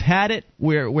we've had it.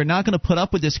 We're not going to put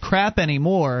up with this crap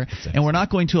anymore, and we're not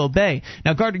going to obey.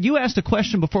 Now, Gardner, you asked a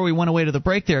question before we went away to the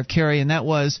break there, Kerry, and that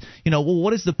was, you know, well,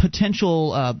 what is the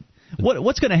potential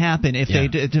what's going to happen if they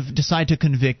decide to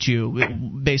convict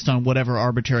you based on whatever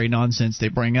arbitrary nonsense they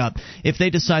bring up? If they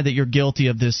decide that you're guilty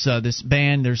of this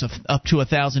ban, there's up to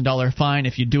 $1,000 fine.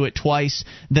 If you do it twice,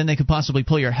 then they could possibly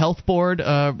pull your health board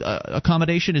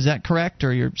accommodation. Is that correct,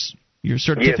 or your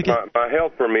certificate? Yes, my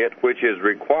health permit, which is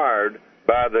required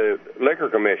by the Liquor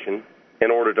Commission in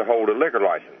order to hold a liquor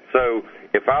license. So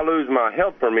if I lose my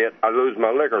health permit, I lose my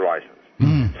liquor license.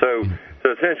 So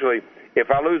essentially,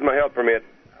 if I lose my health permit,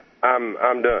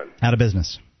 I'm done. Out of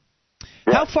business.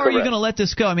 Right, how far are you going to let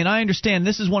this go? I mean, I understand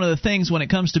this is one of the things when it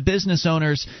comes to business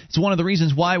owners. It's one of the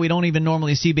reasons why we don't even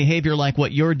normally see behavior like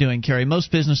what you're doing, Kerry.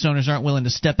 Most business owners aren't willing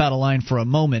to step out of line for a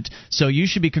moment. So you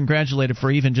should be congratulated for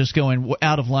even just going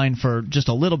out of line for just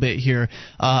a little bit here.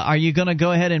 Are you going to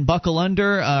go ahead and buckle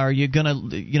under? Are you going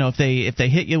to, you know, if they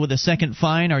hit you with a second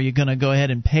fine, are you going to go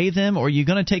ahead and pay them, or are you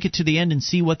going to take it to the end and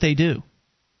see what they do?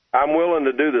 I'm willing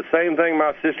to do the same thing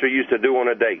my sister used to do on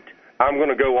a date. I'm going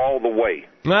to go all the way.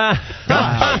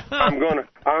 I'm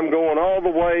going all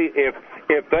the way.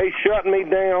 If they shut me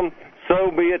down, so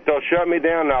be it. They'll shut me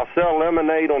down, and I'll sell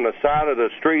lemonade on the side of the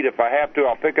street if I have to.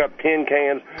 I'll pick up tin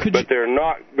cans, but they're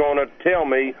not going to tell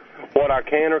me what I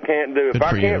can or can't do. If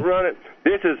I can't run it,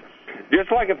 this is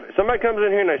just like if somebody comes in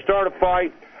here and they start a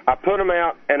fight, I put them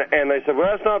out, and they say,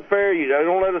 well, that's not fair. You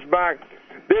don't let us back.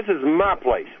 This is my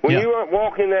place. When you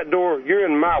walk in that door, you're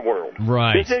in my world.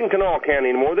 Right. This isn't Kanawha County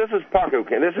anymore. This is Paco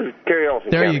County. This is Kerry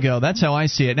Ellison County. There you go. That's how I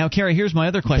see it. Now, Kerry, here's my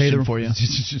other question for you.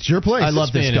 It's your place. I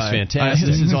love this guy. It's fantastic.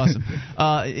 This is awesome.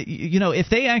 You know, if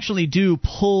they actually do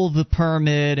pull the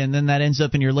permit and then that ends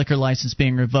up in your liquor license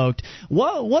being revoked,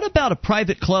 what about a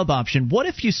private club option? What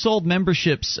if you sold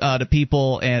memberships to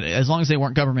people, and as long as they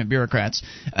weren't government bureaucrats,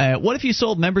 what if you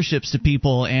sold memberships to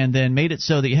people and then made it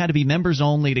so that you had to be members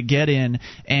only to get in,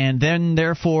 and then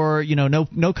therefore, you know,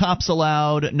 no cops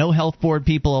allowed, no health board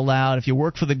people allowed. If you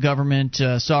work for the government,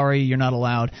 sorry, you're not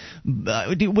allowed.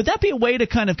 Would that be a way to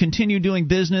kind of continue doing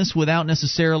business without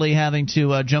necessarily having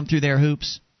to jump through their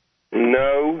hoops?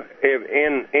 No.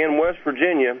 In West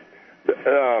Virginia,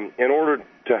 in order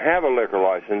to have a liquor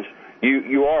license,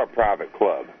 you are a private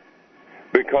club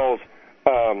because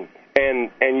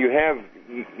and you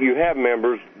have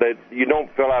members that you don't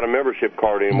fill out a membership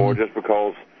card anymore just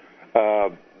because.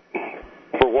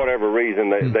 For whatever reason,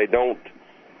 they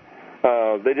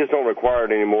just don't require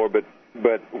it anymore. But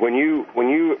when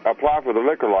you apply for the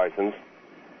liquor license,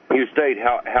 you state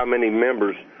how many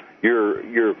members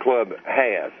your club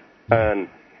has, and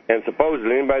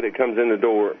supposedly anybody that comes in the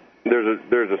door,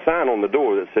 there's a sign on the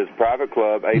door that says private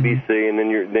club ABC, and then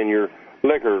your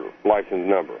liquor license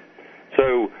number.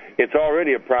 So it's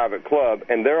already a private club,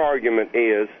 and their argument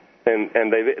is, and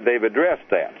they've addressed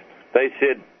that. They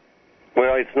said,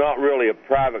 well, it's not really a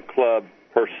private club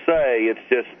per se. It's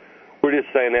just we're just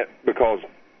saying that because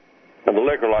of the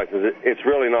liquor license. It's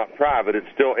really not private. It's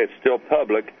still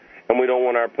public, and we don't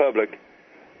want our public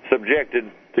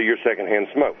subjected to your secondhand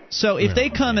smoke. So if they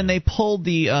come and they pull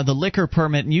the liquor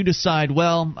permit and you decide,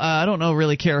 well, I don't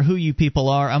really care who you people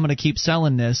are, I'm going to keep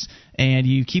selling this, and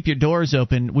you keep your doors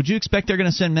open, would you expect they're going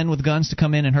to send men with guns to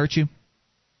come in and hurt you?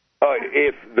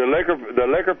 If the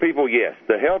liquor people, yes.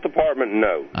 The health department,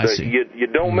 no. I see. You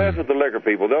don't mess with the liquor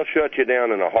people. They'll shut you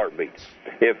down in a heartbeat.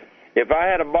 If I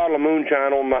had a bottle of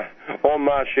moonshine on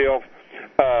my shelf,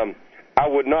 I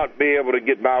would not be able to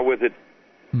get by with it.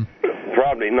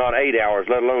 Probably not 8 hours,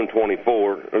 let alone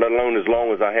 24, let alone as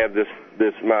long as I have this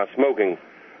my smoking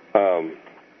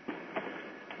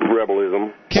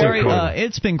rebelism. Kerry,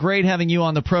 it's been great having you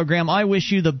on the program. I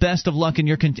wish you the best of luck in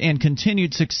your and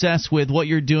continued success with what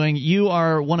you're doing. You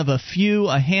are one of a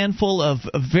handful of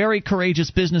very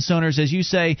courageous business owners. As you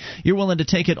say, you're willing to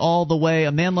take it all the way.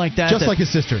 A man like that, just like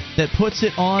his sister, that puts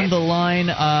it on the line,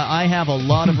 I have a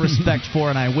lot of respect for,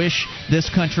 and I wish this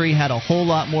country had a whole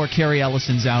lot more Kerry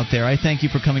Ellisons out there. I thank you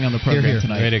for coming on the program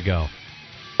tonight. Way to go.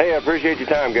 Hey, I appreciate your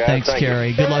time, guys. Thanks,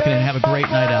 Kerry. Good luck and have a great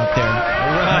night out there.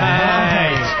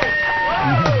 Right.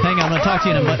 Hang on, I'm going to talk to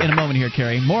you in a moment here,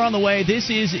 Kerry. More on the way.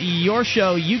 This is your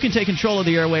show. You can take control of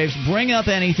the airwaves. Bring up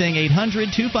anything.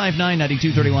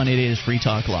 800-259-9231. It is Free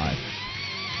Talk Live.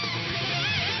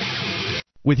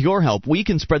 With your help, we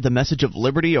can spread the message of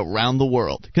liberty around the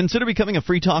world. Consider becoming a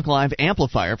Free Talk Live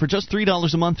amplifier for just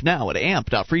 $3 a month now at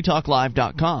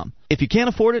amp.freetalklive.com. If you can't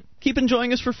afford it, keep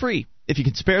enjoying us for free. If you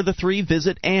can spare the $3,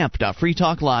 visit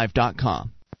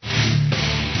amp.freetalklive.com.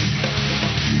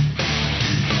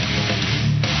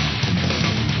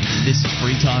 This is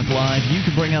Free Talk Live. You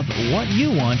can bring up what you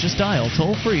want. Just dial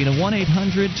toll-free to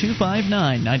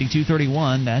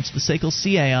 1-800-259-9231. That's the SACL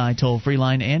CAI toll-free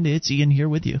line, and it's Ian here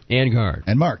with you. And Guard.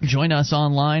 And Mark. Join us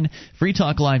online,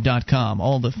 freetalklive.com.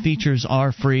 All the features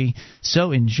are free,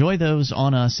 so enjoy those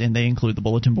on us, and they include the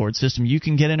bulletin board system. You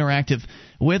can get interactive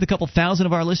with a couple thousand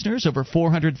of our listeners, over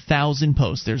 400,000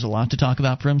 posts. There's a lot to talk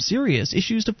about, from serious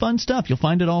issues to fun stuff. You'll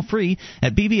find it all free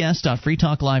at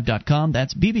bbs.freetalklive.com.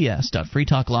 That's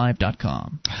bbs.freetalklive.com.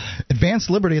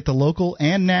 Advance liberty at the local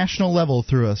and national level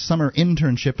through a summer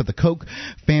internship at the Koch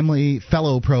Family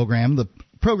Fellow Program. The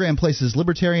program places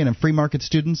libertarian and free market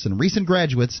students and recent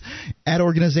graduates at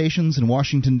organizations in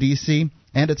Washington, D.C.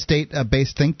 and at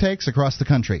state-based think tanks across the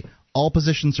country. All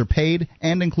positions are paid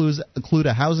and include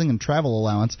a housing and travel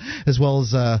allowance, as well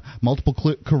as multiple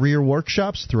career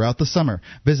workshops throughout the summer.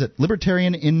 Visit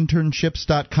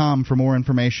libertarianinternships.com for more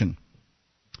information.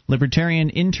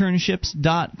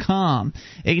 libertarianinternships.com.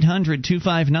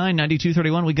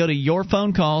 800-259-9231. We go to your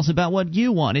phone calls about what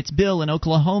you want. It's Bill in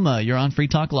Oklahoma. You're on Free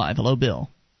Talk Live. Hello, Bill.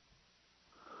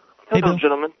 Hello, Bill.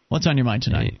 gentlemen. What's on your mind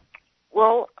tonight?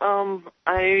 Well,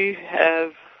 I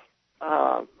have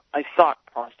a thought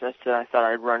process that I thought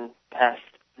I'd run past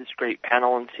this great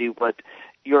panel and see what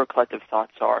your collective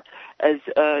thoughts are. As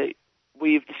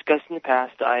we've discussed in the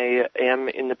past, I am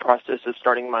in the process of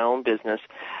starting my own business,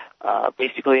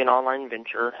 basically an online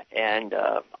venture, and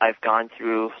I've gone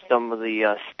through some of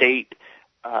the state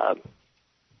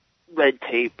red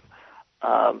tape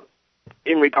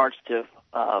in regards to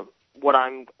what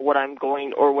I'm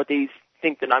going, or what they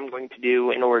think that I'm going to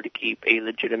do in order to keep a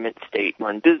legitimate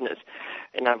state-run business.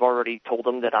 And I've already told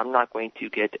them that I'm not going to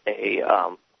get a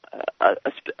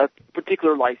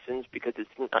particular license because it's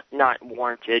not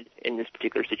warranted in this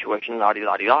particular situation,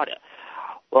 la-di-la-di-la-da.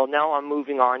 Well, now I'm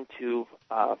moving on to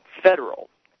federal,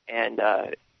 and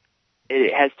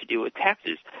it has to do with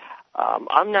taxes.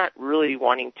 I'm not really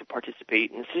wanting to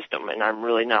participate in the system, and I'm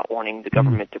really not wanting the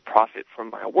government to profit from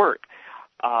my work.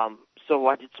 So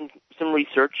I did some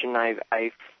research, and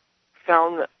I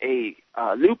found a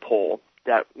loophole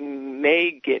that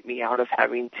may get me out of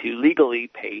having to legally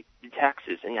pay the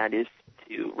taxes, and that is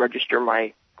to register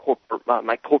my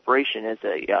corporation as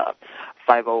a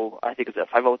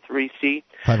 503c.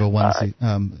 501c.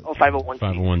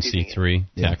 501c3,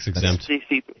 tax exempt.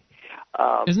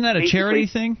 Isn't that a charity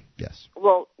thing? Yes.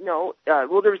 Well, no.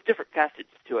 Well, there's different facets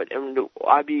to it, and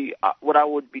what I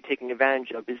would be taking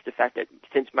advantage of is the fact that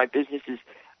since my business is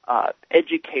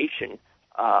education,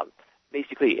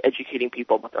 basically educating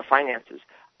people about their finances,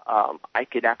 I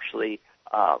could actually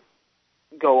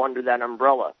go under that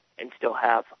umbrella and still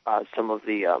have some of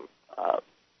the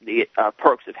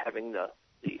perks of having the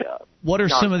what are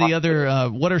some of the other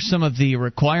what are some of the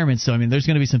requirements, though? I mean, there's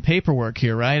going to be some paperwork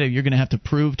here, right? You're going to have to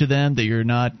prove to them that you're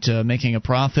not making a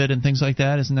profit and things like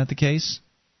that. Isn't that the case?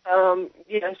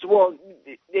 Yes. Well,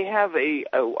 they have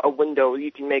a window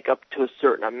you can make up to a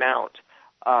certain amount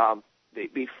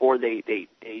before they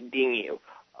ding you.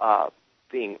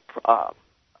 being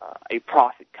a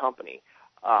profit company.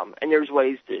 And there's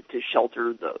ways to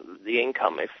shelter the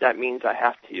income. If that means I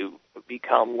have to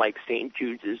become like St.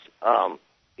 Jude's,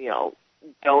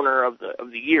 donor of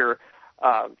the year,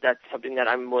 that's something that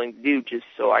I'm willing to do just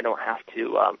so I don't have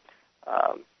to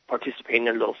participate in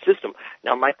their little system.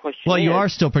 Now, my question Well, is... you are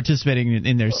still participating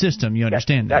in their system. You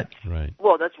understand that. Right.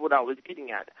 Well, that's what I was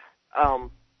getting at.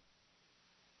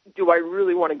 Do I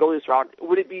really want to go this route?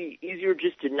 Would it be easier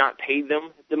just to not pay them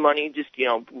the money, just,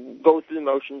 go through the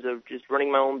motions of just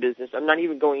running my own business? I'm not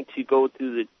even going to go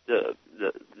through the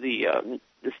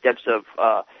steps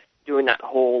of doing that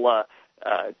whole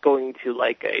going to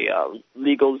like a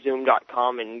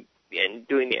LegalZoom.com and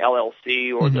doing the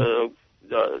LLC or the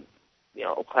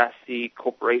Class C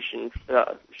corporation.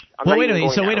 Well, wait a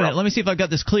minute. So wait a minute. Let me see if I've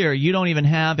got this clear. You don't even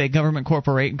have a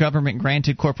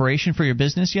government-granted corporation for your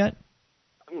business yet?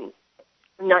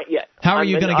 Not yet. How are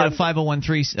you going to get a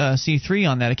 501c3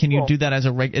 on that? Can you do that as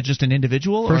just an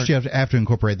individual? First, you have to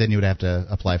incorporate. Then you would have to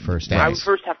apply for status. I would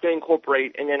first have to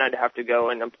incorporate, and then I'd have to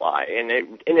go and apply,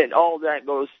 and all that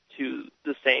goes to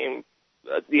the same.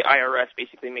 The IRS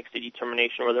basically makes the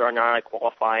determination whether or not I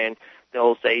qualify, and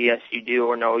they'll say yes, you do,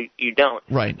 or no, you don't.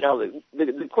 Right. Now,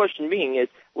 the question being is,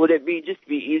 would it be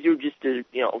easier just to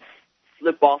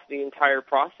flip off the entire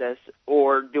process,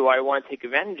 or do I want to take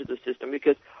advantage of the system?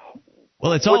 Because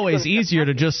well, it's always easier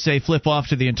to just say flip off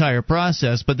to the entire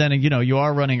process, but then, you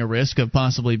are running a risk of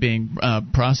possibly being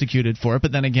prosecuted for it.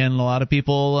 But then again, a lot of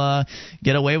people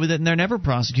get away with it and they're never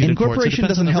prosecuted for it. Incorporation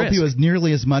doesn't help you as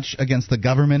nearly as much against the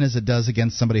government as it does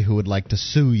against somebody who would like to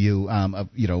sue you,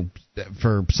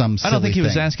 for some silly I don't think he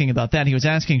was thing. asking about that. He was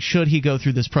asking, should he go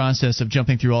through this process of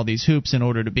jumping through all these hoops in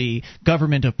order to be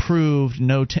government approved,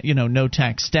 no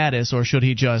tax status, or should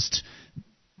he just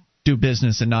do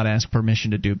business and not ask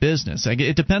permission to do business?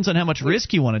 It depends on how much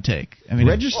risk you want to take. I mean,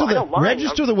 register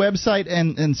the website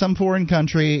in some foreign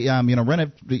country. Run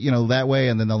it, that way,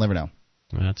 and then they'll never know.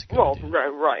 Well, that's a good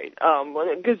idea. Right.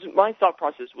 Because my thought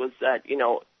process was that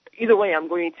either way, I'm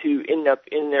going to end up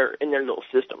in their little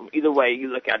system. Either way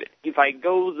you look at it. If I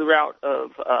go the route of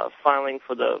filing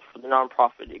for the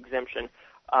nonprofit exemption,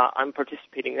 I'm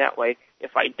participating that way.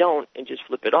 If I don't and just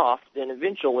flip it off, then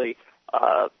eventually.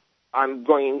 I'm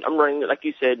running, like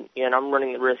you said, and I'm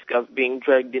running the risk of being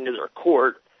dragged into their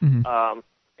court, and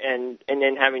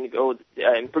then having to go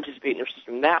and participate in their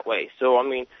system that way. So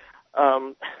I'm in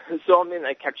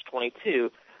that catch-22.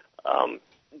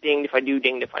 Dinged if I do,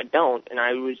 dinged if I don't. And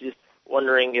I was just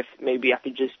wondering if maybe I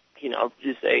could just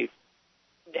say,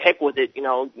 heck with it,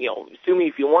 sue me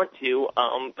if you want to.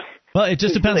 Well, it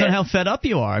just depends on how fed up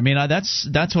you are. I mean,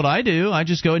 that's what I do. I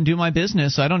just go and do my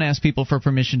business. I don't ask people for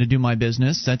permission to do my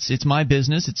business. It's my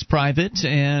business. It's private,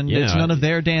 and it's none of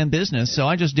their damn business. So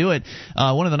I just do it.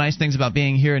 One of the nice things about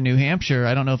being here in New Hampshire,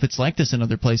 I don't know if it's like this in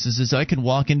other places, is I can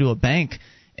walk into a bank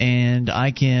and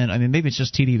maybe it's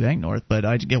just TD Bank North, but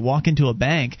I can walk into a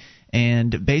bank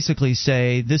and basically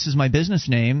say, this is my business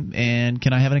name, and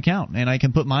can I have an account? And I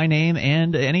can put my name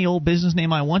and any old business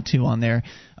name I want to on there.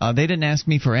 They didn't ask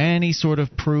me for any sort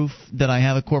of proof that I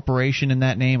have a corporation in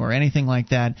that name or anything like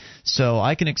that. So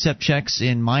I can accept checks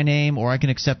in my name, or I can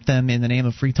accept them in the name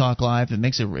of Free Talk Live. It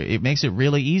makes it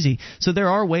really easy. So there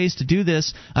are ways to do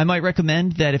this. I might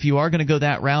recommend that if you are going to go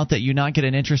that route, that you not get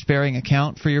an interest-bearing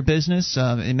account for your business.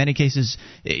 In many cases,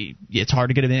 it's hard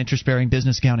to get an interest-bearing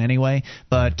business account anyway.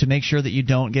 But to make sure that you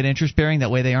don't get interest-bearing, that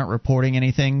way they aren't reporting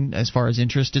anything as far as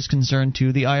interest is concerned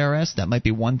to the IRS. That might be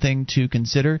one thing to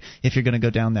consider if you're going to go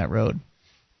down that road.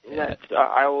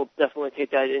 I will definitely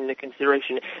take that into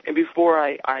consideration. And before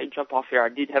I jump off here, I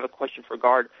did have a question for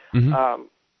Gard.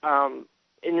 Mm-hmm.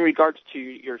 In regards to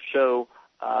your show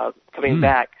coming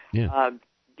back,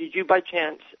 did you by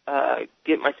chance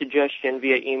get my suggestion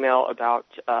via email about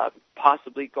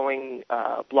possibly going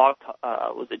Blog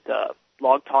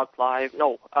Talk Live?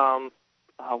 No.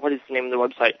 What is the name of the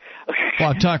website?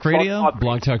 Blog Talk Radio?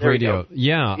 Blog Talk Radio.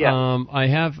 Yeah. I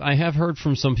have heard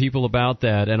from some people about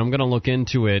that, and I'm going to look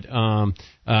into it.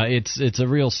 It's a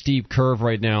real steep curve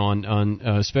right now on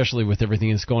especially with everything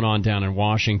that's going on down in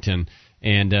Washington.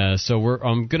 And so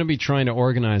I'm going to be trying to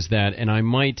organize that, and I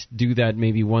might do that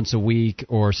maybe once a week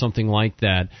or something like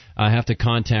that. I have to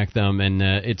contact them, and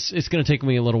it's going to take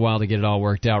me a little while to get it all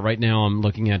worked out. Right now I'm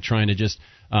looking at trying to just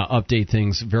update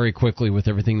things very quickly with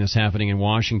everything that's happening in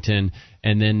Washington,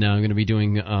 and then I'm going to be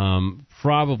doing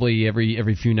probably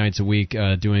every few nights a week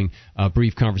doing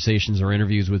brief conversations or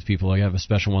interviews with people. I have a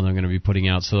special one that I'm going to be putting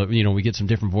out so that, we get some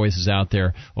different voices out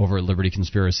there over at Liberty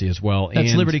Conspiracy as well.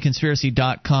 That's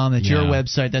libertyconspiracy.com. That's your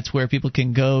website. That's where people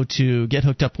can go to get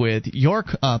hooked up with your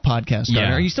podcast.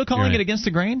 Yeah. Are you still calling it Against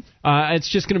the Grain? It's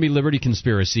just going to be Liberty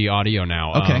Conspiracy Audio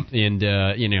now. Okay. And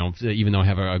even though I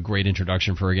have a great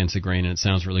introduction for Against the Grain, and it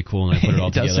sounds really cool, and I put it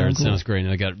all together, and it sounds great,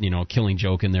 and I got Killing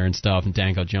Joke in there and stuff, and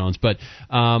Danko Jones. But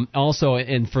also,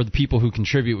 and for the people who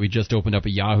contribute, we just opened up a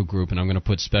Yahoo group, and I'm going to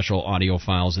put special audio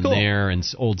files in there, and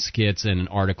old skits and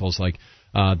articles like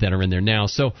that are in there now.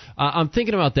 So I'm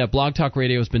thinking about that. Blog Talk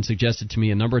Radio has been suggested to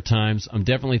me a number of times. I'm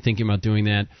definitely thinking about doing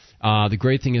that. The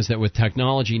great thing is that with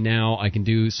technology now, I can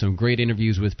do some great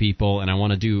interviews with people, and I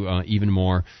want to do even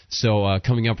more. So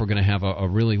coming up, we're going to have a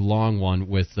really long one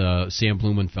with Sam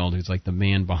Blumenfeld, who's like the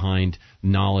man behind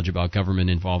knowledge about government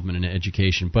involvement in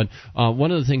education. But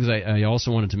one of the things I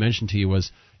also wanted to mention to you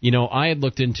was, I had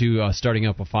looked into starting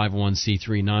up a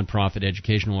 501c3 nonprofit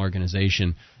educational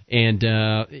organization, and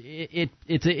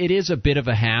it is a bit of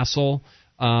a hassle.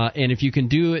 And if you can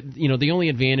do it, the only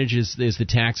advantage is the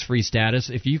tax-free status.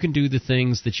 If you can do the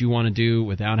things that you want to do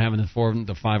without having to form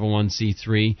the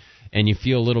 501c3, and you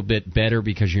feel a little bit better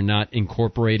because you're not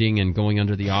incorporating and going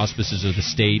under the auspices of the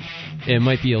state, it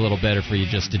might be a little better for you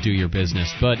just to do your business.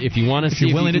 But if you want to see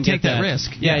you're willing to take that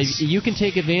risk, you can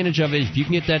take advantage of it. If you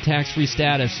can get that tax-free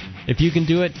status, if you can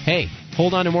do it, hey,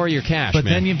 hold on to more of your cash, But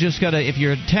man. then you've just got to, if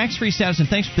you're tax-free status, and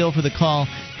thanks, Bill, for the call,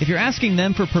 if you're asking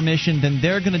them for permission, then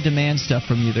they're going to demand stuff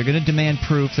from you. They're going to demand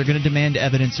proof. They're going to demand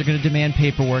evidence. They're going to demand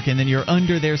paperwork, and then you're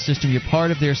under their system. You're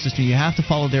part of their system. You have to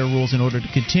follow their rules in order to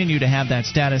continue to have that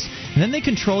status. And then they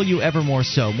control you ever more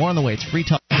so. More on the way. It's Free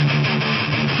Talk.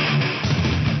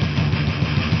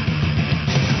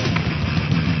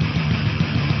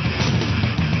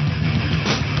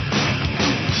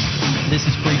 This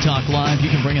is Free Talk Live.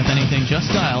 You can bring up anything. Just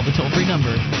dial the toll-free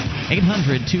number,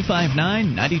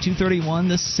 800-259-9231,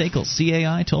 the SACL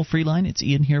CAI toll-free line. It's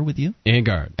Ian here with you. And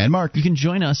Guard. And Mark. You can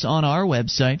join us on our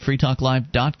website,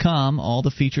 freetalklive.com. All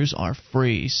the features are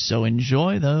free, so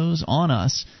enjoy those on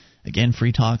us. Again,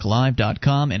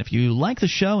 freetalklive.com. And if you like the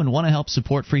show and want to help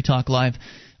support Free Talk Live,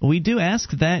 we do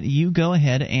ask that you go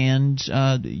ahead and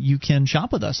you can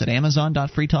shop with us at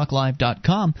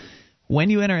amazon.freetalklive.com. When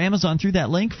you enter Amazon through that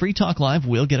link, Free Talk Live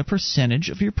will get a percentage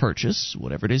of your purchase.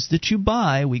 Whatever it is that you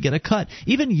buy, we get a cut.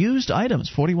 Even used items,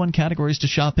 41 categories to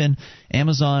shop in.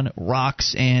 Amazon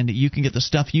rocks, and you can get the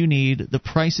stuff you need, the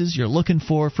prices you're looking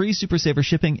for, free Super Saver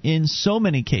shipping in so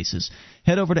many cases.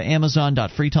 Head over to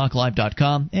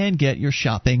amazon.freetalklive.com and get your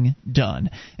shopping done.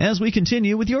 As we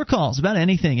continue with your calls about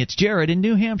anything, it's Jared in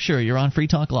New Hampshire. You're on Free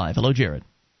Talk Live. Hello, Jared.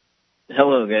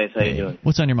 Hello, guys. How you doing?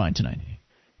 What's on your mind tonight?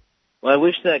 Well, I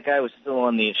wish that guy was still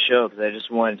on the show because I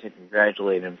just wanted to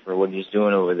congratulate him for what he's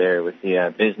doing over there with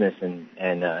the business and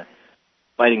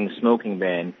fighting the smoking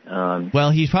ban. Well,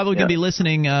 he's probably going to be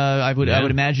listening. I would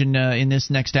imagine in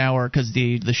this next hour because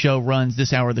the show runs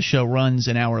this hour. The show runs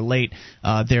an hour late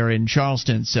there in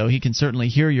Charleston, so he can certainly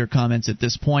hear your comments at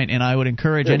this point. And I would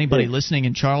encourage anybody listening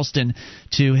in Charleston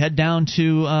to head down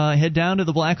to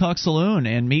the Black Hawk Saloon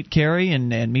and meet Kerry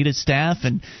and meet his staff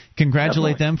and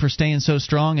congratulate them for staying so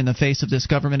strong in the face of this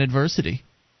government adversity.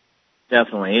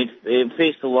 Definitely. It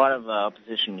faced a lot of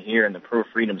opposition here in the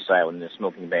pro-freedom side when the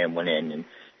smoking ban went in, and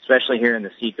especially here in the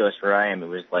Seacoast where I am, it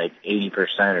was like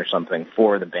 80% or something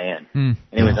for the ban. And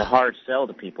it was a hard sell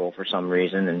to people for some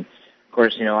reason. And, of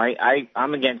course,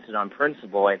 I'm against it on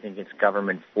principle. I think it's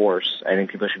government force. I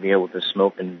think people should be able to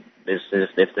smoke in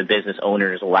business if the business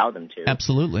owners allow them to.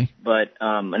 Absolutely. But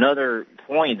another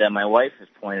point that my wife has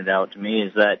pointed out to me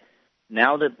is that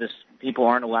now that people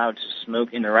aren't allowed to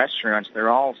smoke in the restaurants, they're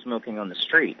all smoking on the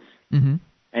streets. Mm-hmm.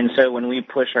 And so when we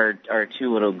push our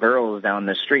two little girls down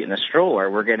the street in the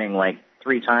stroller, we're getting like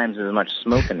 3 times as much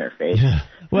smoke in their face.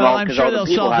 Well, I'm sure they'll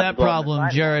solve that problem,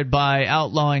 Jared, by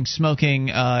outlawing smoking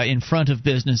in front of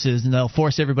businesses, and they'll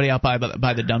force everybody out by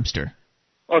the dumpster.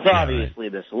 Well, it's obviously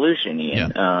the solution,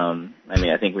 Ian. Yeah.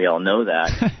 I think we all know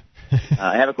that.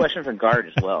 I have a question for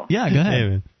Guard as well. Yeah, go ahead. Hey,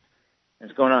 man.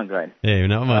 What's going on, Guard? Hey,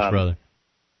 not much, brother.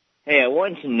 Hey, I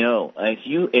wanted to know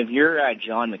if your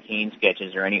John McCain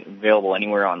sketches are available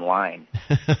anywhere online.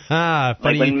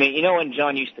 Funny. Like when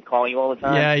John used to call you all the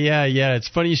time? Yeah. It's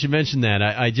funny you should mention that.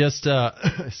 I just,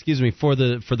 excuse me, for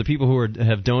the people who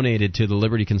have donated to the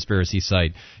Liberty Conspiracy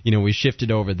site, we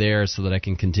shifted over there so that I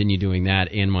can continue doing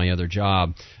that and my other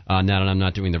job. Now that I'm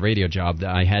not doing the radio job,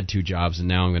 I had 2 jobs, and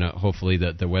now I'm going to, hopefully,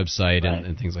 the website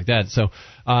and things like that. So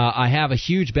I have a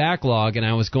huge backlog, and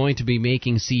I was going to be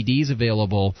making CDs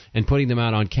available and putting them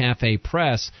out on Cafe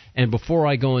Press. And before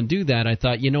I go and do that, I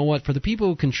thought, you know what, for the people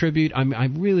who contribute, I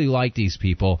really like these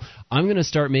people. I'm going to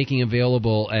start making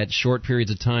available at short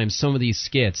periods of time some of these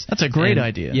skits. That's a great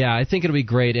idea. Yeah, I think it'll be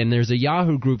great. And there's a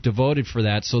Yahoo group devoted for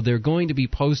that, so they're going to be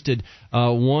posted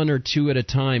 1 or 2 at a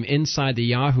time inside the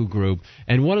Yahoo group.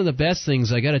 And one of the best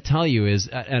things I got to tell you is,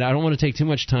 and I don't want to take too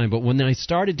much time, but when I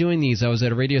started doing these, I was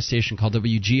at a radio station called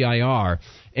WGIR,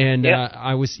 and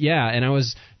I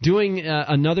was doing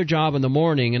another job in the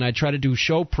morning, and I try to do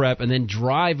show prep and then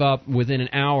drive up within an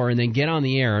hour and then get on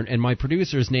the air. And my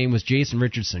producer's name was Jason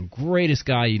Richardson, greatest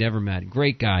guy you'd ever met,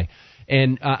 great guy.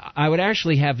 And I would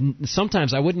actually have,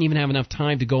 sometimes I wouldn't even have enough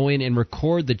time to go in and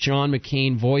record the John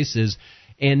McCain voices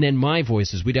and then my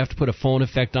voices. We'd have to put a phone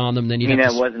effect on them. Then you mean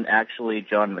that wasn't actually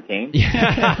John McCain?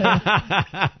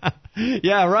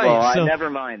 Yeah, right. Well, never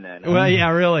mind then. Well, yeah,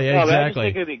 really, exactly. I just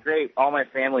think it would be great. All my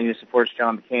family who supports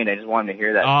John McCain, I just wanted to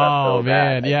hear that stuff. Oh,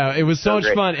 man, yeah, it was so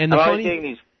much fun. And I'm always getting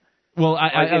these. Well,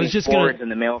 I was just going to in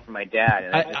the mail from my dad,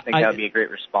 and I just think that would be a great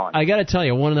response. I got to tell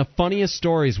you, one of the funniest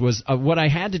stories was what I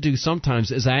had to do sometimes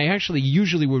is I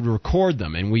usually would record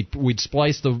them, and we'd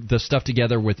splice the stuff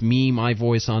together with my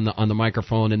voice on the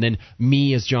microphone, and then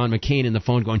me as John McCain in the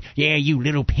phone going, "Yeah, you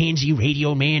little pansy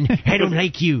radio man, I don't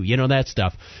like you," that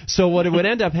stuff. So what would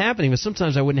end up happening was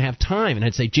sometimes I wouldn't have time, and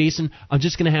I'd say, "Jason, I'm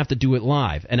just going to have to do it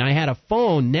live," and I had a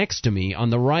phone next to me on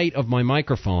the right of my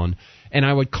microphone. And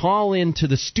I would call into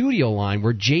the studio line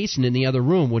where Jason in the other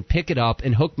room would pick it up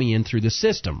and hook me in through the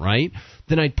system, right?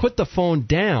 Then I'd put the phone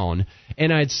down,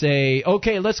 and I'd say,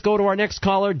 "Okay, let's go to our next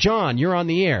caller. John, you're on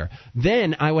the air."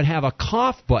 Then I would have a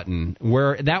cough button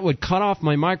where that would cut off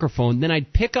my microphone. Then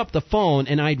I'd pick up the phone,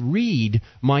 and I'd read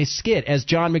my skit as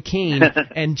John McCain,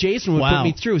 and Jason would put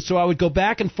me through. So I would go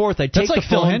back and forth. I'd take the phone.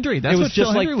 Phil Hendry. That's what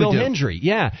Phil Hendry would do. It was just like Phil Hendry,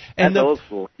 yeah. And That's old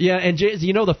school. Yeah, and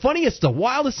the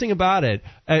wildest thing about it,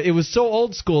 it was so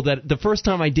old school that the first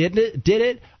time I did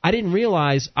it, I didn't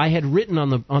realize I had written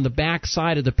on the back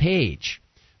side of the page.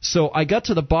 So I got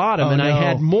to the bottom, I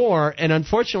had more, and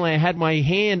unfortunately I had my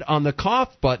hand on the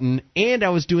cough button, and I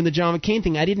was doing the John McCain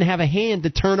thing. I didn't have a hand to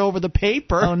turn over the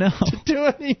paper to do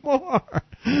it anymore.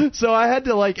 So I had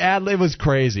to it was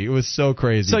crazy. It was so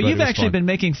crazy. So you've actually been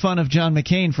making fun of John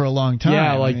McCain for a long time.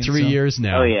 Yeah, 3 years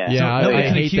now. Oh, yeah. Yeah, so I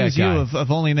can hate accuse that guy. you of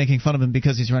only making fun of him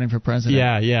because he's running for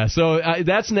president. Yeah. So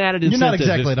that's an added incentive. You're not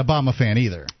exactly an Obama fan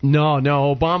either. No.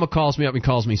 Obama calls me up and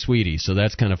calls me sweetie, so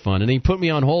that's kind of fun. And he put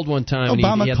me on hold one time.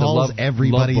 Obama and he had calls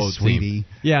everybody sweetie. Team.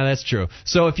 Yeah, that's true.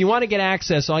 So if you want to get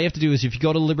access, all you have to do is if you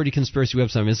go to the Liberty Conspiracy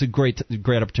website, it's a great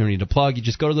opportunity to plug. You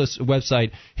just go to this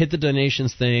website, hit the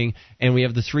donations thing, and we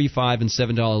have the $3, $5, and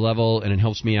 $7 level, and it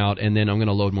helps me out. And then I'm going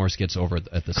to load more skits over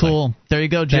at the site. Cool. There you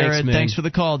go, Jared. Thanks for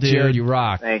the call, dude. Jared, you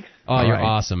rock. Thanks. Oh, you're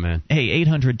awesome, man. Hey,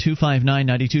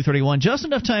 800-259-9231. Just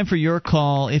enough time for your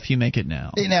call if you make it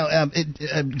now.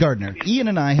 Gardner, Ian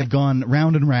and I have gone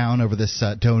round and round over this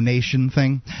donation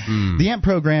thing. The AMP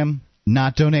program,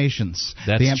 not donations.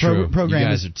 That's the AMP true.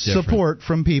 program is support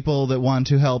from people that want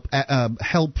to help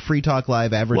Free Talk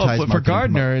Live advertise. Well, for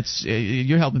Gardner, it's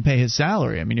you're helping pay his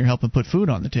salary. I mean, you're helping put food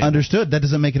on the table. Understood. That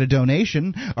doesn't make it a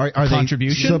donation. Are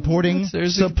contribution? They supporting?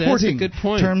 That's a good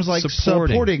point. Terms like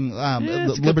supporting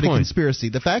the Liberty Conspiracy.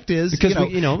 The fact is, because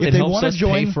if they want to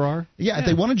join, if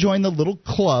they want to join the little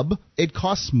club, it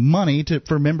costs money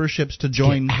for memberships to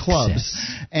join clubs.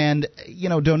 And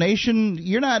donation.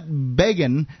 You're not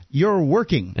begging. You're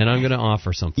working. And I'm going to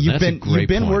offer something. You've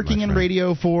been working in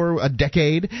radio for a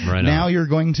decade. Right now you're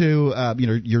going to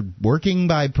you're working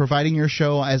by providing your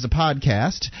show as a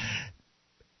podcast.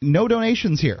 No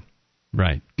donations here.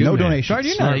 Right. No donations.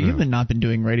 You've not been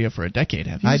doing radio for a decade,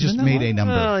 have you? I just made a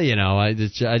number. Well, I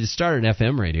just started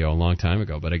FM radio a long time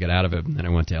ago, but I got out of it, and then I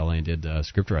went to LA and did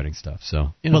script writing stuff.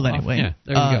 So, anyway. Yeah,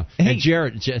 there you go. Hey, and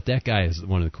Jared, that guy is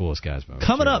one of the coolest guys.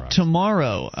 Coming up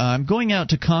tomorrow, I'm going out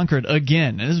to Concord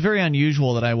again. It is very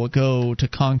unusual that I will go to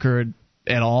Concord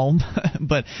at all,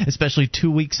 but especially 2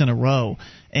 weeks in a row.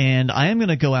 And I am going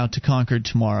to go out to Concord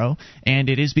tomorrow, and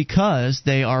it is because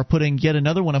they are putting yet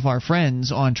another one of our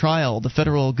friends on trial. The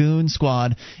Federal Goon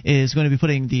Squad is going to be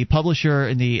putting the publisher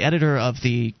and the editor of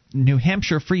the New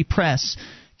Hampshire Free Press,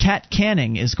 Kat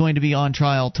Canning is going to be on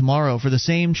trial tomorrow for the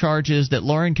same charges that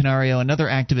Lauren Canario, another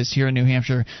activist here in New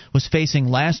Hampshire, was facing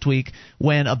last week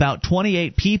when about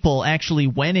 28 people actually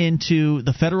went into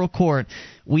the federal court.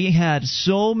 We had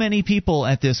so many people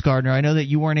at this, Gardner. I know that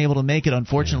you weren't able to make it,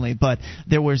 unfortunately, but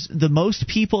there was the most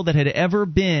people that had ever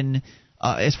been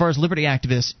as far as liberty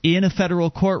activists in a federal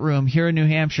courtroom here in New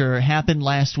Hampshire happened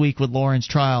last week with Lauren's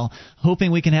trial.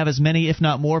 Hoping we can have as many, if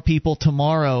not more, people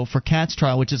tomorrow for Kat's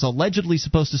trial, which is allegedly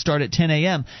supposed to start at 10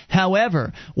 a.m.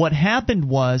 However, what happened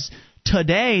was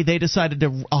today they decided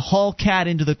to haul Kat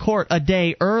into the court a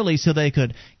day early so they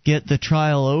could get the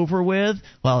trial over with.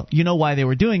 Well, you know why they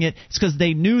were doing it. It's because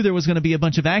they knew there was going to be a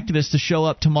bunch of activists to show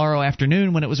up tomorrow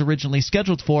afternoon when it was originally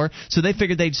scheduled for, so they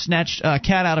figured they'd snatch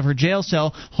Kat out of her jail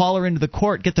cell, haul her into the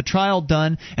court, get the trial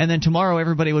done, and then tomorrow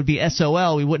everybody would be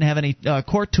SOL. We wouldn't have any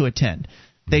court to attend.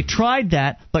 They tried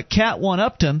that, but Kat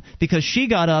one-upped him because she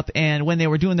got up, and when they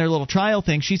were doing their little trial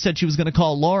thing, she said she was going to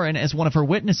call Lauren as one of her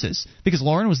witnesses because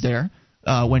Lauren was there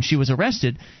when she was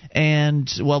arrested. And,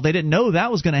 well, they didn't know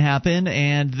that was going to happen,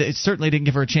 and it certainly didn't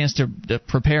give her a chance to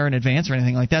prepare in advance or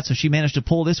anything like that, so she managed to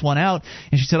pull this one out,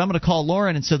 and she said, I'm going to call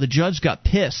Lauren, and so the judge got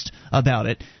pissed about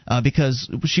it because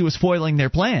she was foiling their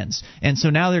plans. And so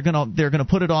now they're going to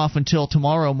put it off until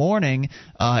tomorrow morning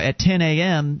at 10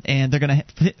 a.m., and they're going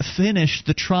to finish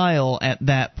the trial at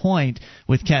that point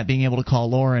with Kat being able to call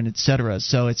Lauren, etc.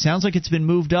 So it sounds like it's been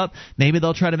moved up. Maybe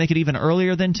they'll try to make it even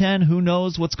earlier than 10. Who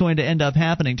knows what's going to end up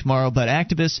happening tomorrow, but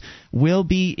activists will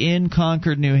be in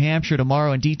Concord, New Hampshire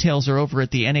tomorrow, and details are over at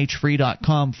the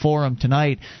nhfree.com forum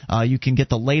tonight. You can get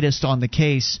the latest on the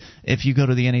case if you go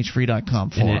to the nhfree.com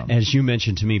forum. And as you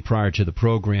mentioned to me prior to the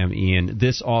program, Ian,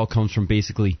 this all comes from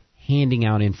basically handing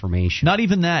out information. Not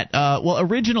even that. Well,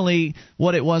 originally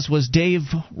what it was Dave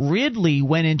Ridley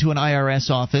went into an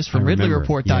IRS office from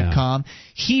RidleyReport.com. Yeah.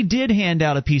 He did hand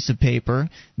out a piece of paper.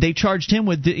 They charged him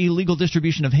with the illegal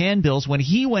distribution of handbills. When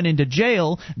he went into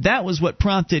jail, that was what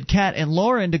prompted Kat and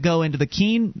Lauren to go into the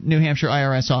Keene, New Hampshire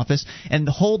IRS office and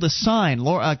hold a sign.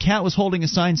 Kat was holding a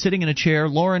sign, sitting in a chair.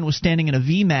 Lauren was standing in a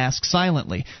V mask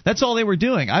silently. That's all they were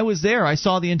doing. I was there. I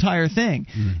saw the entire thing.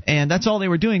 And that's all they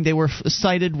were doing. They were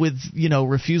cited with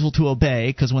refusal to obey,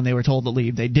 because when they were told to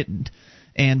leave, they didn't.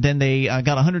 And then they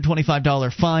got a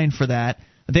 $125 fine for that.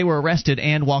 They were arrested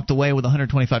and walked away with a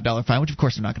 $125 fine, which of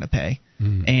course they're not going to pay.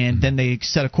 And then they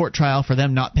set a court trial for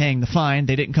them not paying the fine.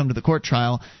 They didn't come to the court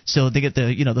trial, so they get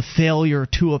the failure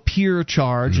to appear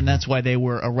charge, and that's why they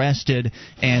were arrested.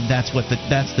 And that's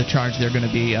the charge they're going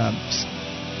to be.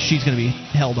 She's going to be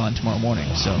held on tomorrow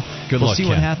morning. So we'll see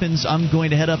what happens. I'm going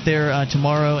to head up there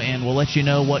tomorrow, and we'll let you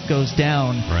know what goes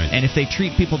down. Right. And if they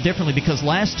treat people differently, because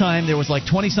last time there was like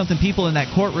 20-something people in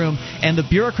that courtroom, and the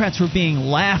bureaucrats were being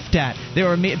laughed at. They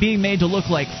were being made to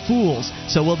look like fools.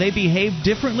 So will they behave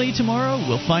differently tomorrow?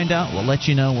 We'll find out. We'll let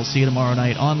you know. We'll see you tomorrow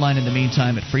night online in the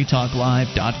meantime at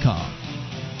freetalklive.com.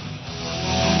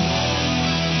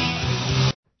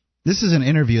 This is an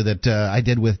interview that I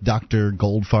did with Dr.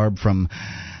 Goldfarb from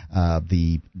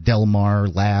the Delmar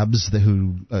Labs,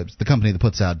 the company that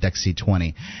puts out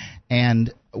DEXC-20.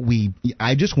 And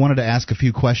I just wanted to ask a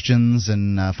few questions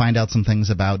and find out some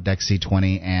things about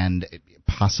DEXC-20 and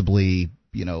possibly,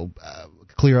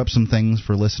 clear up some things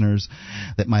for listeners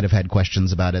that might have had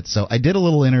questions about it. So I did a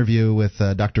little interview with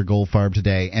Dr. Goldfarb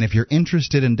today, and if you're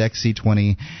interested in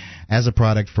DEXC-20 as a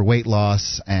product for weight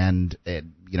loss and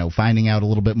finding out a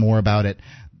little bit more about it,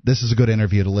 this is a good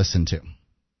interview to listen to.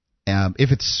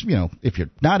 If you're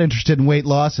not interested in weight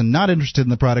loss and not interested in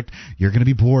the product, you're going to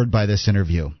be bored by this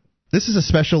interview. This is a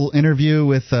special interview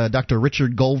with Dr.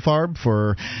 Richard Goldfarb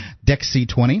for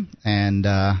DEXC-20, and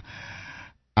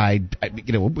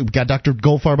we've got Dr.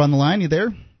 Goldfarb on the line. You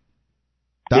there?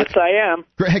 Doc? Yes, I am.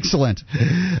 Excellent.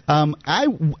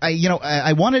 I've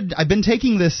been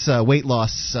taking this weight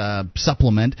loss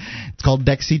supplement. It's called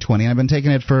DEXC-20. I've been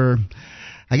taking it for,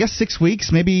 I guess, 6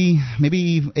 weeks, maybe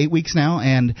 8 weeks now,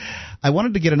 and I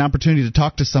wanted to get an opportunity to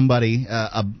talk to somebody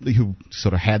who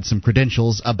sort of had some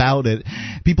credentials about it.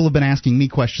 People have been asking me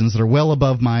questions that are well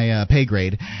above my pay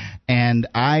grade, and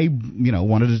I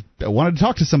wanted to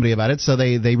talk to somebody about it, so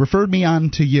they referred me on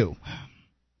to you.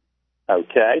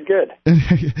 Okay, good.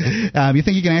 You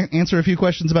think you can answer a few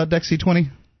questions about DEXC-20?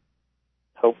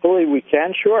 Hopefully we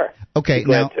can, sure. Okay,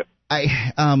 now,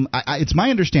 it's my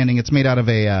understanding it's made out of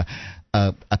a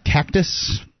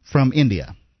cactus from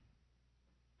India.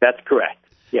 That's correct,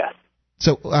 yes.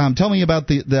 So tell me about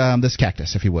this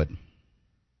cactus, if you would.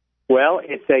 Well,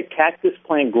 it's a cactus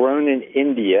plant grown in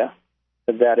India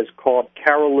that is called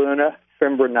Carolina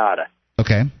fimbrinata.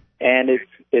 Okay. And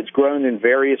it's grown in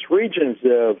various regions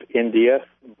of India,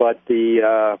 but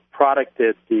the product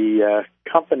that the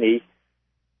company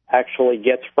actually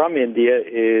gets from India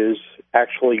is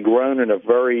actually grown in a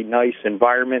very nice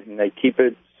environment, and they keep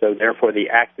it so therefore the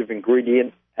active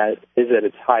ingredient is at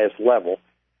its highest level.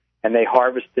 And they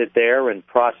harvest it there and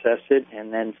process it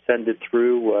and then send it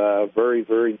through very,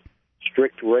 very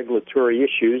strict regulatory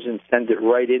issues and send it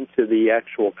right into the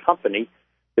actual company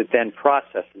that then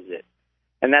processes it.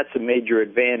 And that's a major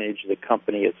advantage of the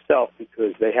company itself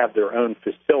because they have their own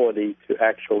facility to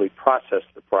actually process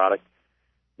the product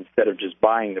instead of just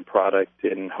buying the product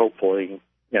and hoping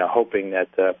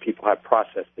that people have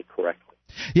processed it correctly.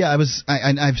 Yeah,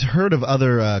 I've heard of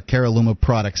other Caraluma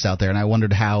products out there, and I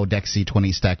wondered how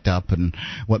Dexy-20 stacked up and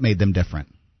what made them different.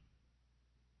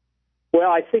 Well,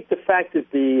 I think the fact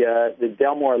that the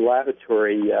Delmar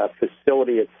Laboratory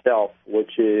facility itself,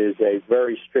 which is a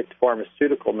very strict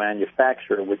pharmaceutical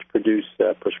manufacturer which produce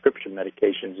prescription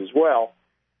medications as well,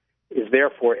 is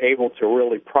therefore able to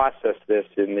really process this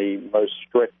in the most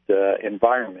strict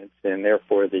environments, and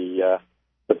therefore the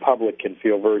public can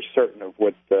feel very certain of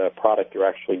what product they're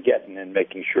actually getting and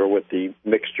making sure what the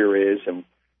mixture is and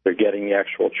they're getting the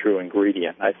actual true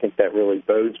ingredient. I think that really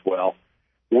bodes well.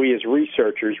 We as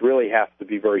researchers really have to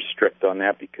be very strict on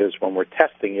that because when we're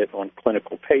testing it on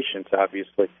clinical patients,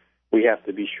 obviously, we have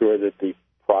to be sure that the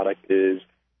product is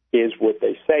what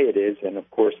they say it is, and,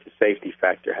 of course, the safety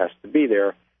factor has to be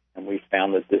there, and we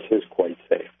found that this is quite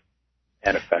safe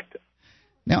and effective.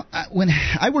 Now, when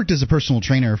I worked as a personal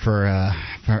trainer for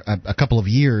a couple of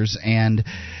years, and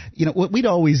what we'd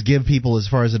always give people as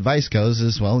far as advice goes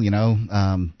is,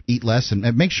 eat less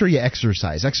and make sure you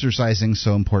exercise. Exercising's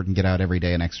so important. Get out every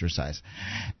day and exercise.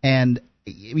 And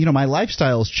my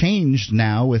lifestyle's changed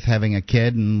now with having a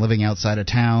kid and living outside of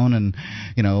town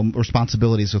and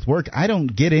responsibilities with work. I don't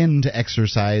get into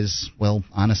exercise,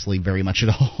 honestly, very much at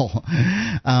all.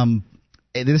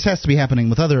 This has to be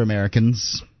happening with other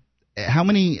Americans. How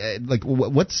many,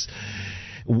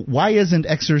 why isn't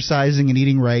exercising and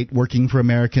eating right working for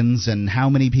Americans, and how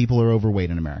many people are overweight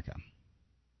in America?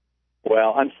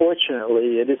 Well,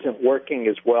 unfortunately, it isn't working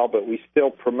as well, but we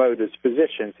still promote as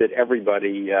physicians that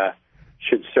everybody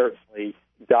should certainly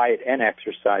diet and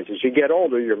exercise. As you get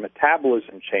older, your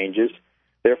metabolism changes.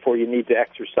 Therefore, you need to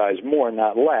exercise more,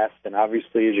 not less. And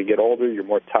obviously, as you get older, you're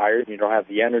more tired and you don't have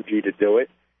the energy to do it.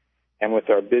 And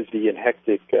with our busy and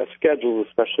hectic schedules,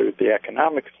 especially with the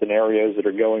economic scenarios that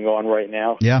are going on right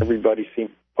now, everybody seems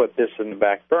to put this in the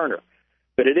back burner.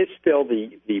 But it is still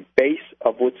the base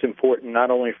of what's important, not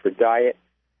only for diet,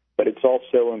 but it's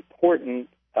also important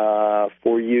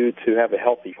for you to have a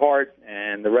healthy heart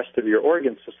and the rest of your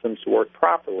organ systems to work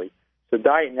properly. So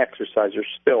diet and exercise are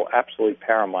still absolutely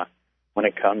paramount when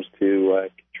it comes to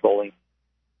controlling,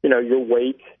 your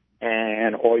weight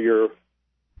and all your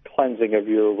cleansing of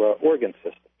your organ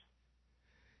systems.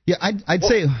 Yeah, I'd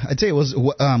say it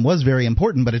was very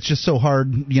important, but it's just so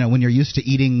hard, when you're used to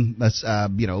eating a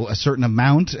certain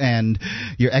amount and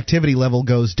your activity level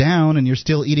goes down and you're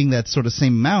still eating that sort of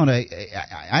same amount.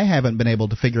 I haven't been able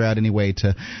to figure out any way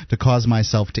to cause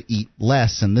myself to eat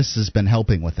less, and this has been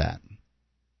helping with that.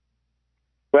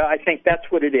 Well, I think that's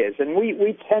what it is, and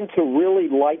we tend to really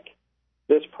like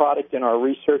this product in our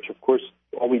research. Of course,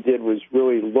 all we did was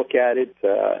really look at it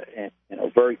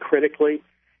very critically.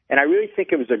 And I really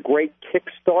think it was a great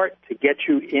kickstart to get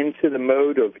you into the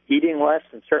mode of eating less,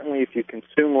 and certainly if you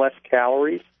consume less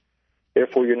calories,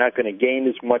 therefore you're not going to gain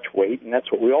as much weight, and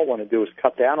that's what we all want to do is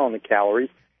cut down on the calories.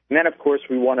 And then, of course,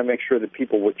 we want to make sure that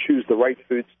people would choose the right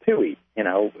foods to eat,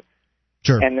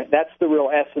 Sure. And that's the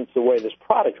real essence of the way this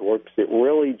product works. It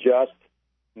really just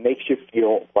makes you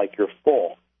feel like you're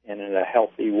full and in a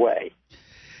healthy way.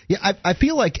 Yeah, I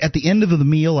feel like at the end of the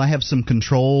meal I have some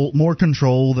more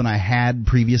control than I had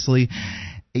previously.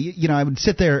 I would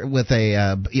sit there with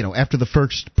after the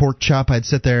first pork chop, I'd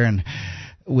sit there and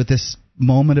with this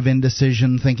moment of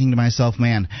indecision thinking to myself,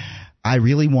 man, I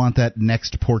really want that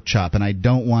next pork chop, and I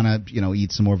don't want to,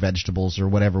 eat some more vegetables or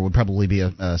whatever would probably be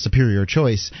a superior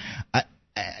choice.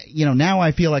 Now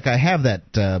I feel like I have that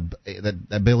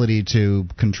ability to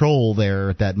control there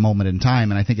at that moment in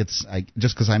time, and I think it's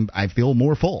just because I feel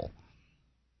more full.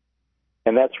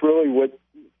 And that's really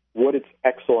what it's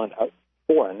excellent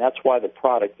for, and that's why the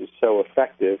product is so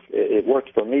effective. It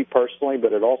worked for me personally,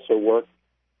 but it also worked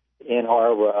in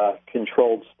our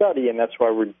controlled study, and that's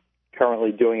why we're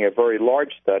currently doing a very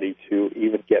large study to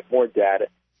even get more data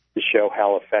to show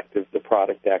how effective the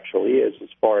product actually is as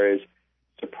far as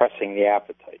suppressing the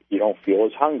appetite. You don't feel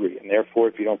as hungry, and therefore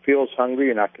if you don't feel as hungry,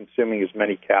 you're not consuming as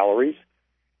many calories,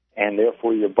 and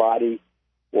therefore your body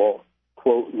will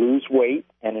quote, lose weight.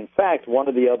 And in fact, one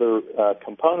of the other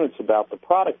components about the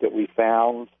product that we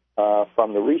found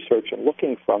from the research and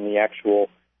looking from the actual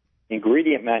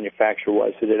ingredient manufacturer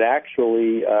was that it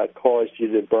actually caused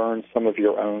you to burn some of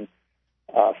your own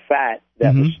fat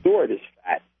that was stored as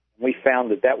fat. We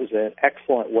found that that was an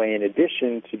excellent way, in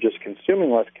addition to just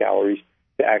consuming less calories,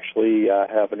 to actually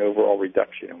have an overall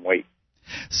reduction in weight.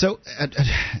 So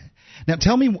now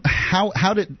tell me,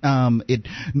 how did it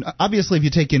 – obviously if you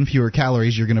take in fewer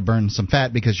calories, you're going to burn some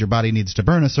fat because your body needs to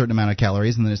burn a certain amount of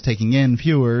calories, and then it's taking in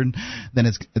fewer, then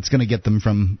it's going to get them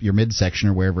from your midsection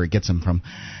or wherever it gets them from.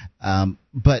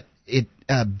 But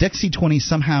Dex-C20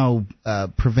 somehow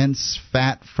prevents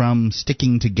fat from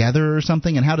sticking together or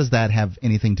something, and how does that have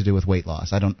anything to do with weight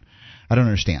loss? I don't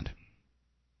understand.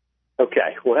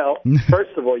 Okay, well,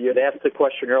 first of all, you had asked the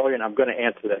question earlier, and I'm going to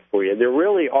answer that for you. There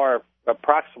really are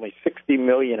approximately 60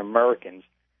 million Americans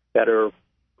that are,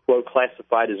 quote,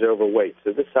 classified as overweight.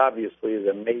 So this obviously is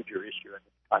a major issue in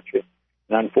this country.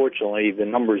 And unfortunately, the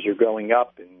numbers are going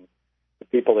up, and the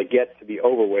people that get to be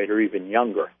overweight are even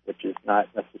younger, which is not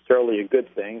necessarily a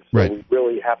good thing. So we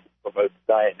really have to promote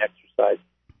diet and exercise,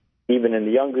 even in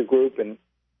the younger group, and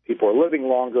people are living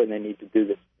longer, and they need to do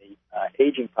this in the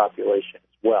aging population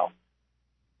as well.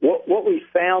 What we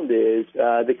found is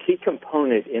the key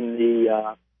component in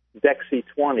the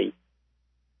Dex-C20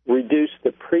 reduced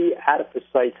the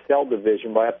pre-adipocyte cell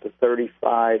division by up to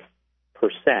 35%.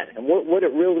 And what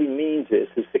it really means is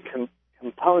the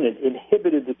component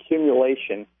inhibited the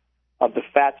accumulation of the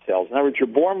fat cells. In other words, you're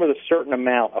born with a certain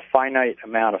amount, a finite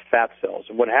amount of fat cells.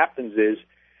 And what happens is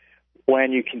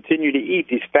when you continue to eat,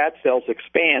 these fat cells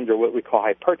expand, or what we call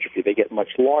hypertrophy. They get much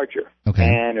larger. Okay.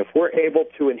 And if we're able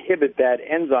to inhibit that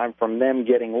enzyme from them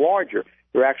getting larger,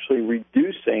 you're actually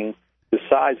reducing the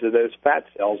size of those fat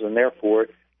cells, and therefore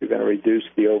you're going to reduce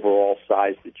the overall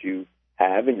size that you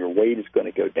have, and your weight is going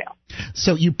to go down.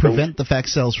 So you prevent the fat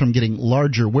cells from getting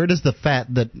larger. Where does the fat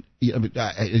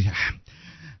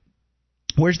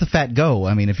where's the fat go?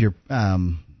 I mean, if you're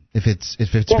if it's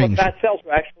being... the fat cells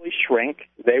will actually shrink.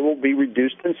 They will be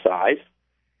reduced in size,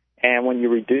 and when you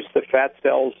reduce the fat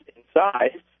cells in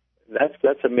size,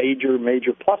 that's a major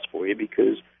plus for you,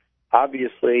 because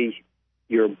obviously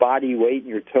your body weight and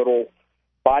your total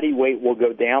body weight will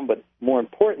go down, but more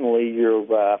importantly,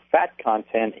 your fat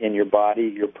content in your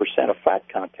body, your percent of fat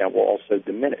content, will also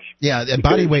diminish. Yeah,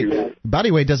 body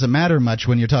weight doesn't matter much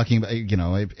when you're talking about,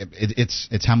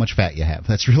 it's how much fat you have.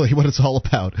 That's really what it's all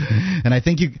about. And I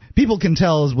think people can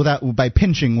tell by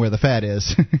pinching where the fat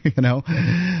is.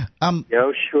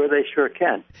 Sure, they sure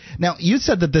can. Now, you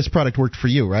said that this product worked for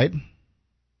you, right?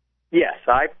 Yes,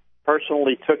 I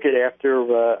personally took it after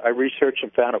I researched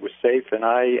and found it was safe, and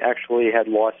I actually had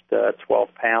lost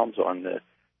 12 pounds on the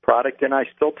product, and I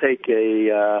still take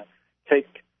the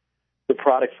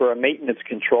product for a maintenance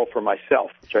control for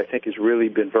myself, which I think has really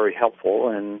been very helpful,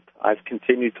 and I've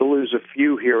continued to lose a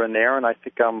few here and there, and I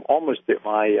think I'm almost at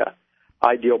my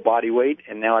ideal body weight,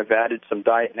 and now I've added some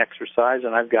diet and exercise,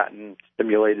 and I've gotten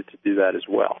stimulated to do that as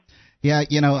well. Yeah,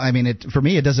 for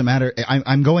me, it doesn't matter.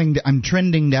 I'm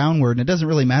trending downward, and it doesn't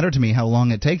really matter to me how long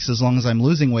it takes, as long as I'm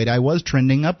losing weight. I was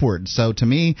trending upward, so to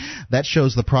me, that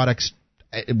shows the product's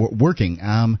working.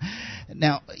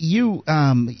 Now, you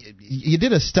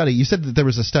did a study. You said that there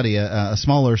was a study, a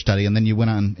smaller study, and then you went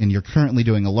on, and you're currently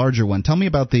doing a larger one. Tell me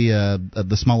about the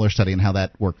smaller study and how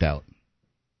that worked out.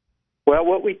 Well,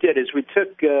 what we did is we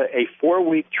took a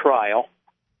 4-week trial,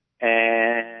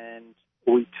 and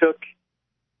we took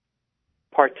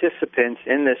participants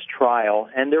in this trial,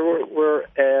 and there were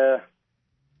the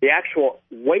actual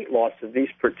weight loss of these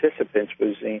participants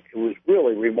was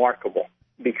really remarkable,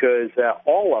 because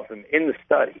all of them in the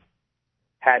study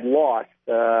had lost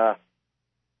an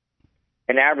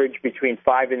average between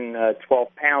 5 and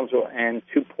 12 pounds and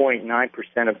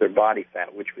 2.9% of their body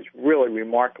fat, which was really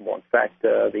remarkable. In fact,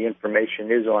 the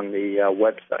information is on the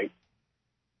website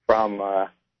from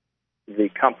the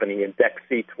company at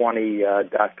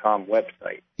Dex-C20.com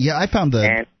website. Yeah, I found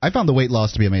the weight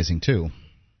loss to be amazing too.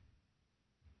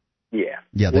 Yeah,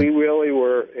 we really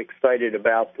were excited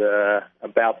about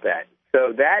that.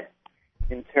 So that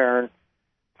in turn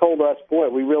told us, boy,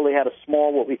 we really had a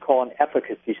small, what we call an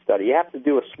efficacy study. You have to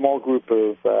do a small group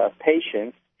of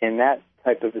patients in that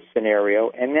type of a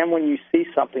scenario, and then when you see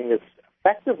something that's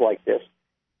effective like this,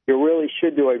 you really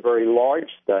should do a very large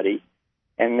study.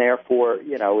 And therefore,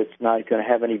 it's not going to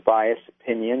have any biased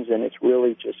opinions, and it's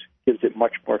really just gives it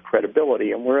much more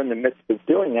credibility. And we're in the midst of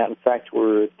doing that. In fact,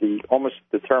 we're at the almost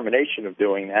determination of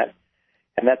doing that.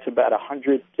 And that's about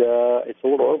 100, it's a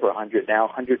little over 100 now,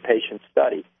 100-patient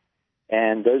study.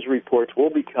 And those reports will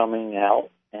be coming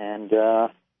out. And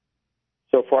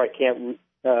so far I can't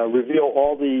reveal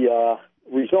all the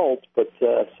results, but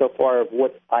so far of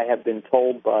what I have been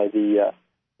told by the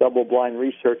double-blind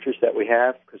researchers that we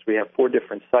have, because we have 4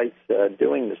 different sites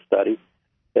doing the study,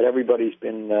 that everybody's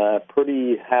been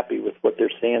pretty happy with what they're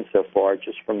seeing so far,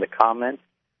 just from the comments,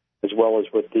 as well as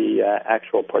what the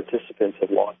actual participants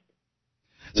have lost.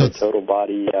 So the total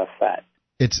body fat.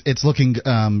 It's looking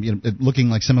looking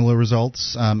like similar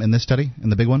results in this study, in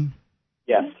the big one.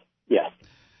 Yes.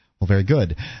 Well, very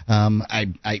good. I'm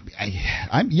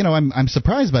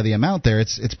surprised by the amount there.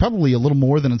 It's probably a little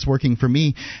more than it's working for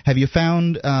me. Have you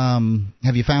found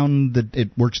that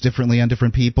it works differently on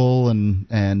different people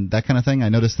and that kind of thing? I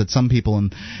noticed that some people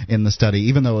in the study,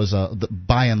 even though it was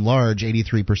by and large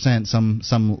 83%,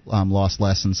 some lost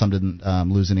less and some didn't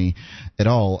lose any at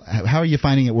all. How are you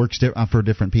finding it works for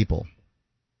different people?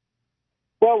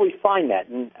 Well, we find that,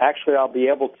 and actually I'll be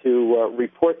able to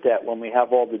report that when we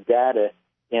have all the data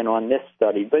in on this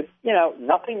study. But,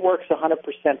 nothing works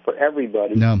 100% for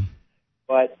everybody. No.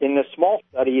 But in the small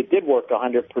study, it did work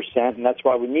 100%, and that's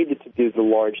why we needed to do the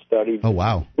large study. Oh,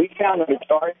 wow. We found the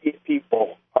majority of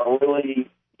people are really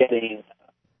getting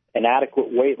an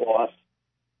adequate weight loss,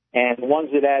 and the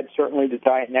ones that add certainly to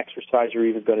diet and exercise are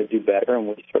even going to do better, and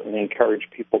we certainly encourage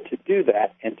people to do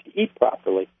that and to eat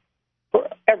properly. For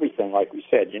everything, like we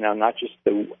said, not just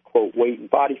the, quote, weight and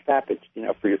body fat, but,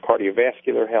 for your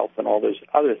cardiovascular health and all those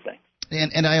other things.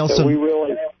 And I also... So we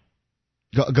really...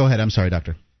 Go ahead. I'm sorry,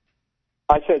 Doctor.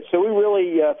 I said, so we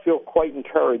really feel quite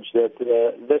encouraged that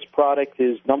this product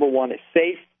is, number one, it's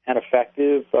safe and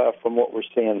effective from what we're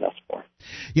seeing thus far.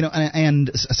 And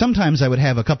sometimes I would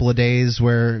have a couple of days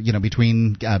where,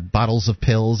 between bottles of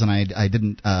pills and I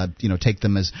didn't, take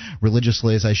them as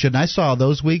religiously as I should. And I saw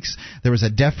those weeks there was a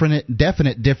definite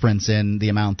difference in the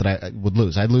amount that I would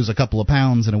lose. I'd lose a couple of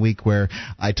pounds in a week where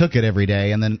I took it every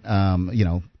day, and then,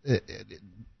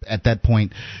 at that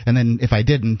point, and then if I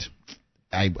didn't,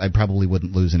 I probably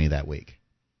wouldn't lose any that week.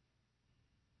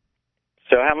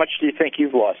 So how much do you think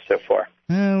you've lost so far?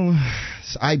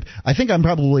 I think I'm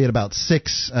probably at about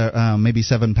 6, maybe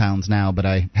 7 pounds now, but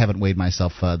I haven't weighed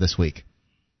myself this week.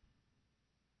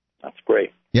 That's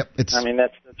great. Yep, that's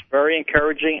very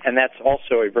encouraging, and that's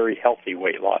also a very healthy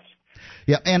weight loss.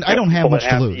 Yeah, and I don't have much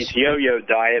to lose. These yo-yo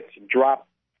diets drop,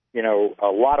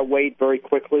 a lot of weight very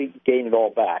quickly, gain it all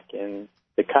back, and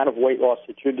the kind of weight loss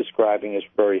that you're describing is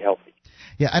very healthy.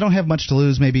 Yeah, I don't have much to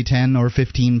lose, maybe 10 or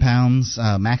 15 pounds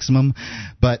maximum,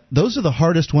 but those are the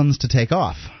hardest ones to take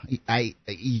off. They're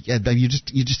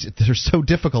so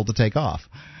difficult to take off.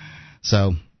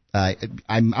 So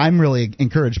I'm really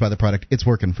encouraged by the product. It's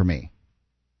working for me.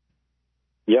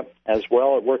 Yep, as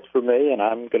well, it worked for me, and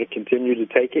I'm going to continue to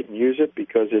take it and use it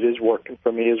because it is working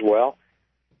for me as well.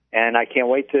 And I can't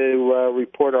wait to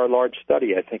report our large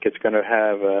study. I think it's going to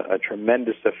have a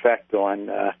tremendous effect on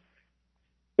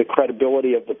the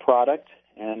credibility of the product,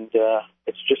 and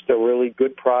it's just a really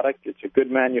good product. It's a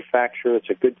good manufacturer. It's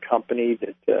a good company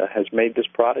that has made this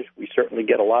product. We certainly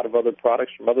get a lot of other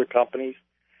products from other companies,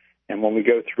 and when we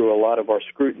go through a lot of our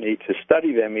scrutiny to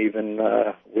study them even,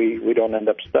 we don't end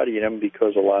up studying them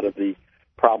because a lot of the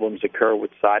problems occur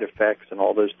with side effects and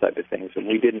all those type of things, and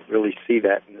we didn't really see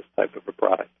that in this type of a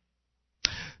product.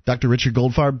 Dr. Richard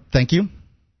Goldfarb, thank you.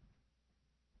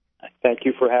 Thank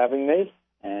you for having me.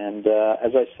 And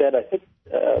as I said, I think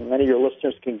many of your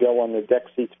listeners can go on the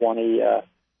DEXC20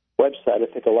 website.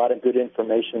 I think a lot of good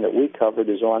information that we covered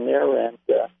is on there, and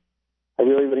I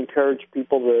really would encourage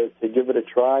people to give it a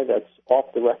try. That's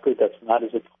off the record. That's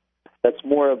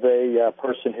more of a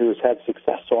person who has had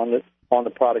success on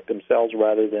the product themselves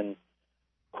rather than,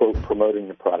 quote, promoting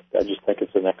the product. I just think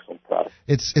it's an excellent product.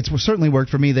 It's certainly worked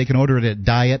for me. They can order it at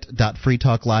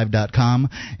diet.freetalklive.com,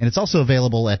 and it's also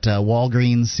available at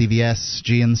Walgreens, CVS,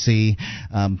 GNC,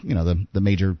 the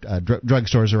major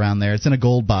drugstores around there. It's in a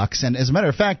gold box, and as a matter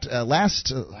of fact,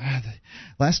 last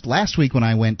week when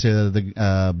I went to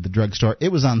the drugstore, it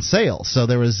was on sale. So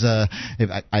there was I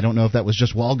don't know if that was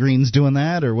just Walgreens doing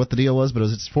that or what the deal was, but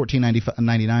it's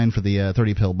 $14.99 for the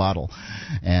 30-pill bottle,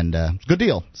 and good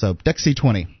deal. So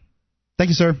DEXC20. Thank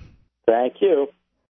you, sir. Thank you.